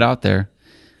enough of it out there.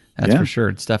 That's for sure.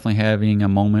 It's definitely having a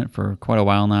moment for quite a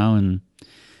while now, and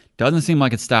doesn't seem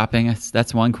like it's stopping.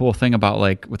 That's one cool thing about,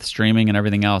 like, with streaming and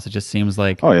everything else. It just seems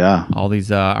like all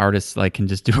these artists like can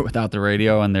just do it without the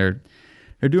radio, and they're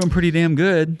doing pretty damn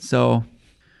good. So,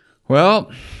 well,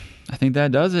 I think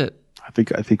that does it. I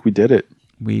think we did it.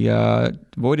 We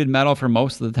avoided metal for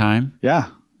most of the time. Yeah.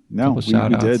 No, we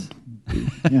did.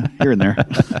 Yeah, here and there.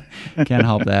 Can't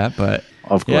help that, but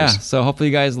of course. Yeah, so hopefully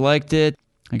you guys liked it.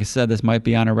 Like I said, this might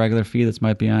be on a regular feed. This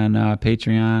might be on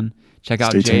Patreon. Check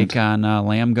out Jake on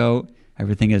Lambgoat.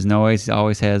 Everything is Noise. He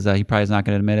always has, he probably is not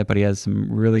going to admit it, but he has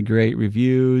some really great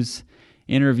reviews,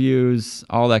 interviews,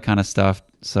 all that kind of stuff.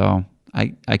 So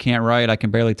I can't write. I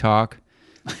can barely talk.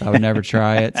 So I would never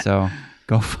try it. So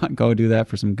go do that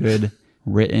for some good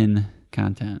written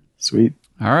content. Sweet.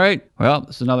 All right. Well,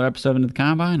 this is another episode of Into the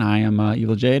Combine. I am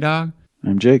Evil J-Dog.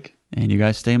 I'm Jake. And you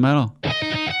guys stay metal.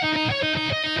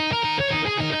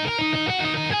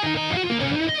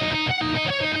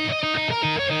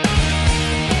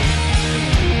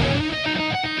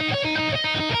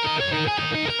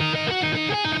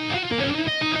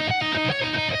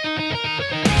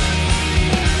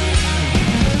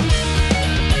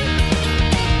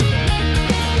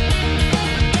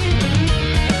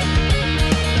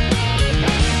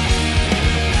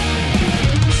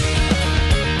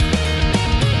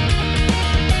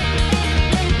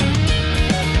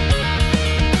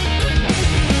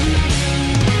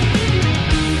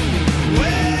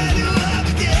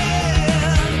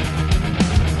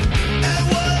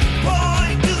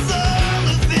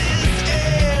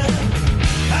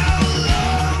 How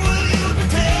long will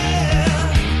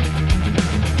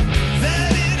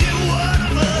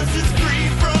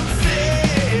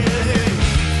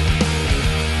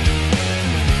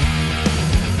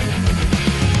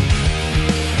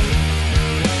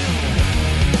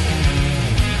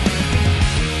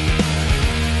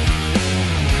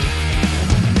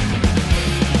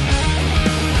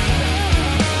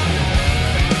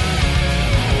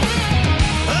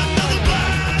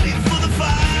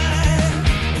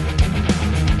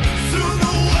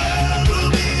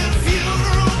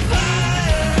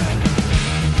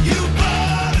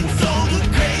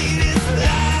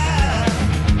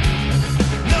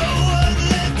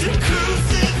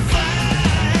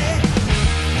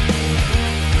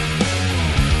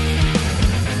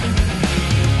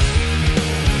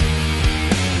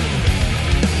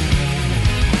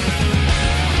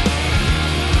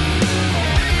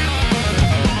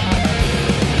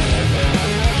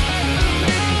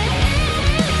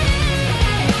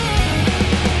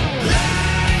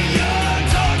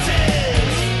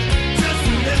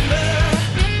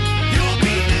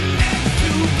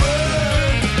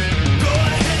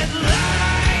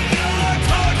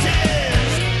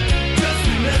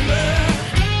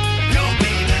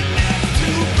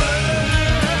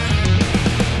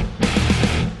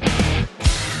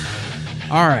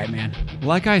All right, man.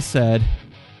 Like I said,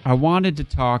 I wanted to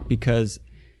talk because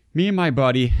me and my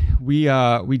buddy, we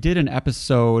did an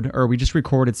episode, or we just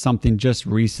recorded something just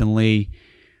recently,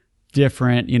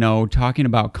 different, talking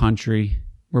about country.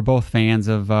 We're both fans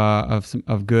of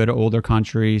good older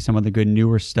country, some of the good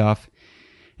newer stuff.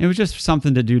 It was just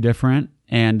something to do different.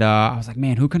 And I was like,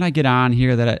 man, who can I get on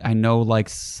here that I know like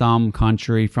some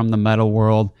country from the metal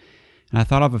world? And I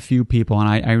thought of a few people, and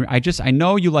I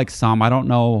know you like some. I don't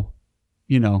know,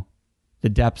 the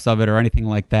depths of it or anything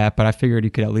like that, but I figured you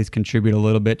could at least contribute a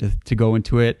little bit to go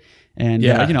into it. And, you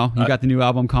got the new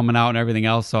album coming out and everything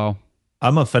else, so.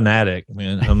 I'm a fanatic,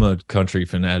 man. I'm a country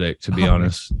fanatic, to be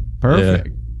honest.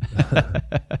 Perfect. Yeah.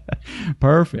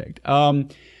 Perfect.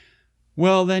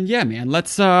 Well then, yeah, man,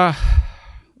 let's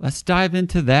dive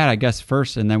into that, I guess,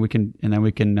 first, and then we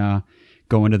can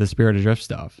go into the Spirit Adrift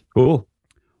stuff. Cool.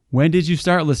 When did you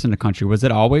start listening to country? Was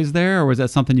it always there, or was that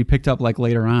something you picked up like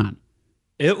later on?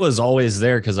 It was always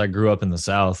there because I grew up in the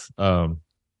South.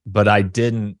 But I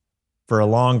didn't, for a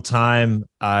long time,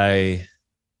 I,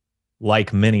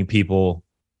 like many people,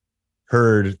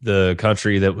 heard the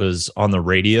country that was on the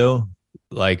radio,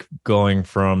 like going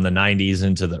from the 90s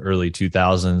into the early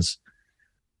 2000s.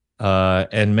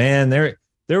 And man,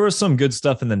 there was some good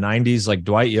stuff in the 90s. Like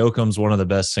Dwight Yoakam's one of the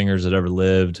best singers that ever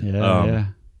lived. Yeah.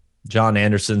 John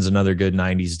Anderson's another good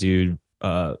 90s dude.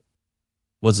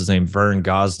 What's his name? Vern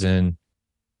Gosdin.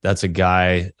 That's a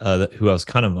guy who I was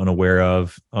kind of unaware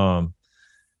of.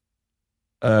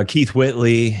 Keith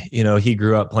Whitley, he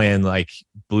grew up playing like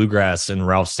bluegrass in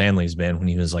Ralph Stanley's band when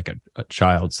he was like a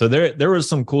child. So there was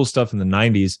some cool stuff in the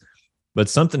 90s, but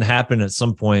something happened at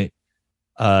some point.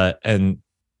 And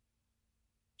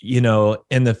in the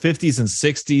 50s and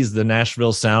 60s, the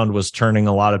Nashville sound was turning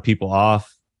a lot of people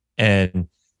off. And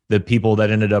the people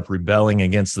that ended up rebelling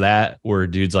against that were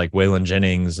dudes like Waylon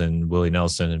Jennings and Willie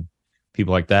Nelson and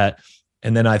people like that.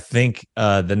 And then I think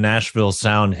the Nashville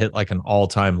sound hit like an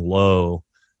all-time low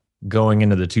going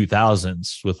into the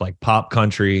 2000s with like pop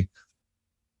country.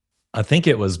 I think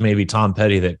it was maybe Tom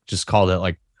Petty that just called it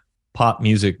like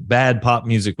bad pop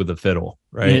music with a fiddle,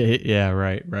 right? Yeah,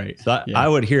 right. So I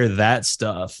would hear that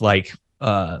stuff like,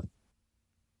 I'm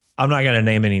not going to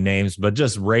name any names, but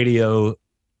just radio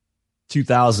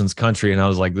 2000s country. And I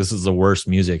was like, this is the worst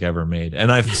music ever made.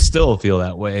 And I still feel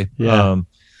that way. Yeah.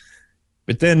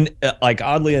 But then like,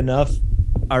 oddly enough,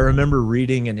 I remember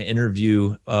reading an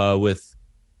interview with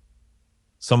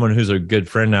someone who's a good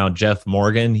friend now, Jeff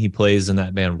Morgan. He plays in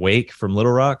that band Wake from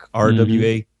Little Rock,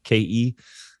 RWAKE.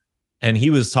 And he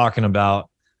was talking about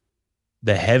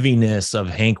the heaviness of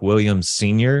Hank Williams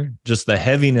Sr., just the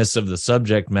heaviness of the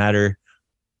subject matter,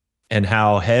 and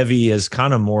how heavy is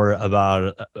kind of more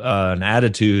about an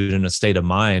attitude and a state of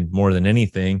mind more than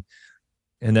anything.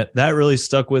 And that really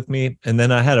stuck with me. And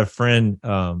then I had a friend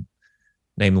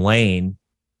named Lane,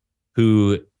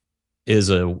 who is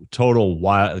a total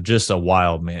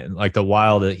wild man. Like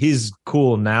he's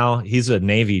cool now. He's a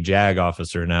Navy JAG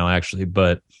officer now, actually.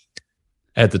 But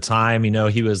at the time,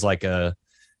 he was like a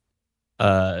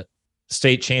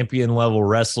state champion level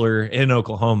wrestler in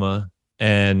Oklahoma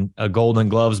and a Golden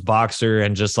Gloves boxer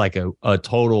and just like a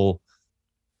total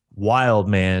wild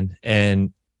man.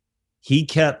 And he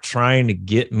kept trying to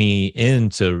get me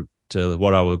into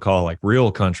what I would call like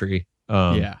real country.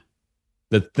 The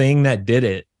thing that did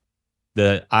it,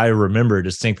 that I remember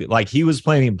distinctly, like he was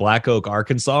playing in Black Oak,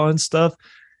 Arkansas and stuff.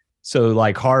 So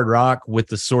like hard rock with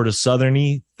the sort of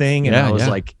southerny thing. And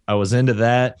I was into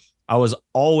that. I was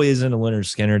always into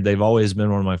Lynyrd Skynyrd. They've always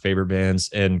been one of my favorite bands,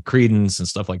 and Creedence and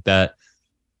stuff like that.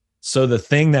 So the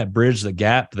thing that bridged the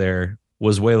gap there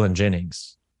was Waylon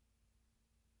Jennings.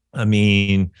 I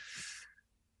mean,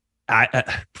 I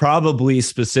probably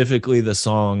specifically the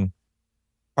song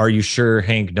 "Are You Sure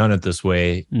Hank Done It This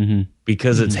Way?"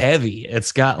 Because it's heavy.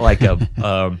 It's got like a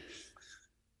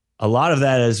lot of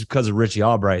that is because of Richie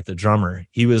Albright, the drummer.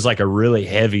 He was like a really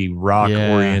heavy rock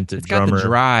oriented drummer. It's got the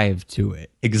drive to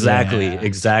it.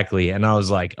 Exactly. And I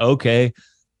was like, okay.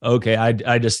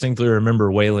 I distinctly remember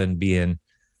Waylon being,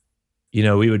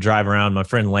 we would drive around. My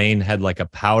friend Lane had like a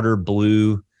powder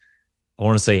blue, I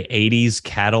want to say 80s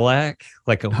Cadillac,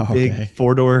 like a big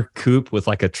 4-door coupe with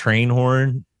like a train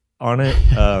horn on it.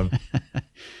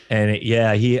 And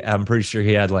I'm pretty sure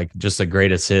he had like just the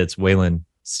greatest hits Waylon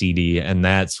CD. And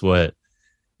that's what,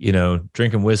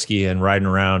 drinking whiskey and riding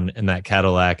around in that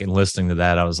Cadillac and listening to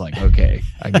that, I was like, okay,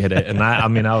 I get it. And I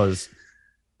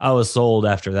was sold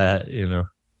after that,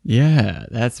 Yeah,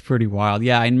 that's pretty wild.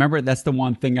 Yeah, I remember. That's the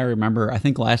one thing I remember. I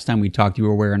think last time we talked, you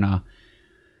were wearing a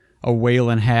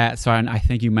Waylon hat, so I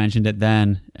think you mentioned it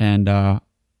then. And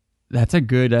That's a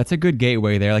good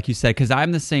gateway there, like you said, because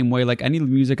I'm the same way. Like any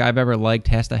music I've ever liked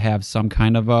has to have some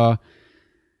kind of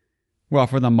well,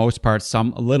 for the most part, a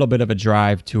little bit of a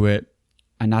drive to it.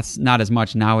 And not as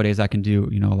much nowadays. I can do,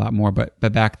 a lot more, but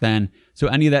back then. So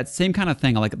any of that same kind of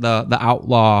thing, like the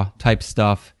outlaw type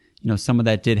stuff, some of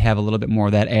that did have a little bit more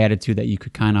of that attitude that you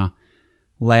could kind of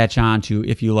latch on to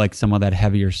if you like some of that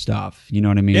heavier stuff. You know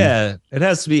what I mean? Yeah, it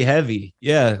has to be heavy.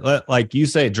 Yeah, like you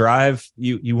say, drive.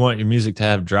 You want your music to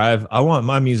have drive. I want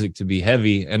my music to be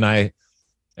heavy. And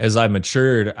as I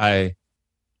matured, I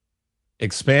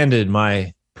expanded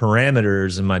my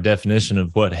parameters and my definition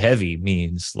of what heavy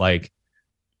means. Like,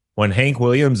 when Hank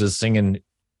Williams is singing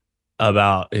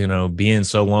about, being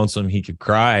so lonesome he could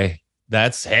cry,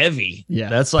 that's heavy. Yeah.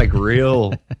 That's like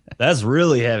real. That's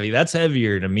really heavy. That's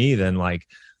heavier to me than like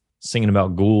singing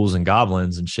about ghouls and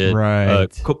goblins and shit. Right.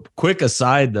 Quick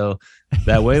aside though,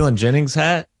 that Waylon Jennings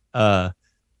hat, the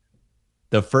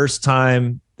first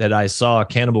time that I saw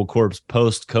Cannibal Corpse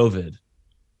post COVID,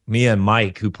 me and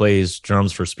Mike, who plays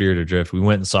drums for Spirit Adrift, we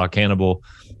went and saw Cannibal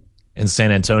in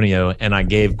San Antonio, and I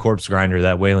gave Corpse Grinder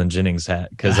that Waylon Jennings hat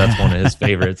because that's one of his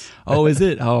favorites. Oh, is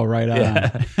it? Oh, right on.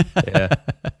 Yeah.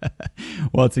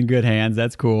 Well, it's in good hands.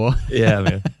 That's cool. Yeah,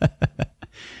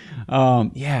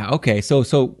 man. Yeah. Okay. So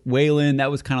Waylon,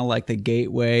 that was kind of like the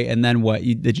gateway, and then what?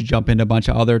 Did you jump into a bunch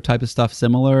of other type of stuff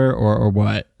similar, or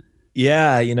what?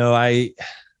 Yeah,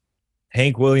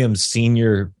 Hank Williams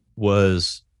Sr.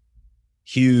 was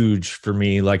huge for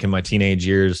me, like in my teenage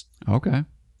years. Okay.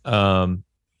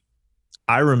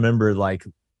 I remember like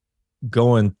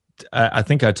going, I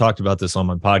think I talked about this on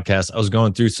my podcast. I was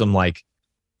going through some like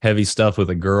heavy stuff with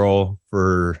a girl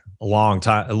for a long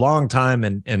time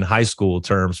in high school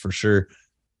terms for sure.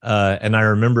 And I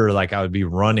remember like I would be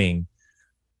running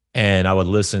and I would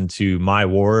listen to My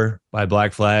War by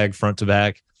Black Flag front to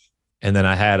back. And then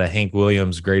I had a Hank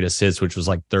Williams greatest hits, which was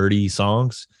like 30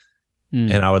 songs.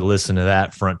 And I would listen to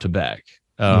that front to back.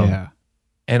 And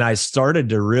I started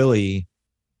to really,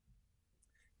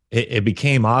 it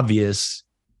became obvious,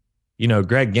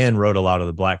 Greg Ginn wrote a lot of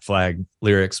the Black Flag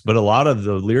lyrics, but a lot of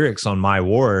the lyrics on My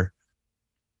War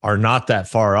are not that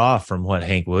far off from what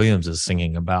Hank Williams is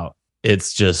singing about.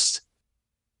 It's just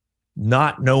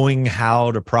not knowing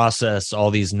how to process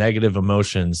all these negative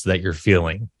emotions that you're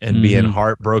feeling and being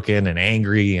heartbroken and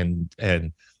angry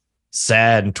and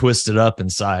sad and twisted up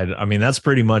inside. I mean, that's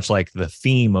pretty much like the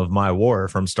theme of My War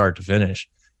from start to finish.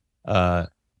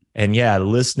 And yeah,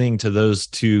 listening to those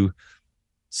two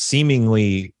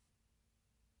seemingly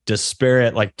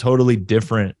disparate, like totally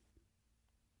different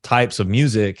types of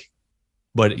music,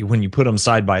 but when you put them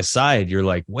side by side, you're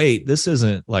like, wait, this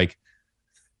isn't like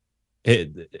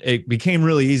it became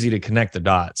really easy to connect the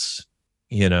dots,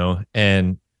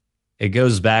 and it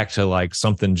goes back to like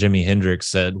something Jimi Hendrix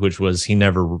said, which was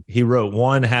he wrote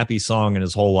one happy song in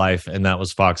his whole life, and that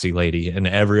was Foxy Lady, and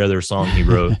every other song he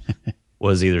wrote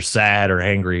was either sad or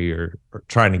angry or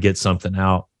trying to get something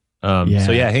out. So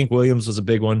yeah, Hank Williams was a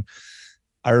big one.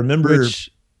 I remember.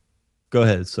 Go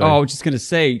ahead. Sorry. Oh, I was just gonna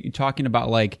say, you're talking about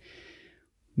like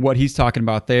what he's talking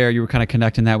about there. You were kind of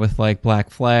connecting that with like Black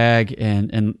Flag,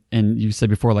 and you said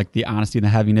before like the honesty and the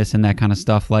heaviness and that kind of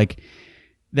stuff. Like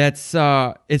that's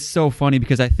it's so funny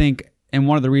because I think, and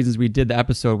one of the reasons we did the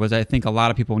episode was I think a lot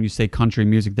of people when you say country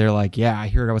music, they're like, yeah, I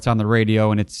hear what's on the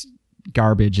radio and it's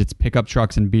garbage. It's pickup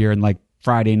trucks and beer and like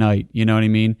Friday night, you know what I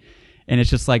mean? And it's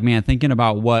just like, man, thinking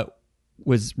about what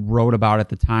was wrote about at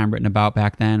the time, written about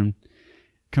back then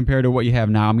compared to what you have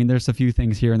now. I mean, there's a few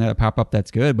things here and there that pop up that's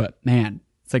good, but man,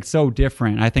 it's like so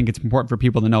different. I think it's important for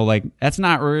people to know like that's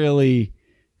not really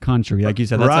country, like you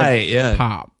said. That's right? Like yeah,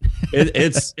 pop.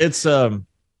 It's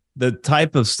the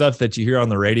type of stuff that you hear on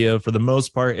the radio. For the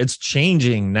most part, it's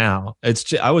changing now.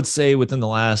 I would say within the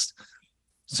last.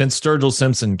 Since Sturgill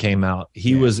Simpson came out,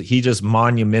 he just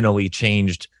monumentally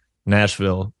changed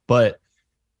Nashville. But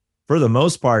for the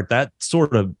most part, that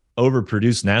sort of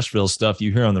overproduced Nashville stuff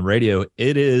you hear on the radio,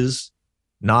 it is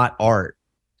not art.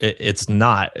 It's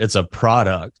not. It's a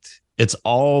product. It's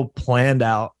all planned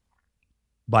out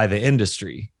by the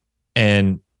industry.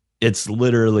 And it's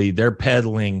literally, they're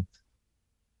peddling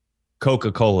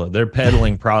Coca-Cola. They're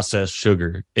peddling processed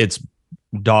sugar. It's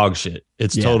dog shit.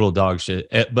 It's total dog shit.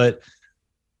 But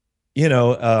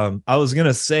I was going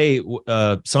to say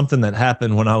something that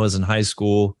happened when I was in high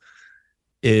school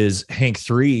is Hank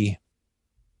 3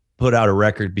 put out a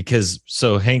record because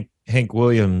Hank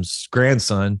Williams'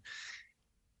 grandson,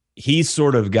 he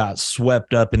sort of got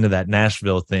swept up into that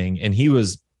Nashville thing. And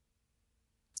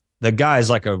the guy's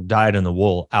like a dyed in the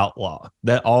wool outlaw.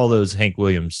 That all those Hank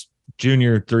Williams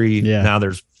Jr. 3, now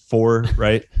there's 4,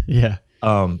 right? Yeah.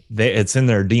 It's in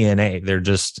their DNA. They're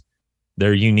just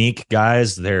They're unique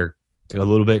guys. They're a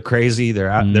little bit crazy. They're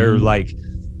out, they're like,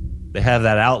 they have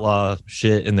that outlaw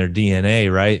shit in their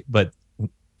DNA, right? But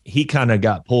he kind of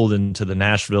got pulled into the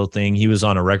Nashville thing. He was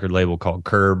on a record label called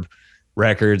Curb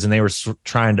Records, and they were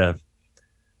trying to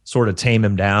sort of tame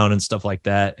him down and stuff like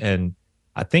that. And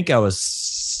I think I was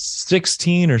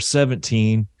 16 or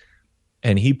 17,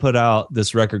 and he put out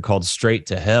this record called Straight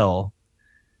to Hell,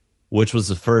 which was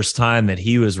the first time that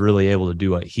he was really able to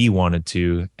do what he wanted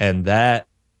to. And that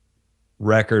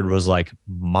record was like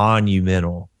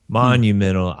monumental.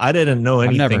 I didn't know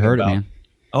anything. I've never heard about it, man.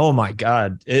 Oh my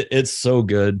God. It's so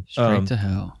good. Straight to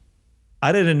Hell.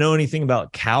 I didn't know anything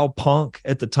about cow punk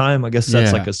at the time. I guess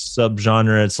that's like a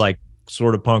subgenre. It's like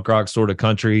sort of punk rock, sort of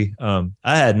country. I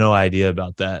had no idea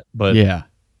about that. But yeah,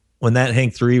 when that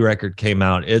Hank 3 record came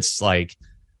out, it's like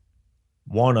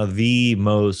one of the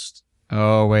most.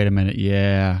 Oh, wait a minute.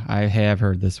 Yeah, I have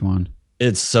heard this one.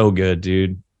 It's so good,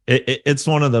 dude. It's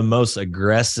one of the most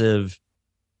aggressive,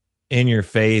 in your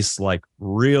face, like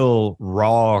real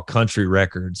raw country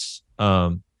records.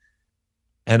 And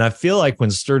I feel like when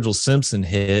Sturgill Simpson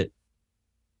hit,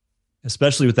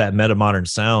 especially with that Meta Modern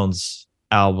Sounds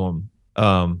album,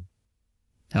 hell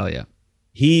yeah.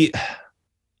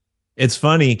 It's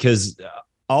funny because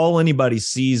all anybody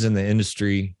sees in the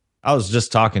industry, I was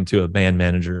just talking to a band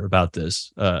manager about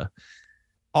this.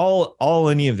 All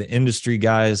any of the industry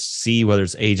guys see, whether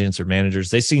it's agents or managers,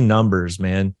 they see numbers,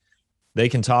 man. They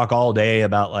can talk all day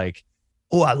about like,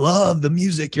 oh, I love the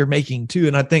music you're making too.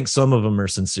 And I think some of them are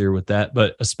sincere with that,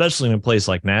 but especially in a place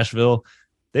like Nashville,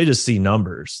 they just see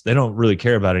numbers. They don't really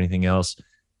care about anything else.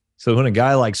 So when a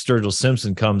guy like Sturgill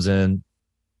Simpson comes in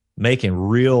making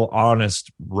real, honest,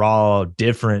 raw,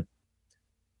 different,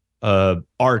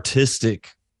 artistic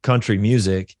country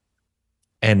music,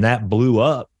 and that blew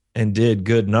up and did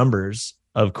good numbers,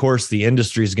 of course the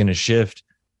industry is going to shift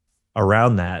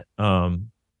around that.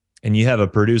 And you have a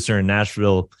producer in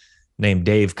Nashville named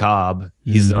Dave Cobb.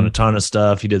 He's done a ton of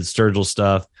stuff. He did the Sturgill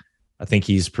stuff. I think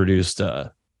he's produced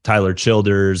Tyler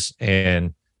Childers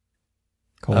and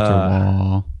Coulter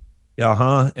Wall.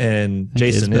 And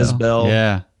Jason Isbell.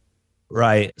 Yeah.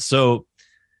 Right. So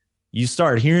you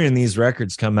start hearing these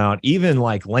records come out, even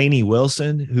like Lainey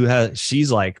Wilson,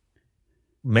 she's like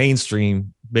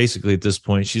mainstream basically at this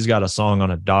point. She's got a song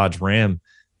on a Dodge Ram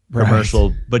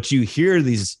commercial, but you hear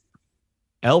these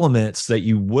elements that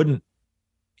you wouldn't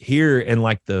hear in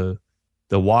like the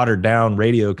watered down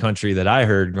radio country that I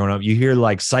heard growing up. You hear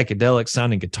like psychedelic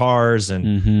sounding guitars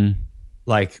and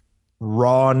like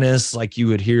rawness, like you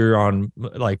would hear on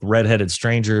like Redheaded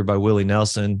Stranger by Willie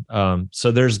Nelson.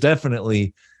 So there's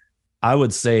definitely, I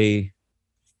would say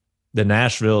the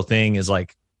Nashville thing is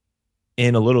like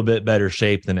in a little bit better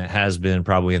shape than it has been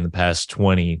probably in the past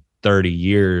 20, 30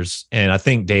 years. And I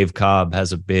think Dave Cobb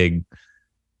has a big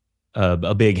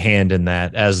hand in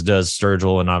that, as does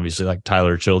Sturgill, and obviously like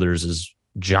Tyler Childers is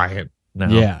giant now.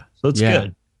 Yeah. So it's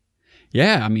good.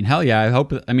 Yeah. I mean, hell yeah.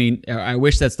 I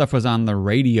wish that stuff was on the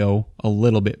radio a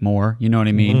little bit more. You know what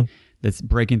I mean? That's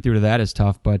breaking through to that is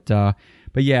tough. But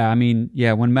yeah, I mean,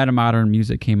 yeah, when Metamodern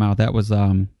music came out, that was,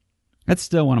 that's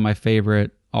still one of my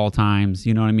favorite all times.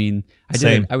 You know what I mean?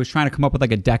 I was trying to come up with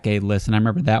like a decade list, and I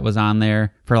remember that was on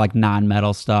there for like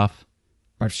non-metal stuff.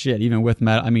 Or shit, even with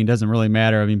metal, I mean, it doesn't really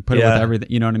matter. I mean, put it with everything,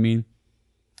 you know what I mean?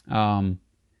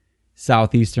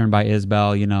 Southeastern by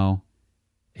Isbell, you know.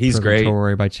 He's great.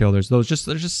 Purgatory by Childers. They're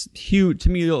just huge. To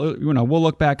me, you know, we'll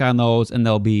look back on those and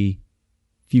they'll be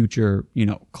future, you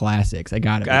know, classics. I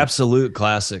got it. Absolute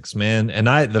classics, man. And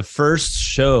the first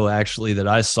show actually that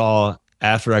I saw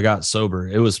after I got sober,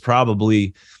 this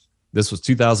was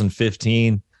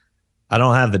 2015. I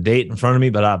don't have the date in front of me,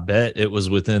 but I bet it was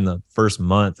within the first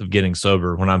month of getting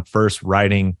sober when I'm first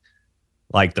writing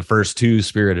like the first 2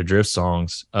 Spirit Adrift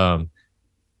songs.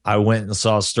 I went and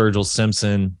saw Sturgill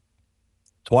Simpson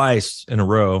twice in a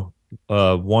row.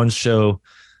 One show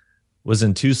was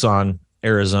in Tucson,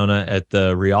 Arizona at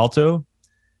the Rialto,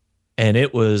 and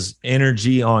it was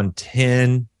energy on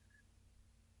 10.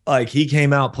 Like he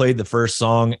came out, played the first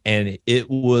song, and it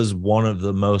was one of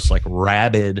the most like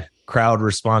rabid crowd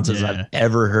responses I've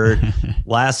ever heard.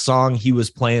 Last song, he was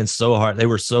playing so hard. They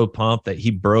were so pumped that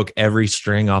he broke every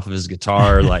string off of his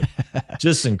guitar. Like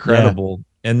just incredible.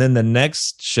 And then the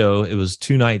next show, it was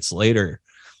 2 nights later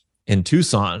in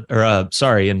Tucson,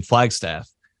 in Flagstaff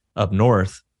up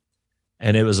north.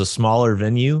 And it was a smaller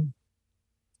venue.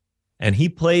 And he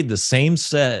played the same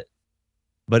set,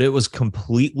 but it was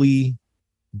completely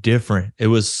different. It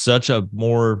was such a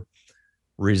more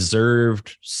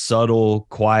reserved, subtle,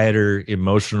 quieter,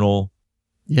 emotional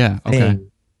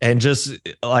thing. And just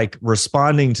like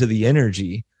responding to the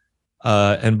energy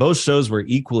And both shows were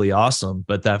equally awesome,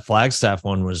 but that Flagstaff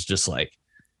one was just like,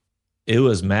 it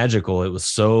was magical. It was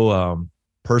so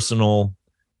personal,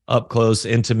 up close,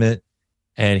 intimate.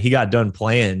 And he got done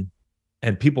playing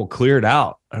and people cleared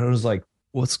out. And I was like,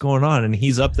 what's going on? And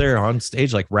he's up there on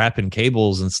stage, like wrapping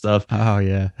cables and stuff. Oh,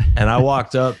 yeah. And I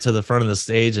walked up to the front of the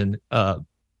stage and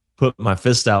put my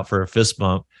fist out for a fist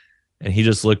bump. And he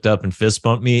just looked up and fist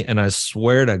bumped me. And I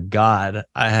swear to God,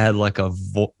 I had like a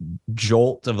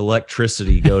jolt of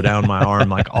electricity go down my arm,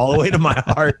 like all the way to my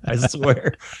heart. I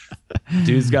swear.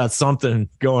 Dude's got something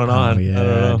going on. Oh,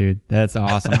 yeah, dude. That's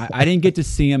awesome. I didn't get to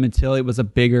see him until it was a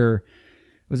bigger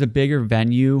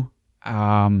venue.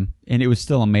 And it was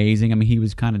still amazing. I mean, he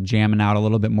was kind of jamming out a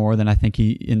little bit more than I think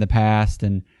he in the past.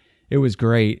 And it was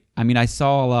great. I mean, I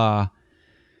saw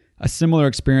a similar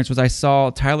experience was I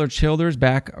saw Tyler Childers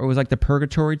back. It was like the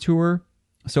Purgatory tour.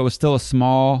 So it was still a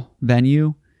small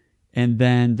venue. And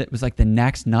then it was like the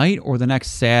next night or the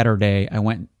next Saturday, I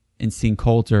went and seen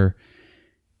Coulter.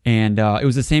 And it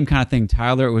was the same kind of thing.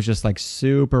 Tyler, it was just like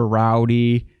super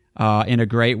rowdy in a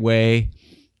great way.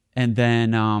 And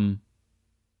then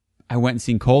I went and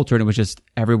seen Coulter, and it was just,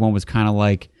 everyone was kind of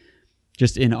like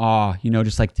just in awe,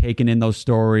 just like taking in those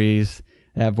stories,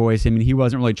 that voice. I mean, he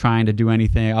wasn't really trying to do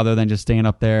anything other than just stand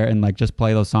up there and like just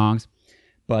play those songs.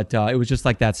 But it was just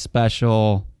like that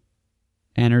special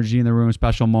energy in the room,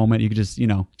 special moment. You could just,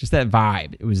 just that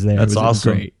vibe. It was there. That's awesome.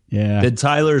 It was great. Yeah. Did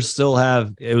Tyler still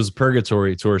have, it was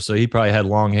Purgatory tour, so he probably had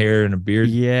long hair and a beard.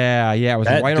 Yeah. It was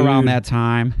right around that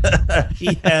time.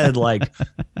 he had like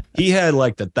the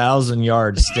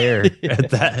 1,000-yard stare at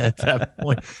that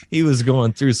point. He was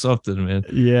going through something, man.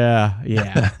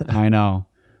 Yeah. I know.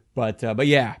 But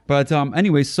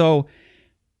anyway, so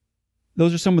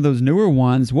those are some of those newer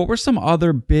ones. What were some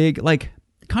other big, like,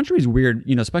 country's weird,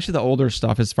 especially the older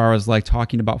stuff as far as like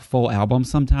talking about full albums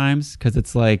sometimes, because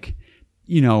it's like,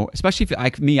 especially if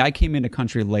I came into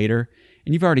country later,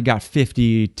 and you've already got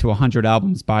 50 to 100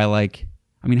 albums by like,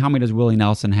 I mean, how many does Willie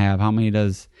Nelson have? How many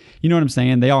does, you know what I'm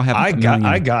saying? They all have.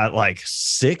 I got like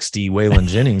 60 Waylon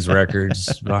Jennings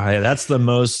records. That's the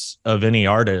most of any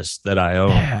artist that I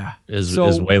own. Yeah. is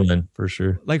Waylon for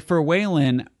sure. Like for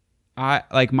Waylon, I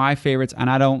like my favorites, and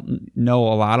I don't know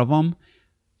a lot of them.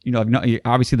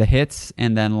 Obviously the hits,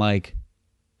 and then like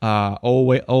old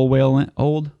Waylon,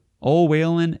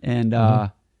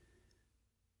 and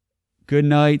Good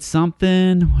Night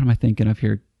something. What am I thinking of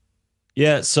here?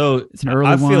 Yeah, so it's an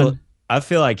early one. I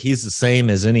feel like he's the same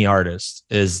as any artist,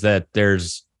 is that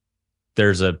there's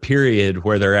a period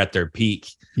where they're at their peak.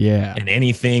 Yeah. And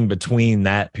anything between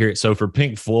that period. So for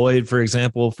Pink Floyd, for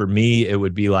example, for me, it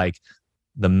would be like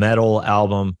the Metal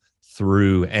album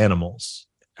through Animals.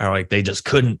 Or like they just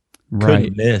couldn't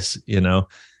miss,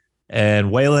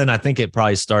 And Waylon, I think it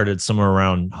probably started somewhere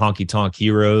around Honky Tonk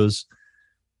Heroes.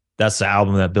 That's the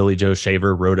album that Billy Joe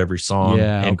Shaver wrote every song.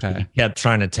 Yeah, and okay. He kept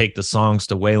trying to take the songs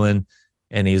to Waylon,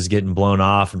 and he was getting blown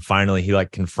off. And finally, he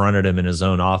like confronted him in his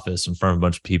own office in front of a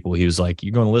bunch of people. He was like,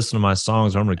 "You're going to listen to my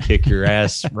songs, or I'm going to kick your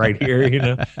ass right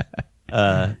here,"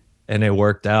 And it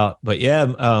worked out. But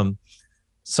yeah,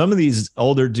 some of these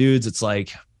older dudes, it's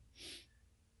like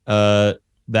the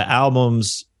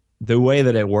albums. The way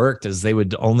that it worked is they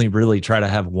would only really try to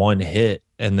have one hit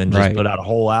and then just put out a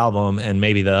whole album, and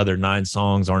maybe the other 9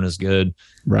 songs aren't as good.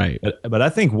 Right. But I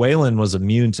think Waylon was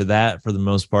immune to that for the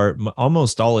most part.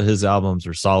 Almost all of his albums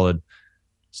are solid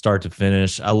start to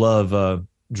finish. I love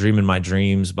Dreaming My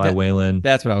Dreams by Waylon.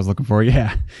 That's what I was looking for.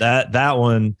 Yeah. That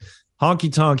one,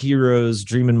 Honky Tonk Heroes,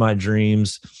 Dreaming My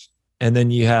Dreams. And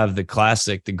then you have the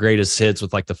classic, the greatest hits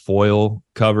with like the foil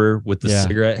cover with the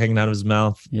cigarette hanging out of his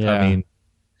mouth. Yeah. I mean,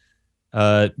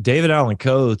 David Allan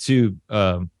Coe too.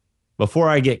 Before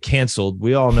I get canceled,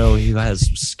 we all know he has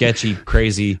sketchy,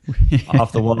 crazy,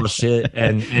 off the wall shit,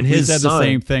 and his said son, the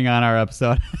same thing on our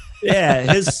episode.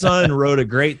 yeah, his son wrote a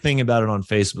great thing about it on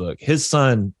Facebook. His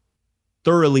son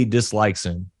thoroughly dislikes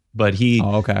him, but he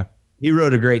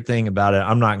wrote a great thing about it.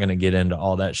 I'm not going to get into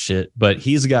all that shit, but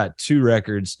he's got 2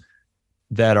 records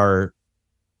that are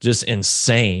just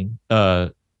insane.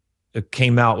 It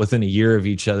came out within a year of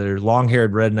each other. Long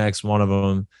Haired Redneck's one of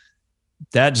them.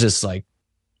 That just like,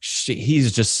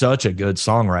 he's just such a good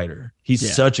songwriter.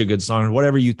 He's such a good songwriter.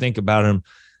 Whatever you think about him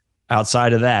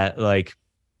outside of that, like,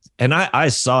 and I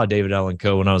saw David Allan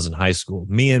Coe when I was in high school.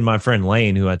 Me and my friend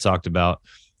Lane, who I talked about,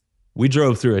 we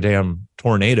drove through a damn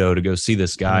tornado to go see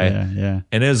this guy. Yeah.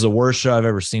 And it is the worst show I've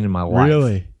ever seen in my life.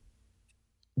 Really?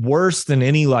 Worse than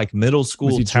any like middle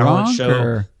school talent show.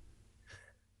 Or?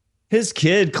 His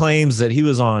kid claims that he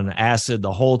was on acid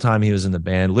the whole time he was in the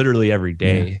band, literally every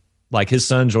day. Yeah. Like his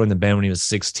son joined the band when he was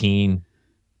 16.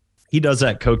 He does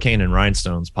that Cocaine and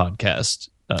Rhinestones podcast.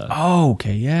 Oh,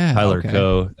 okay, yeah, Tyler okay.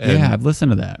 Coe. Yeah, I've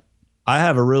listened to that. I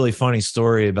have a really funny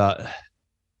story about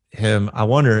him. I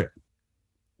wonder,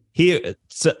 I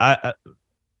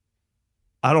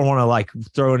don't want to like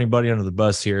throw anybody under the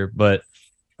bus here, but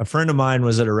a friend of mine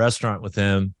was at a restaurant with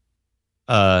him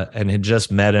and had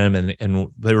just met him,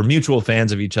 and they were mutual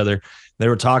fans of each other. They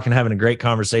were talking, having a great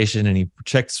conversation, and he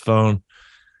checked his phone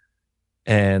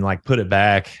and like put it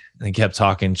back, and he kept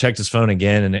talking, checked his phone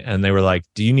again, and they were like,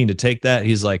 "Do you need to take that?"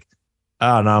 He's like,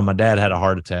 "Oh no, my dad had a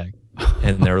heart attack."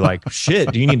 And they were like,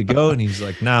 "Shit, do you need to go?" And he's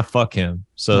like, "Nah, fuck him."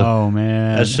 So oh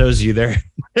man, that shows you their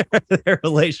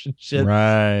relationship.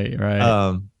 Right.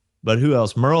 But who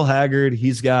else? Merle Haggard,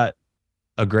 he's got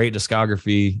a great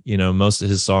discography. You know, most of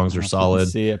his songs are solid.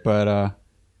 See it, but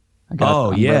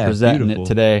I'm yeah, representing beautiful. it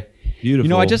today. Beautiful. You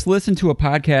know, I just listened to a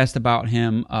podcast about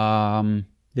him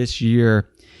this year.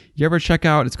 You ever check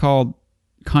out? It's called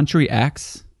Country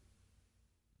X.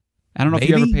 I don't know if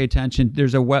you ever pay attention.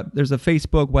 There's a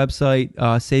Facebook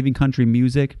website, Saving Country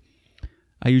Music.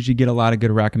 I usually get a lot of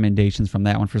good recommendations from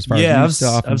that one for as far as new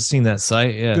stuff. I've seen that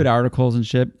site. Yeah, good articles and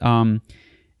shit.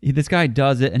 This guy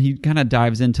does it, and he kind of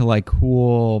dives into like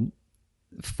cool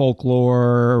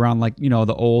folklore around like, you know,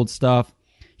 the old stuff.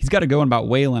 He's got a good one about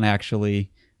Waylon,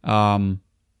 actually.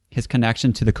 His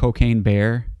connection to the cocaine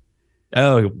bear.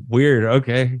 Oh, weird.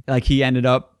 Okay. Like he ended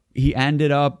up,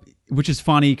 which is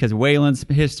funny because Waylon's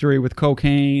history with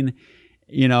cocaine,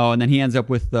 you know, and then he ends up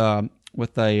with the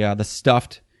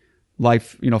stuffed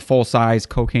life, you know, full size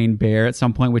cocaine bear at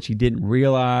some point, which he didn't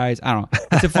realize. I don't know.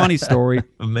 It's a funny story.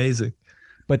 Amazing.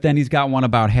 But then he's got one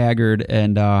about Haggard,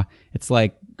 and it's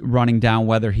like running down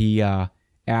whether he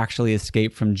actually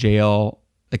escaped from jail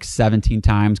like 17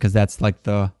 times, because that's like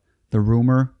the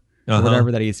rumor or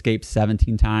whatever, that he escaped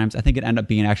 17 times. I think it ended up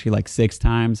being actually like 6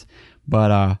 times.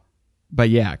 But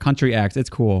yeah, Country X, it's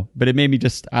cool. But it made me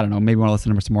just, I don't know, maybe want to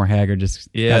listen to some more Haggard. Just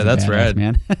that's rad,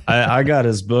 man. I got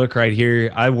his book right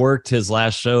here. I worked his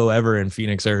last show ever in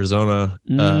Phoenix, Arizona.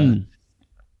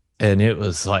 And it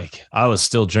was like, I was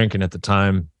still drinking at the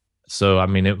time. So, I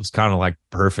mean, it was kind of like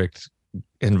perfect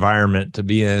environment to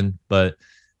be in. But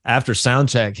after sound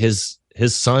check, his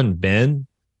son, Ben,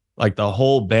 like the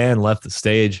whole band left the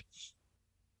stage.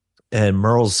 And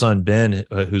Merle's son, Ben,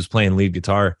 who's playing lead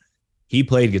guitar, he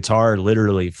played guitar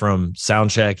literally from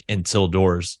sound check until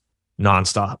doors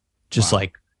nonstop. Just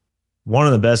like one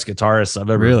of the best guitarists I've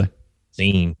ever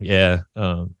seen. Yeah.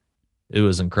 It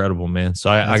was incredible, man. So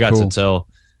I got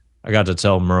to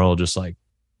tell Merle just like,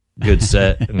 good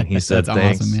set, and he said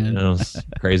thanks. Awesome, man. And it was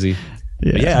crazy.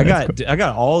 Yeah, I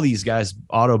got all these guys'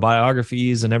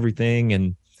 autobiographies and everything,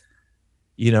 and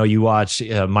you know, you watch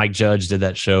Mike Judge did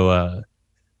that show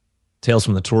Tales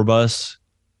from the Tour Bus,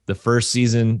 the first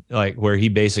season, like where he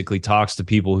basically talks to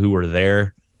people who were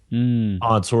there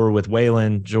on tour with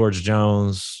Waylon, George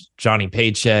Jones, Johnny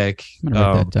Paycheck. I'm gonna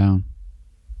write that down.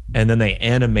 And then they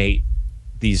animate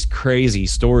these crazy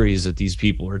stories that these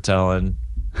people are telling.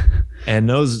 And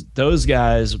those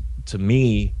guys, to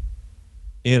me,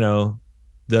 you know,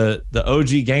 the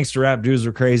OG gangster rap dudes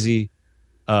are crazy.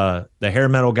 The hair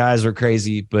metal guys are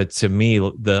crazy, but to me,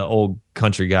 the old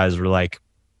country guys were like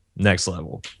next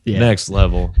level.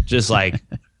 Just like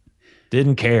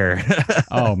didn't care.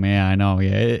 Oh man, I know.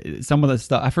 Yeah, some of the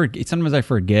stuff I forget. Sometimes I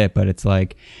forget, but it's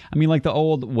like, I mean, like the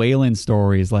old Waylon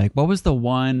stories. Like, what was the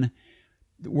one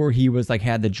where he was like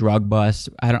had the drug bust?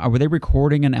 Were they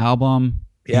recording an album?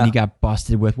 Yeah. And he got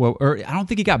busted with or I don't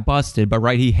think he got busted, but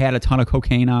he had a ton of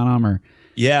cocaine on him, or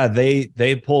yeah,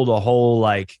 they pulled a whole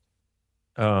like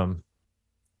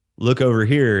look over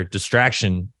here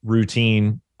distraction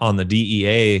routine on the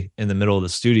DEA in the middle of the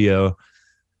studio,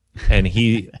 and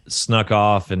he snuck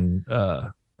off and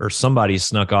or somebody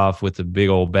snuck off with a big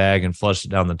old bag and flushed it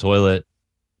down the toilet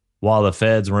while the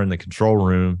feds were in the control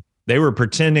room. They were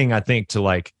pretending, I think, to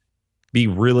like be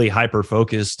really hyper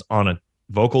focused on a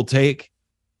vocal take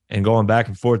and going back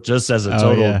and forth just as a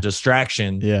total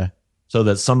distraction. Yeah. So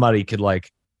that somebody could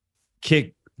like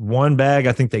kick one bag.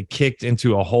 I think they kicked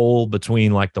into a hole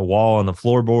between like the wall and the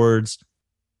floorboards.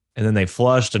 And then they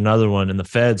flushed another one, and the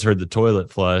feds heard the toilet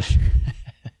flush.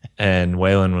 And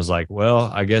Waylon was like,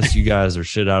 well, I guess you guys are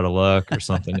shit out of luck or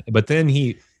something. But then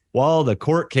while the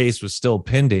court case was still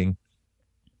pending,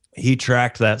 he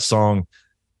tracked that song,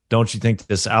 Don't You Think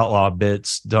This Outlaw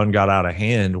Bit's Done Got Out of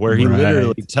Hand, where he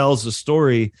literally tells the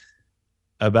story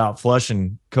about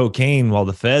flushing cocaine while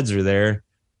the feds are there.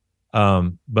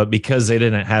 But because they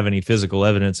didn't have any physical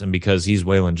evidence, and because he's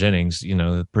Waylon Jennings, you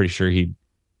know, pretty sure he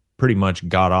pretty much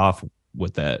got off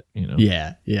with that, you know.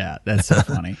 Yeah. That's so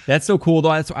funny. That's so cool,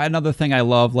 though. That's another thing I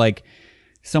love. Like,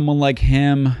 someone like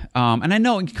him, and I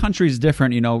know country is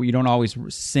different, you know, you don't always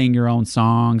sing your own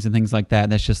songs and things like that.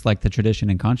 That's just like the tradition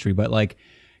in country. But like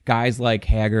guys like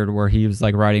Haggard, where he was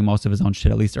like writing most of his own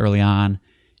shit, at least early on,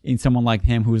 and someone like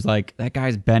him who's like, that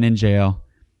guy's been in jail.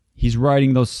 He's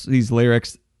writing these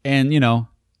lyrics, and, you know,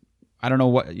 I don't know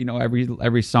what, you know,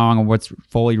 every song and what's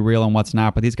fully real and what's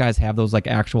not, but these guys have those like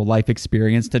actual life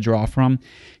experience to draw from,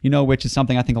 you know, which is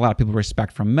something I think a lot of people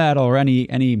respect from metal or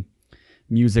any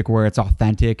music where it's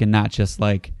authentic and not just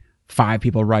like 5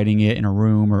 people writing it in a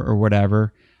room or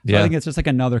whatever. So I think it's just like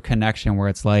another connection where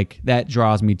it's like that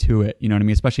draws me to it. You know what I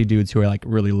mean? Especially dudes who are like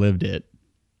really lived it.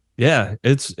 Yeah,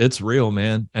 it's real,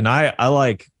 man. And I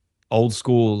like old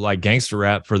school like gangster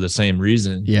rap for the same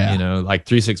reason. Yeah. You know, like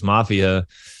 3 6 Mafia,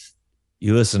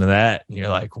 you listen to that and you're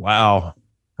like, wow,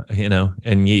 you know,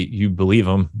 and you believe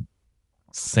them.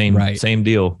 Same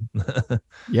deal.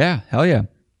 Yeah, hell yeah.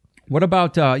 What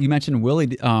about you mentioned Willie?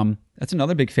 That's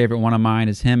another big favorite one of mine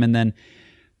is him, and then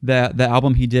the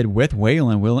album he did with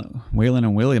Waylon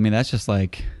and Willie. I mean, that's just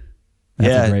like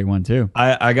that's a great one too.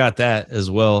 I got that as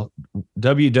well.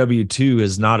 WW2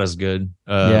 is not as good.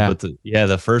 But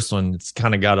the first one, it's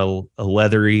kind of got a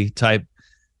leathery type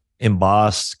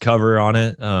embossed cover on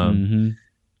it. And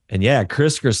yeah,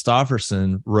 Chris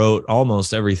Christopherson wrote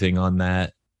almost everything on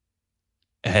that.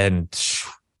 And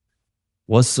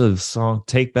what's the song?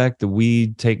 Take back the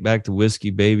weed, take back the whiskey,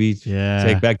 baby. Yeah.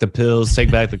 Take back the pills, take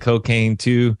back the cocaine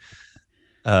too.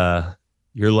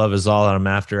 Your love is all that I'm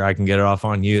after. I can get it off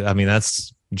on you. I mean,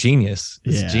 that's genius.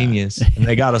 It's genius. And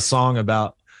they got a song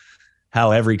about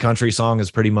how every country song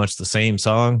is pretty much the same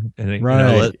song. And you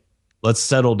know, let's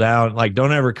settle down. Like,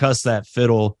 don't ever cuss that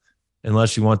fiddle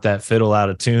unless you want that fiddle out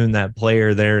of tune. That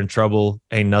player there in trouble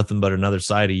ain't nothing but another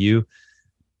side of you.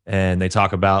 And they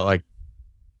talk about like,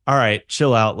 all right,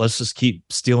 chill out. Let's just keep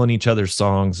stealing each other's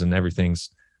songs and everything's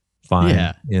fine.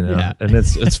 Yeah. You know, and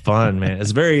it's fun, man.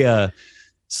 It's very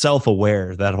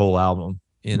self-aware, that whole album.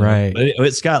 You know? Right. But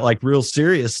it's got like real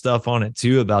serious stuff on it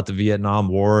too about the Vietnam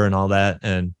War and all that.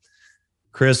 And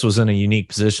Chris was in a unique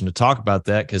position to talk about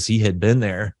that because he had been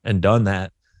there and done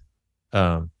that.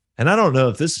 And I don't know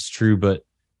if this is true, but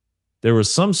there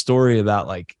was some story about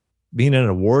like being in an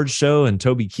awards show and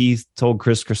Toby Keith told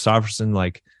Chris Christopherson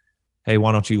like, hey,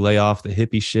 why don't you lay off the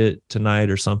hippie shit tonight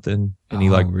or something? And he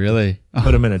really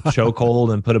put him in a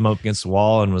chokehold and put him up against the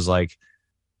wall and was like,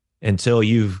 until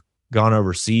you've gone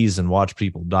overseas and watched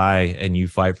people die and you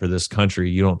fight for this country,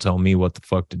 you don't tell me what the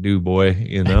fuck to do, boy.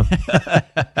 You know?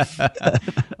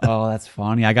 Oh, that's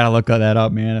funny. I got to look that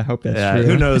up, man. I hope that's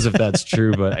true. Who knows if that's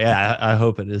true, but yeah, I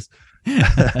hope it is.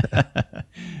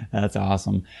 That's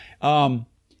awesome.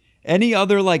 Any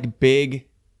other like big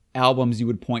albums you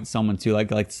would point someone to?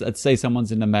 Like let's say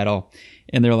someone's into metal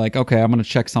and they're like, okay, I'm going to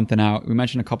check something out. We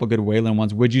mentioned a couple good Waylon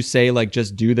ones. Would you say like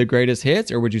just do the greatest hits,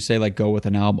 or would you say like go with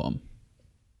an album?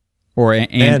 Or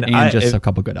a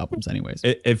couple good albums anyways.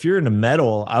 If you're into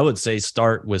metal, I would say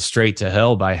start with Straight to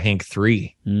Hell by Hank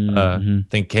 3. I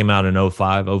think came out in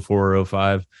 04 or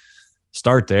 05.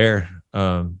 Start there.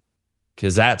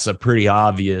 Because that's a pretty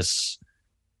obvious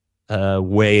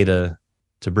way to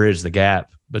bridge the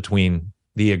gap between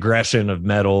the aggression of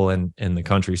metal and the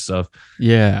country stuff.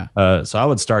 Yeah. So I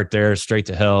would start there, Straight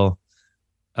to Hell.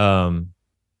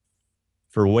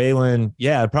 For Waylon,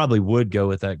 yeah, I probably would go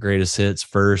with that Greatest Hits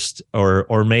first,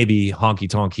 or maybe Honky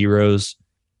Tonk Heroes,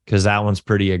 because that one's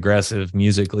pretty aggressive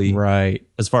musically, right?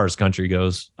 As far as country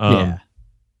goes.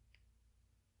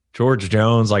 George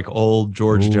Jones, like old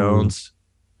George Jones,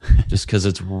 just because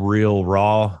it's real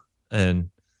raw. And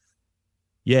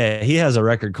yeah, he has a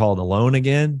record called Alone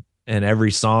Again, and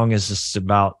every song is just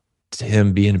about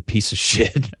him being a piece of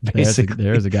shit, basically.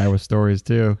 There's a guy with stories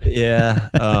too. Yeah.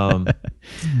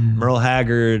 Merle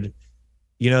Haggard,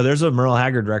 there's a Merle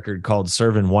Haggard record called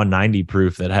Serving 190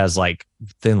 Proof that has like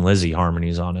Thin Lizzy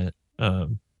harmonies on it.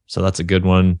 So that's a good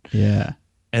one. Yeah.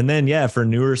 And then, for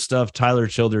newer stuff, Tyler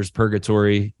Childers'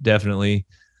 Purgatory, definitely.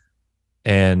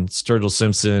 And Sturgill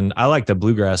Simpson. I like the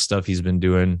bluegrass stuff he's been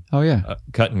doing. Oh, yeah.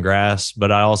 Cutting grass.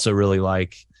 But I also really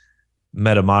like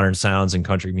meta modern sounds and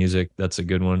country music. That's a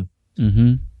good one.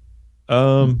 Mm-hmm.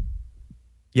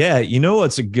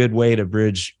 What's a good way to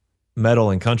bridge metal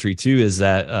and country too is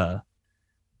that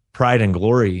Pride and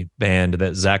Glory band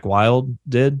that Zakk Wylde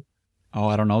did. Oh,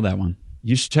 I don't know that one.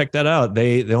 You should check that out.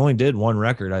 They only did one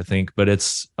record, I think, but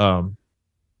it's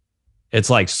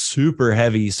like super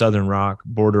heavy Southern rock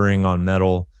bordering on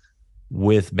metal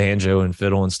with banjo and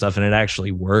fiddle and stuff, and it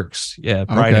actually works. Yeah,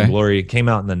 Pride and Glory came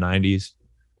out in the 90s.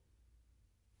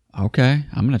 Okay,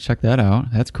 I'm going to check that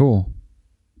out. That's cool.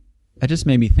 That just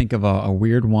made me think of a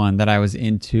weird one that I was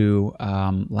into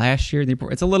last year.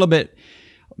 It's a little bit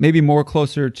maybe more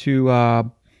closer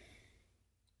to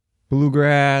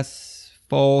bluegrass,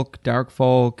 folk, dark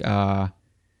folk, but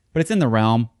it's in the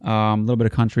realm. A little bit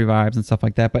of country vibes and stuff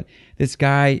like that. But this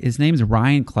guy, his name's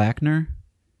Ryan Clackner.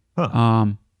 Huh.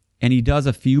 And he does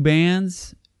a few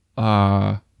bands.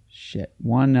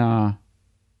 One, I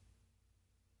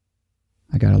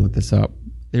gotta look this up.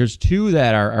 There's two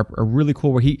that are really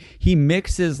cool where he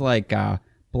mixes like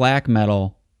black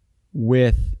metal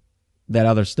with that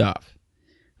other stuff.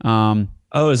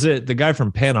 Is it the guy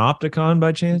from Panopticon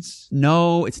by chance?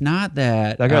 No, it's not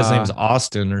that. That guy's name's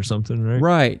Austin or something, right?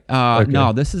 Right. Okay.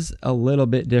 No, this is a little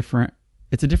bit different.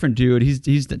 It's a different dude.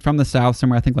 He's from the South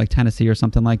somewhere, I think like Tennessee or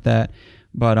something like that.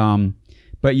 But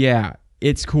yeah,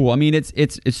 it's cool. I mean,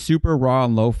 it's super raw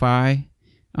and lo-fi.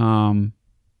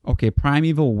 Okay,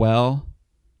 Primeval Well,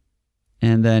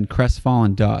 and then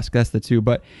Crestfallen Dusk. That's the two.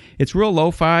 But it's real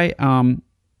lo-fi.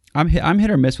 I'm hit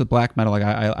or miss with black metal. Like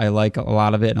I like a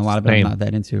lot of it, and a lot of it I'm not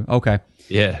that into. Okay.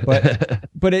 Yeah.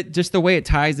 but it just the way it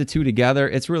ties the two together,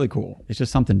 it's really cool. It's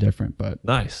just something different. But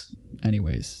nice.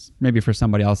 Anyways, maybe for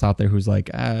somebody else out there who's like,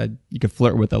 you could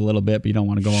flirt with it a little bit, but you don't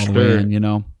want to go all the way in, you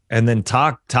know? And then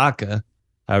Taka,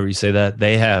 however you say that,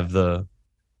 they have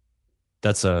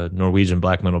that's a Norwegian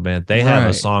black metal band. They have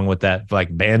a song with that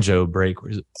like banjo break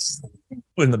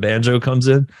when the banjo comes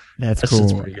in. That's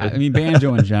cool. I mean,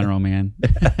 banjo in general, man.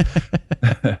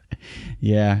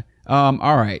 Yeah.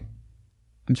 All right.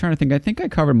 I'm trying to think. I think I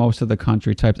covered most of the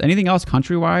country types. Anything else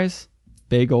country wise?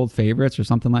 Big old favorites or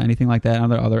something like anything like that?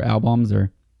 Other albums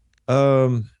or?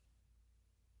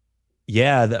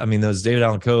 Yeah. I mean, those David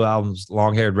Allan Coe albums,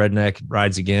 Long Haired Redneck,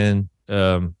 Rides Again,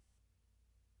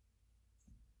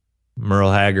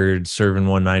 Merle Haggard, Serving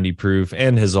 190 Proof,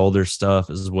 and his older stuff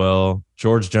as well.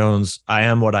 George Jones, I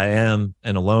Am What I Am,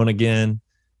 and Alone Again.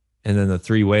 And then the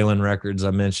 3 Waylon records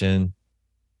I mentioned.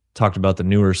 Talked about the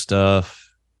newer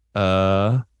stuff.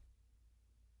 Yeah,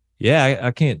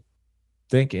 I can't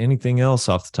think anything else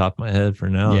off the top of my head for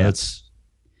now. Yeah. That's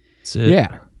it.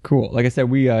 Yeah, cool. Like I said,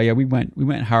 we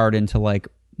went hard into like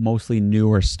mostly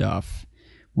newer stuff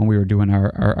when we were doing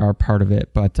our part of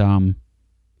it, but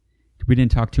we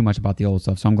didn't talk too much about the old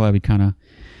stuff. So I'm glad we kind of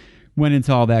went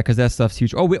into all that because that stuff's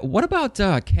huge. Oh, wait, what about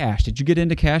Cash? Did you get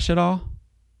into Cash at all?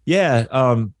 Yeah,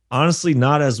 honestly,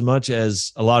 not as much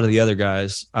as a lot of the other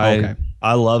guys.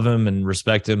 I love him and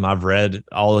respect him. I've read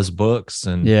all his books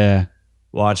and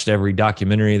watched every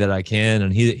documentary that I can.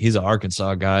 And he's an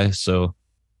Arkansas guy, so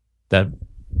that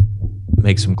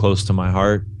makes him close to my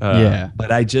heart.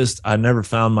 But I never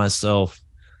found myself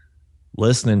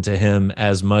listening to him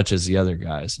as much as the other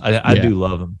guys. I do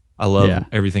love him. I love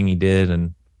everything he did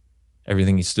and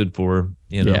everything he stood for.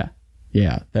 You know.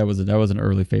 Yeah. That was an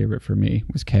early favorite for me.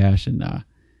 Was Cash and the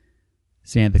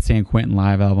San Quentin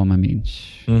live album. I mean,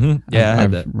 I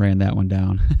had that. Ran that one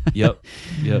down. Yep.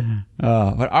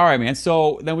 But all right, man.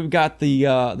 So then we've got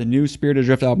the new Spirit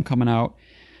Adrift album coming out.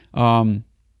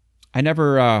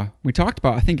 We talked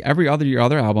about, I think, every other your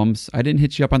other albums. I didn't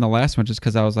hit you up on the last one just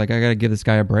because I was like, I got to give this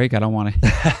guy a break. I don't want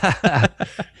to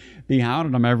be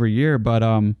hounding him every year. But,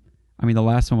 I mean, the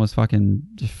last one was fucking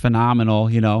phenomenal,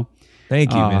 you know.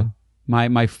 Thank you, man.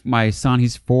 My son,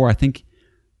 he's 4. I think,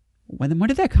 when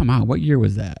did that come out? What year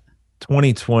was that?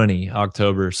 2020,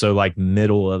 October. So like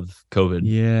middle of COVID.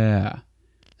 Yeah.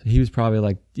 So he was probably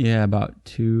like, about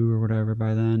 2 or whatever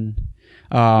by then.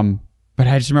 But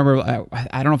I just remember, I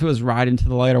don't know if it was Ride Into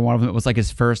the Light or one of them. It was like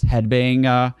his first headbang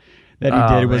that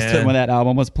he did was when that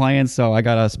album was playing. So I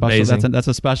got a special. That's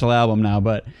a special album now,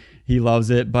 but he loves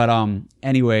it. But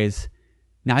anyways,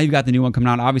 now you've got the new one coming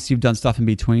out. Obviously, you've done stuff in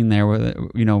between there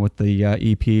with the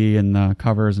EP and the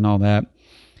covers and all that.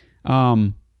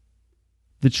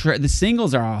 The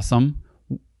singles are awesome.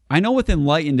 I know with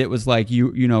Enlightened, it was like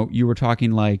you were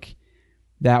talking like.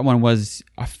 That one was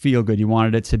a feel good. You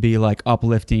wanted it to be like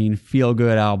uplifting, feel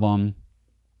good album.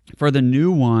 For the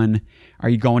new one, are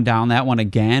you going down that one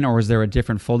again, or is there a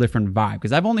full different vibe?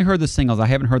 Because I've only heard the singles. I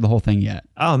haven't heard the whole thing yet.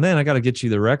 Oh man, I got to get you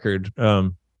the record.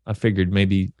 I figured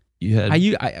maybe you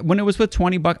had. When it was with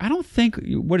 $20, I don't think.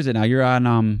 What is it now? You're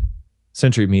on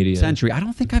Century Media. Century. I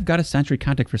don't think I've got a Century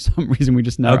contact for some reason. We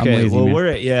just never. Okay, lazy,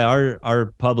 well, our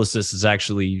publicist is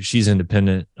she's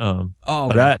independent. Okay.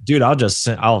 But dude,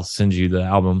 I'll send you the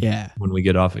album. When we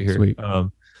get off of here. Sweet.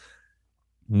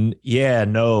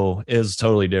 No, it's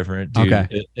totally different, dude.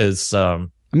 Okay. It's I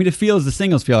mean, the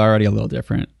singles feel already a little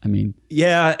different. I mean,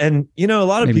 yeah, and a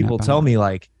lot of people tell me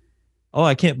like, oh,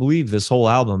 I can't believe this whole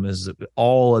album is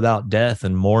all about death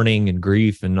and mourning and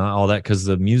grief and all that because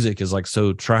the music is like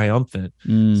so triumphant.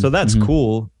 So that's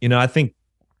cool. I think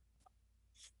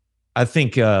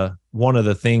one of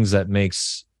the things that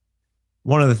makes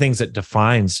one of the things that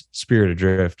defines Spirit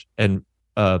Adrift and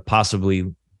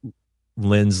possibly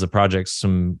lends the project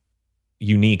some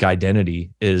unique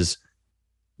identity is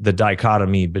the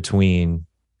dichotomy between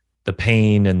the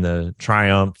pain and the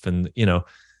triumph and, you know,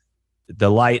 the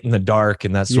light and the dark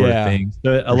and that sort of thing.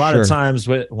 So a lot of times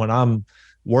when I'm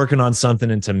working on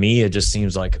something, and to me, it just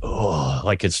seems like, oh,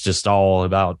 like it's just all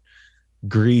about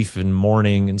grief and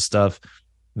mourning and stuff.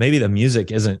 Maybe the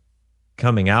music isn't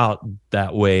coming out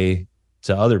that way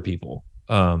to other people.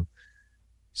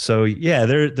 So yeah,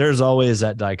 there's always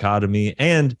that dichotomy.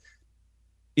 And,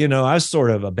 you know, I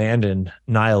sort of abandoned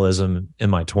nihilism in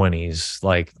my 20s.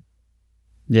 Like,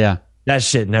 yeah, that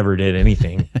shit never did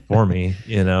anything for me,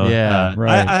 you know? Yeah,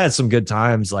 right. I had some good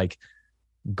times, like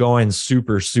going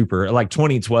super, like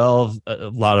 2012, a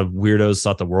lot of weirdos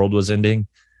thought the world was ending.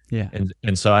 Yeah.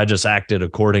 And so I just acted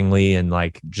accordingly and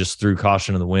like just threw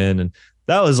caution to the wind. And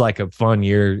that was like a fun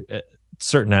year,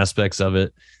 certain aspects of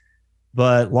it.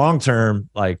 But long term,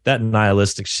 like that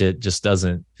nihilistic shit just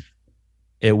doesn't,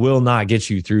 it will not get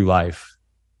you through life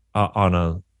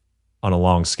on a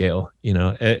long scale, you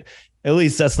know. At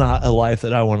least that's not a life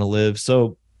that I want to live.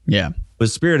 So yeah, with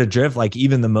Spirit Adrift, like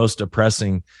even the most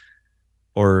depressing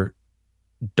or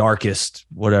darkest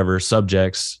whatever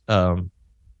subjects, I'm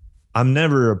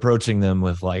never approaching them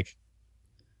with like,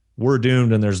 we're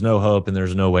doomed and there's no hope and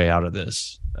there's no way out of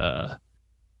this.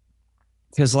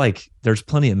 Because like there's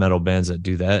plenty of metal bands that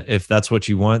do that. If that's what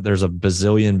you want, there's a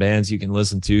bazillion bands you can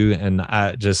listen to. And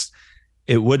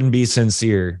it wouldn't be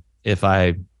sincere if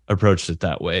I approached it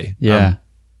that way. Yeah.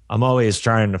 I'm always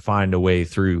trying to find a way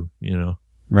through, you know?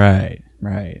 Right.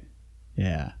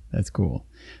 Yeah, that's cool.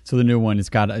 So the new one, it's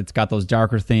got those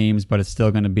darker themes, but it's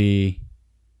still going to be,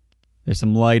 there's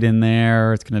some light in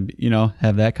there. It's going to be, you know,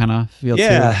 have that kind of feel to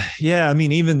it. Yeah. I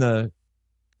mean, even the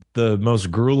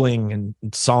most grueling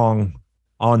song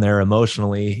on there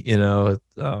emotionally, you know,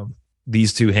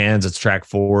 These Two Hands, it's track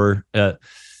 4.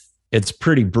 It's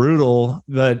pretty brutal,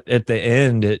 but at the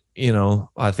end, it, you know,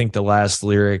 I think the last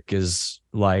lyric is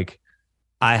like,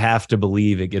 I have to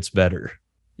believe it gets better.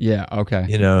 Yeah. Okay.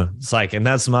 You know, it's like, and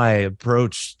that's my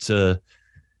approach to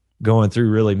going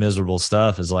through really miserable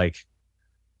stuff is like,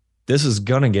 this is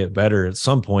going to get better at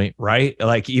some point, right?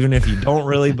 Like, even if you don't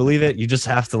really believe it, you just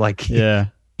have to like,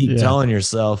 keep telling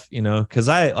yourself, you know, because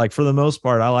I like, for the most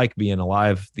part, I like being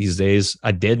alive these days.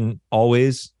 I didn't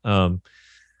always.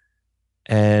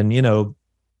 And, you know,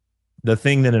 the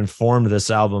thing that informed this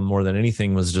album more than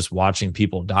anything was just watching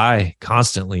people die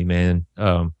constantly, man.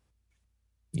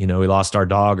 You know, we lost our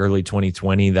dog early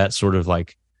 2020. That sort of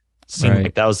like seemed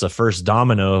like that was the first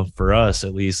domino for us,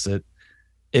 at least.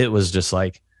 It was just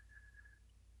like,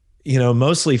 you know,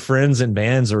 mostly friends and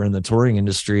bands are in the touring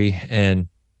industry. And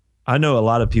I know a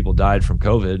lot of people died from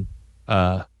COVID.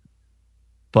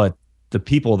 But the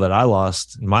people that I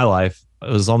lost in my life, it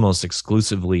was almost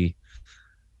exclusively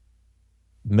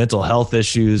mental health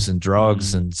issues and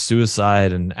drugs and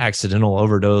suicide and accidental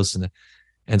overdose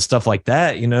and stuff like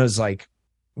that. You know, it's like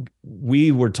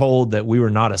we were told that we were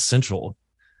not essential,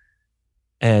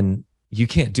 and you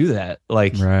can't do that.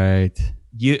 Like,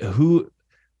 who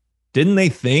didn't they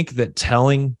think that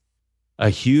telling a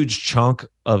huge chunk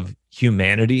of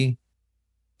humanity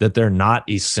that they're not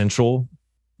essential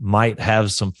might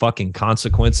have some fucking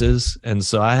consequences? And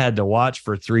so I had to watch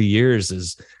for 3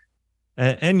 years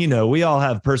and you know, we all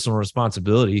have personal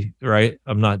responsibility, right?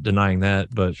 I'm not denying that,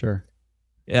 but sure.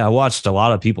 Yeah, I watched a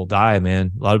lot of people die,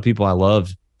 man. A lot of people I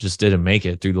loved just didn't make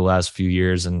it through the last few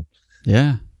years. And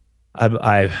yeah,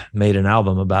 I made an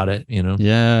album about it, you know?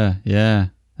 Yeah.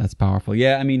 That's powerful.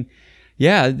 Yeah. I mean,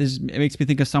 yeah, it makes me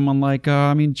think of someone like,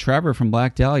 Trevor from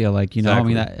Black Dahlia. Like, you know,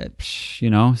 Exactly. I mean, that, you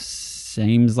know,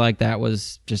 seems like that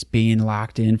was just being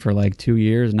locked in for like 2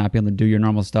 years and not being able to do your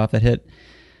normal stuff. That hit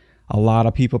a lot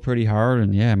of people pretty hard.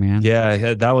 And yeah, man.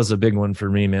 Yeah, that was a big one for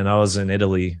me, man. I was in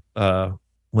Italy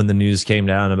when the news came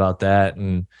down about that.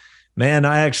 And man,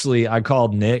 I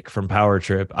called Nick from Power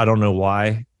Trip. I don't know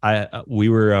why. We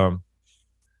were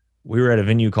at a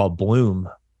venue called Bloom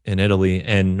in Italy,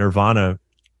 and Nirvana,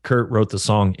 Kurt wrote the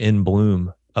song In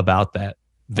Bloom about that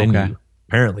venue,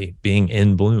 apparently being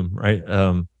in bloom, right?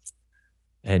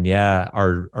 And yeah,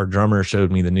 our drummer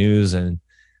showed me the news, and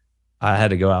I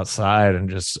had to go outside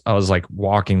and I was like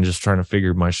walking, just trying to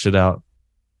figure my shit out.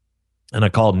 And I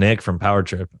called Nick from Power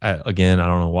Trip. Again, I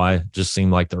don't know why, just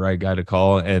seemed like the right guy to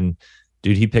call. And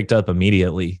dude, he picked up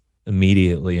immediately.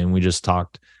 And we just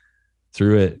talked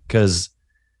through it. Cause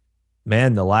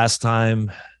man, the last time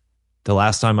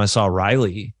I saw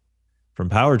Riley from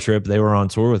Power Trip, they were on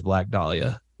tour with Black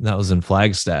Dahlia. And that was in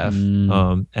Flagstaff.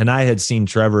 And I had seen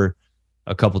Trevor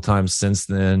a couple times since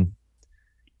then.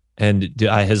 And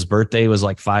his birthday was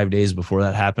like 5 days before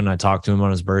that happened. I talked to him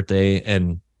on his birthday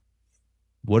and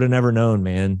would have never known,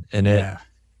 man. And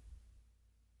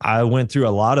I went through a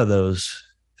lot of those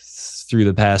through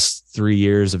the past 3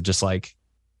 years of just like,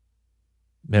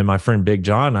 man, my friend Big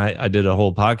John, I did a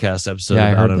whole podcast episode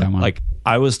about him. Like,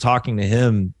 I was talking to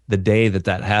him the day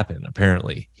that happened.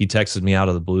 Apparently he texted me out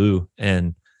of the blue,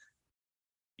 and,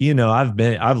 you know,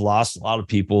 I've lost a lot of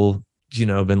people, you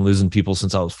know, been losing people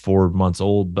since I was 4 months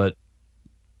old. But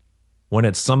when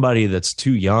it's somebody that's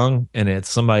too young and it's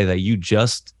somebody that you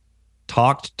just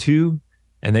talked to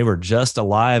and they were just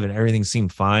alive and everything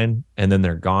seemed fine, and then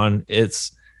they're gone,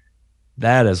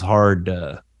 that is hard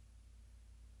to,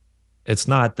 it's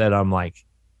not that I'm like,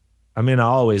 I mean,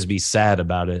 I'll always be sad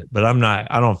about it, but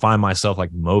I don't find myself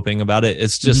like moping about it.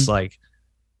 It's just like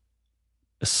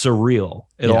surreal.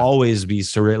 It'll always be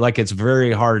surreal. Like, it's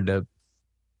very hard to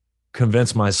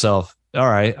convince myself, all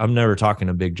right, I'm never talking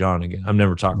to Big John again. I'm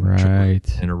never talking to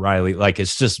Triple and Riley. Like,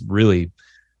 it's just really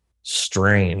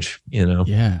strange, you know?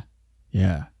 Yeah.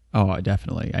 Yeah. Oh,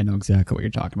 definitely. I know exactly what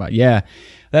you're talking about. Yeah.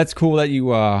 That's cool that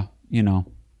you, you know,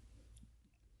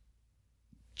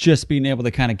 just being able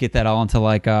to kind of get that all into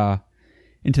like,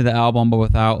 into the album, but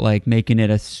without like making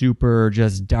it a super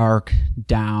just dark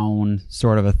down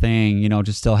sort of a thing, you know,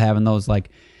 just still having those, like,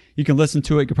 you can listen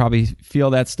to it, you can probably feel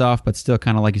that stuff, but still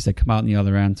kind of, like you said, come out on the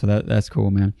other end. So that's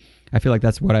cool, man. I feel like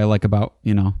that's what I like about,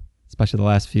 you know, especially the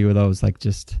last few of those, like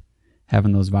just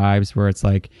having those vibes where it's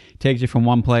like takes you from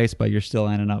one place, but you're still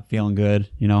ending up feeling good,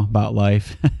 you know, about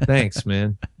life. Thanks,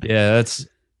 man. Yeah,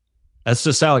 that's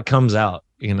just how it comes out,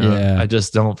 you know. Yeah. I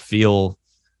just don't feel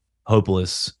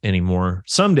hopeless anymore.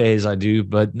 Some days I do,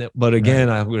 but again,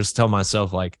 I just tell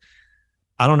myself, like,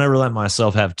 I don't ever let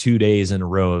myself have 2 days in a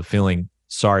row of feeling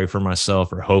sorry for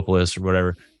myself or hopeless or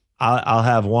whatever. I'll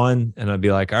have one and I'll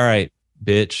be like, all right,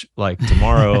 bitch, like,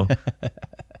 tomorrow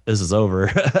this is over.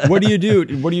 What do you do?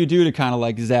 What do you do to kind of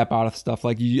like zap out of stuff?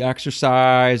 Like, you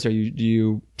exercise, or do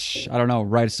you, I don't know,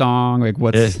 write a song? Like,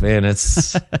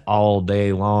 it's all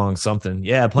day long something.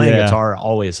 Yeah, playing guitar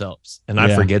always helps, and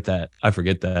I forget that.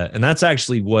 And that's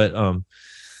actually what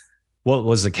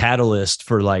was the catalyst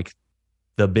for like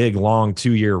the big long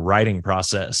 2-year writing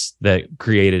process that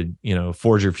created, you know,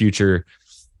 Forge Your Future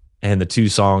and the 2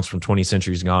 songs from 20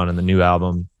 Centuries Gone and the new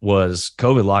album was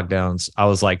COVID lockdowns. I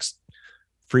was like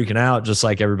freaking out just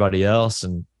like everybody else,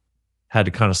 and had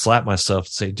to kind of slap myself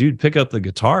and say, dude, pick up the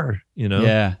guitar, you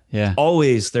know? Yeah.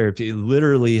 Always therapy. It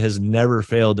literally has never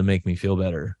failed to make me feel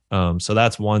better. So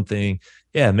that's one thing.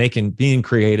 Yeah. Being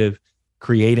creative,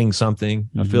 creating something.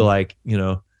 I feel like, you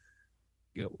know,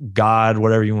 God,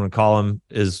 whatever you want to call him,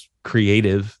 is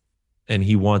creative, and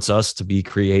he wants us to be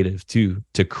creative too,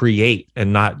 to create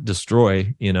and not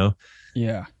destroy, you know?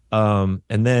 Yeah. And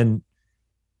then,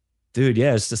 dude,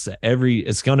 yeah, it's just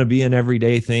it's going to be an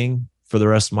everyday thing for the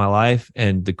rest of my life.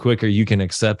 And the quicker you can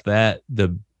accept that,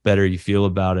 the better you feel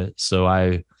about it. So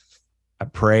I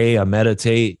pray, I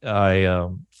meditate, I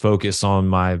focus on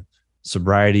my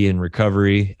sobriety and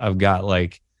recovery. I've got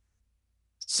like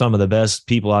some of the best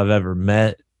people I've ever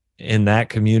met in that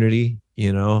community.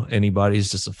 You know,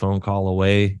 anybody's just a phone call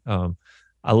away.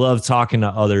 I love talking to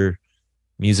other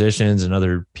musicians and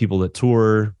other people that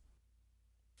tour.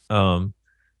 We're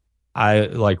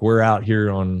out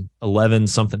here on 11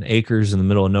 something acres in the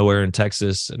middle of nowhere in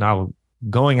Texas, and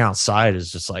going outside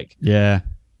is just like,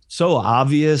 so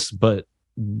obvious, but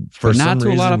for not to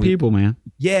a lot of people, man.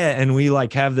 Yeah. And we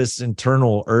like have this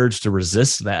internal urge to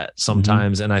resist that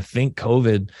sometimes. And I think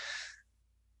COVID,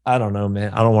 I don't know,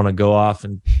 man. I don't want to go off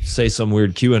and say some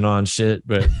weird QAnon shit,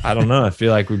 but I don't know. I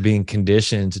feel like we're being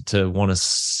conditioned to want to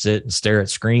sit and stare at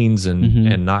screens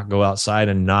and not go outside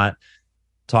and not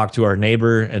talk to our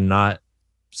neighbor and not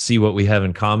see what we have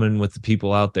in common with the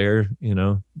people out there. You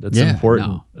know, that's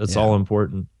important. That's all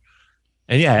important.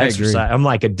 And exercise. I'm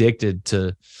like addicted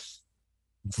to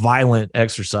violent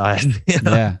exercise.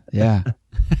 Yeah.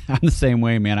 I'm the same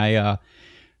way, man. I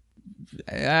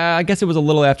guess it was a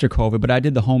little after COVID, but I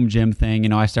did the home gym thing. You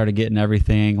know, I started getting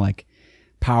everything like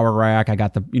power rack. I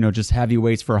got the, you know, just heavy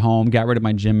weights for home, got rid of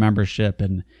my gym membership.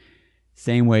 And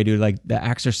same way, dude, like the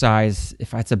exercise,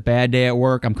 if it's a bad day at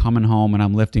work, I'm coming home and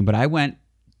I'm lifting, but I went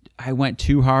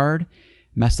too hard,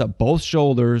 messed up both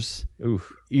shoulders.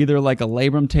 Oof. Either like a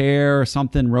labrum tear or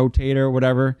something, rotator or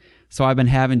whatever. So I've been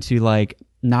having to like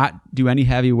not do any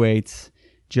heavy weights,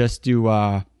 just do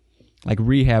like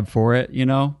rehab for it, you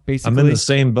know, basically. I'm in the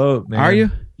same boat, man. Are you?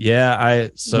 Yeah.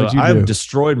 I've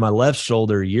destroyed my left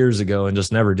shoulder years ago and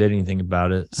just never did anything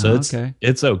about it. So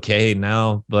it's okay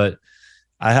now, but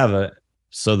I have the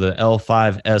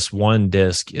L5S1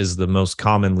 disc is the most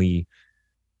commonly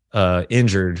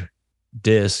injured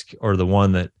disc, or the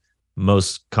one that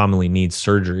most commonly needs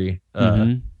surgery.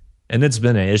 And it's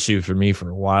been an issue for me for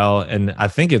a while. And I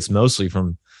think it's mostly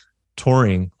from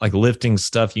touring, like lifting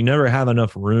stuff. You never have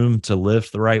enough room to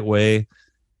lift the right way,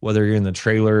 whether you're in the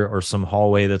trailer or some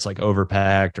hallway that's like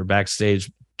overpacked, or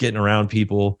backstage getting around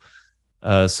people.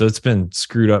 So it's been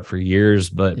screwed up for years.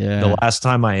 But the last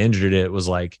time I injured it was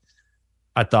like,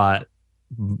 I thought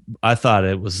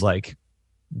it was like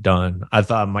done. I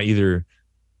thought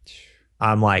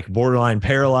I'm like borderline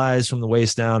paralyzed from the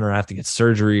waist down, or I have to get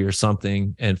surgery or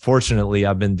something. And fortunately,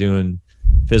 I've been doing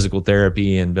physical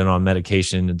therapy and been on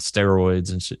medication and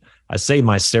steroids and shit. I saved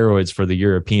my steroids for the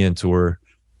European tour.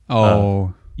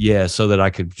 Oh, yeah. So that I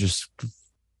could just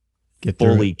get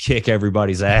fully kick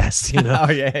everybody's ass, you know?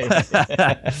 Oh yeah.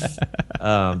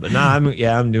 But no,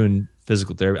 I'm doing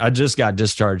physical therapy. I just got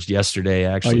discharged yesterday,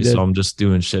 actually. So I'm just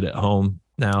doing shit at home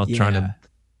now, trying to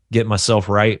get myself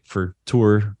right for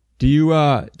tour. Do you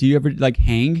ever like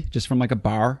hang just from like a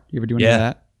bar? You ever do any of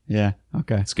that? Yeah.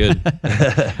 Okay. It's good.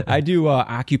 I do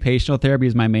occupational therapy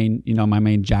is my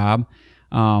main job.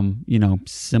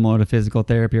 Similar to physical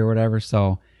therapy or whatever.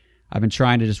 So I've been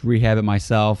trying to just rehab it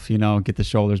myself, get the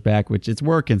shoulders back, which it's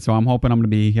working. So I'm hoping I'm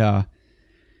going to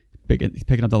be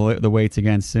picking up the weights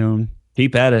again soon.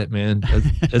 Keep at it, man.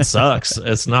 It sucks.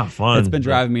 It's not fun. It's been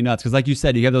driving me nuts because, like you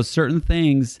said, you have those certain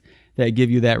things that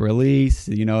give you that release,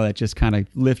 that just kind of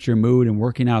lift your mood. And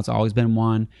working out's always been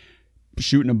one.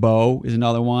 Shooting a bow is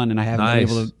another one, and I haven't been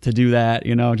able to do that,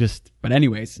 but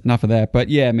anyways, enough of that. But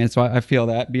yeah, man, so I feel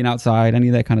that being outside, any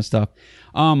of that kind of stuff.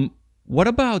 What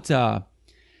about, I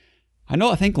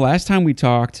think last time we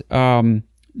talked, we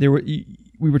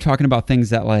were talking about things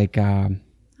that like, I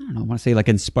want to say like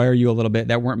inspire you a little bit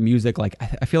that weren't music. Like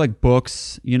I feel like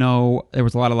books, there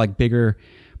was a lot of like bigger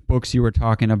books you were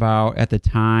talking about at the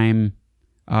time.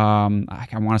 I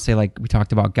want to say like we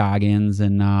talked about Goggins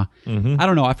and I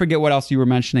don't know. I forget what else you were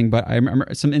mentioning, but I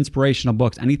remember some inspirational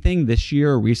books. Anything this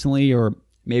year or recently, or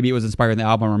maybe it was inspired in the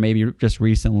album, or maybe just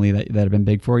recently that have been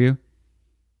big for you?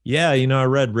 Yeah, I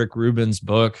read Rick Rubin's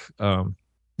book. The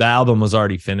album was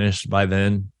already finished by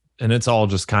then, and it's all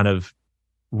just kind of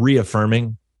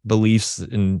reaffirming beliefs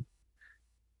and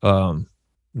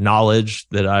knowledge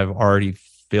that I've already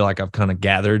feel like I've kind of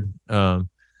gathered.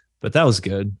 But that was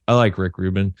good. I like Rick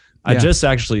Rubin. I just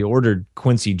actually ordered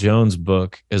Quincy Jones'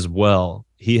 book as well.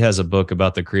 He has a book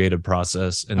about the creative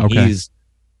process, and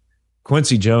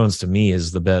Quincy Jones to me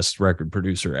is the best record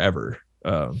producer ever.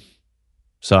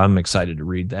 So I'm excited to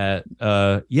read that.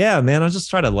 Yeah, man, I just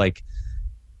try to like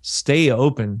stay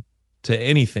open to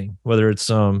anything, whether it's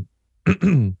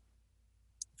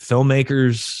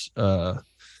filmmakers.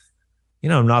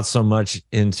 I'm not so much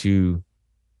into.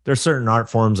 There's certain art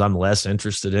forms I'm less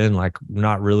interested in, like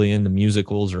not really into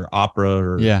musicals or opera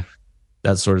or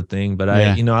that sort of thing. But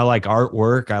I like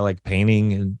artwork. I like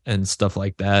painting and stuff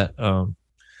like that.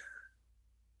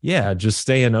 Just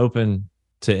staying open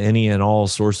to any and all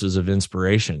sources of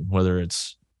inspiration, whether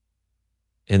it's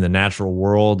in the natural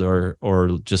world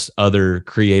or just other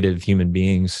creative human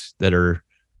beings that are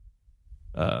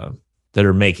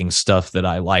making stuff that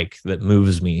I like, that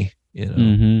moves me.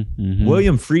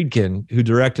 William Friedkin, who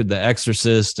directed The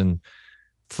Exorcist and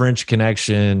French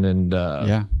Connection and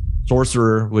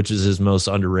Sorcerer, which is his most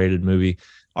underrated movie.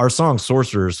 Our song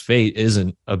Sorcerer's Fate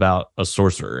isn't about a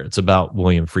sorcerer. It's about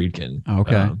William Friedkin.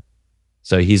 Okay.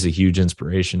 So he's a huge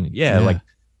inspiration. Like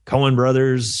Coen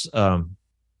Brothers,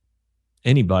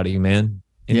 anybody, man.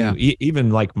 Even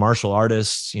like martial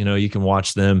artists, you can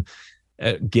watch them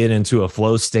get into a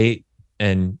flow state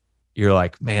and you're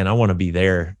like, man, I want to be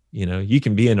there. You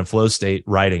can be in a flow state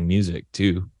writing music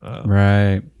too.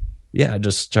 Right. Yeah.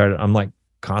 I'm like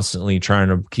constantly trying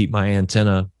to keep my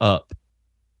antenna up.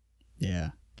 Yeah.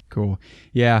 Cool.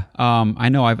 Yeah. I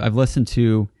know I've listened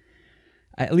to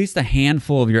at least a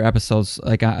handful of your episodes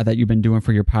like that you've been doing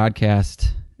for your podcast.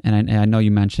 And I know you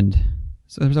mentioned,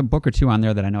 so there's a book or two on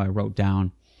there that I know I wrote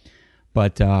down,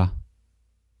 but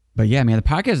yeah, man, the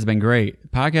podcast has been great. The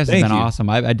podcast has been awesome.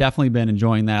 I've definitely been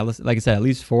enjoying that. Like I said, at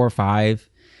least 4 or 5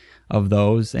 of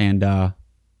those, and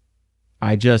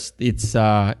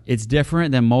it's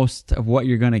different than most of what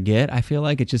you're gonna get. I feel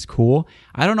like it's just cool.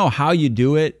 I don't know how you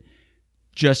do it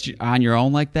just on your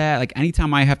own like that. Like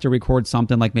anytime I have to record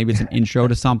something, like maybe it's an intro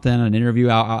to something, an interview,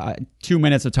 2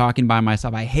 minutes of talking by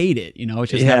myself, I hate it. It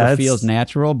just never feels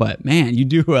natural. But man, you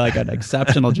do like an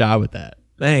exceptional job with that.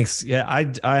 Thanks. Yeah,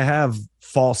 I have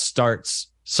false starts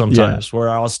sometimes where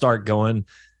I'll start going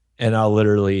and I'll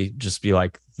literally just be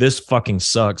like, this fucking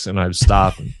sucks, and I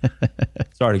stop and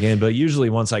start again. But usually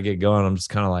once I get going, I'm just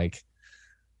kind of like,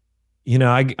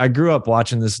 I grew up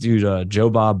watching this dude, Joe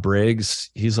Bob Briggs.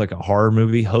 He's like a horror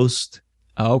movie host.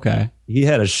 Oh, okay. He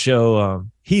had a show.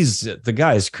 The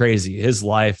guy is crazy. His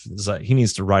life is like, he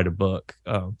needs to write a book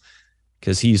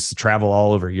because he used to travel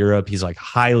all over Europe. He's like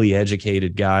highly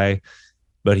educated guy,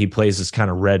 but he plays this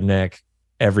kind of redneck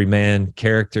everyman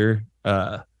character.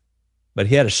 But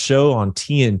he had a show on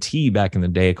TNT back in the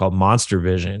day called Monster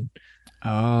Vision.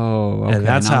 Oh, okay. And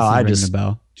that's Now how it's I ringing just, a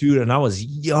bell. dude, and I was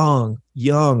young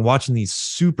watching these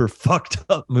super fucked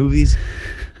up movies.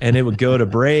 And it would go to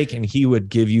break and he would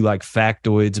give you like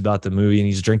factoids about the movie, and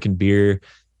he's drinking beer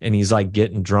and he's like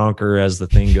getting drunker as the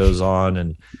thing goes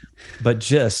on. But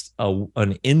just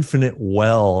an infinite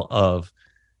well of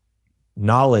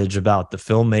knowledge about the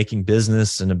filmmaking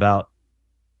business and about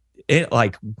it,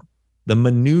 like the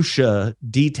minutia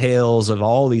details of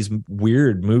all these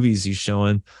weird movies he's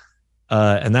showing.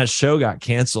 And that show got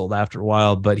canceled after a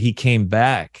while, but he came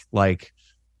back like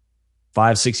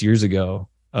 5-6 years ago.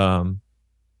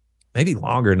 Maybe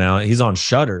longer now. He's on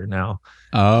Shudder now.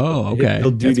 Oh, okay. He'll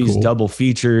do That's these cool. double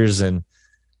features, and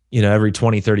every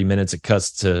 20-30 minutes it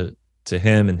cuts to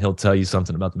him and he'll tell you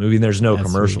something about the movie, and there's no That's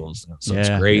commercials. sweet. So it's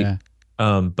great.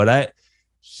 Yeah. But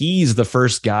he's the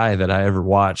first guy that I ever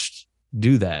watched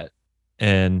do that.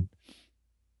 And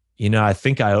I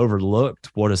think I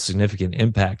overlooked what a significant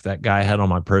impact that guy had on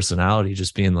my personality,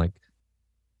 just being like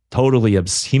totally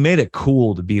he made it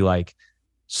cool to be like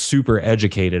super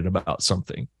educated about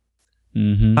something.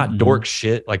 Not dork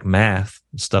shit like math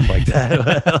and stuff like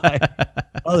that.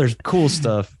 Like, there's cool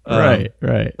stuff. Right.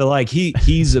 But like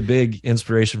he's a big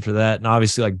inspiration for that. And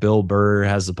obviously like Bill Burr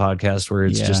has the podcast where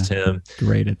it's just him.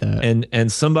 Great at that.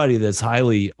 And somebody that's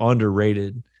highly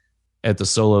underrated at the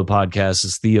solo podcast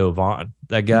is Theo Vaughn.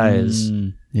 That guy is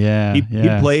he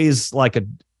plays like a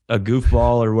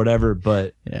goofball or whatever,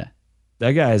 but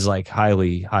that guy is like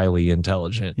highly, highly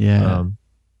intelligent. Yeah.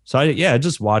 So I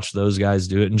just watched those guys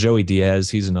do it. And Joey Diaz,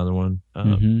 he's another one.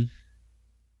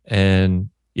 And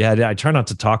I try not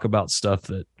to talk about stuff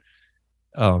that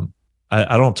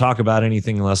I don't talk about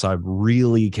anything unless I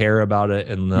really care about it,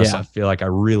 unless I feel like I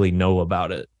really know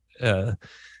about it.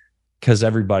 Because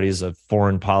everybody's a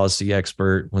foreign policy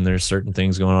expert when there's certain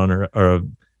things going on, or a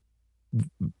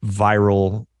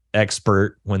viral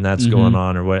expert when that's going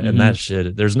on, or what. And that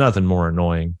shit, there's nothing more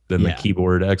annoying than the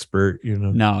keyboard expert,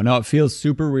 No, it feels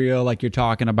super real. Like you're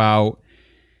talking about,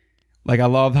 like, I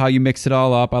love how you mix it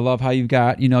all up. I love how you've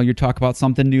got, you talk about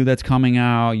something new that's coming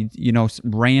out,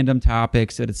 random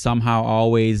topics that it's somehow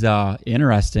always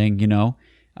interesting,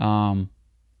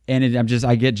 and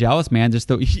I get jealous, man. Just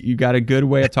you got a good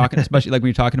way of talking, especially like when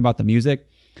you're talking about the music.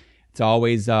 It's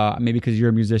always maybe because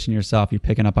you're a musician yourself, you're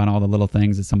picking up on all the little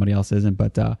things that somebody else isn't.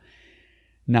 But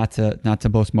not to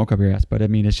blow smoke up your ass, but I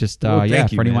mean, it's just for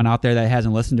anyone out there that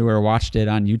hasn't listened to it or watched it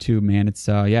on YouTube, man, it's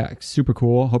super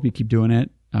cool. Hope you keep doing it.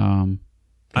 I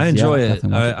enjoy it.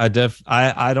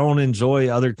 I don't enjoy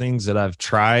other things that I've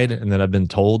tried and that I've been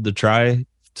told to try,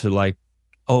 to like,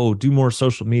 do more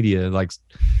social media. Like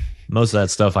most of that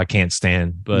stuff I can't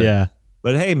stand. But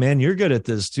hey, man, you're good at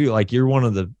this too. Like you're one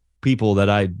of the people that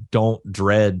I don't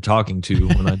dread talking to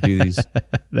when I do these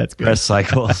That's good. press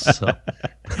cycles. So.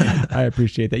 I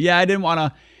appreciate that. Yeah, I didn't want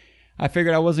to. I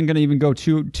figured I wasn't going to even go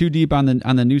too deep on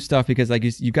the new stuff, because like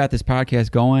you got this podcast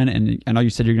going, and I know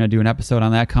you said you're going to do an episode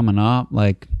on that coming up.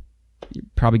 Like you're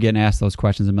probably getting asked those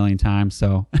questions a million times.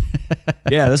 So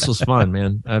yeah, this was fun,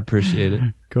 man. I appreciate it.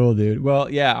 Cool, dude. Well,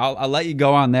 yeah, I'll let you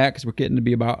go on that because we're getting to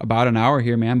be about an hour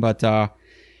here, man. But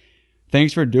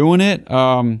thanks for doing it.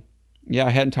 Yeah,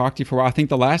 I hadn't talked to you for a while. I think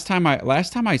the last time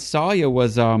I saw you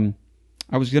was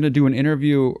I was going to do an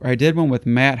interview. I did one with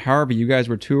Matt Harvey. You guys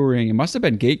were touring. It must have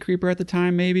been Gatecreeper at the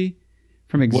time, maybe,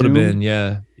 from Exhumed. Would have been,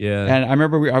 yeah. And I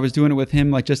remember I was doing it with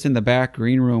him, like just in the back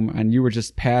green room, and you were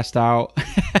just passed out.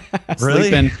 Really?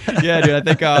 Sleeping. Yeah, dude. I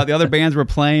think the other bands were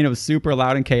playing. It was super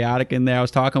loud and chaotic in there. I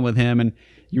was talking with him, and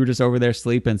you were just over there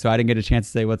sleeping, so I didn't get a chance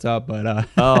to say what's up. But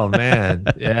oh man,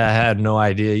 yeah, I had no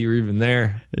idea you were even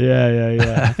there.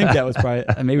 Yeah. I think that was probably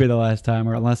maybe the last time,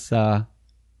 or unless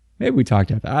maybe we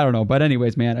talked after. I don't know. But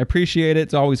anyways, man, I appreciate it.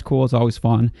 It's always cool. It's always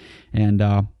fun, and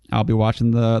I'll be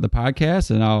watching the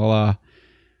podcast, and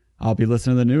I'll be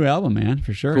listening to the new album, man,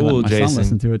 for sure. Cool, let my Jason. son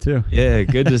listen to it too. Yeah,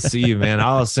 good to see you, man.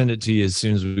 I'll send it to you as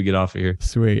soon as we get off of here.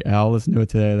 Sweet. I'll listen to it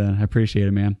today then. I appreciate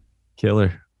it, man.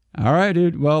 Killer. All right,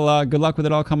 dude. Well, good luck with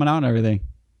it all coming out and everything.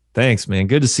 Thanks, man.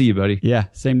 Good to see you, buddy. Yeah,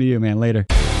 same to you, man. Later.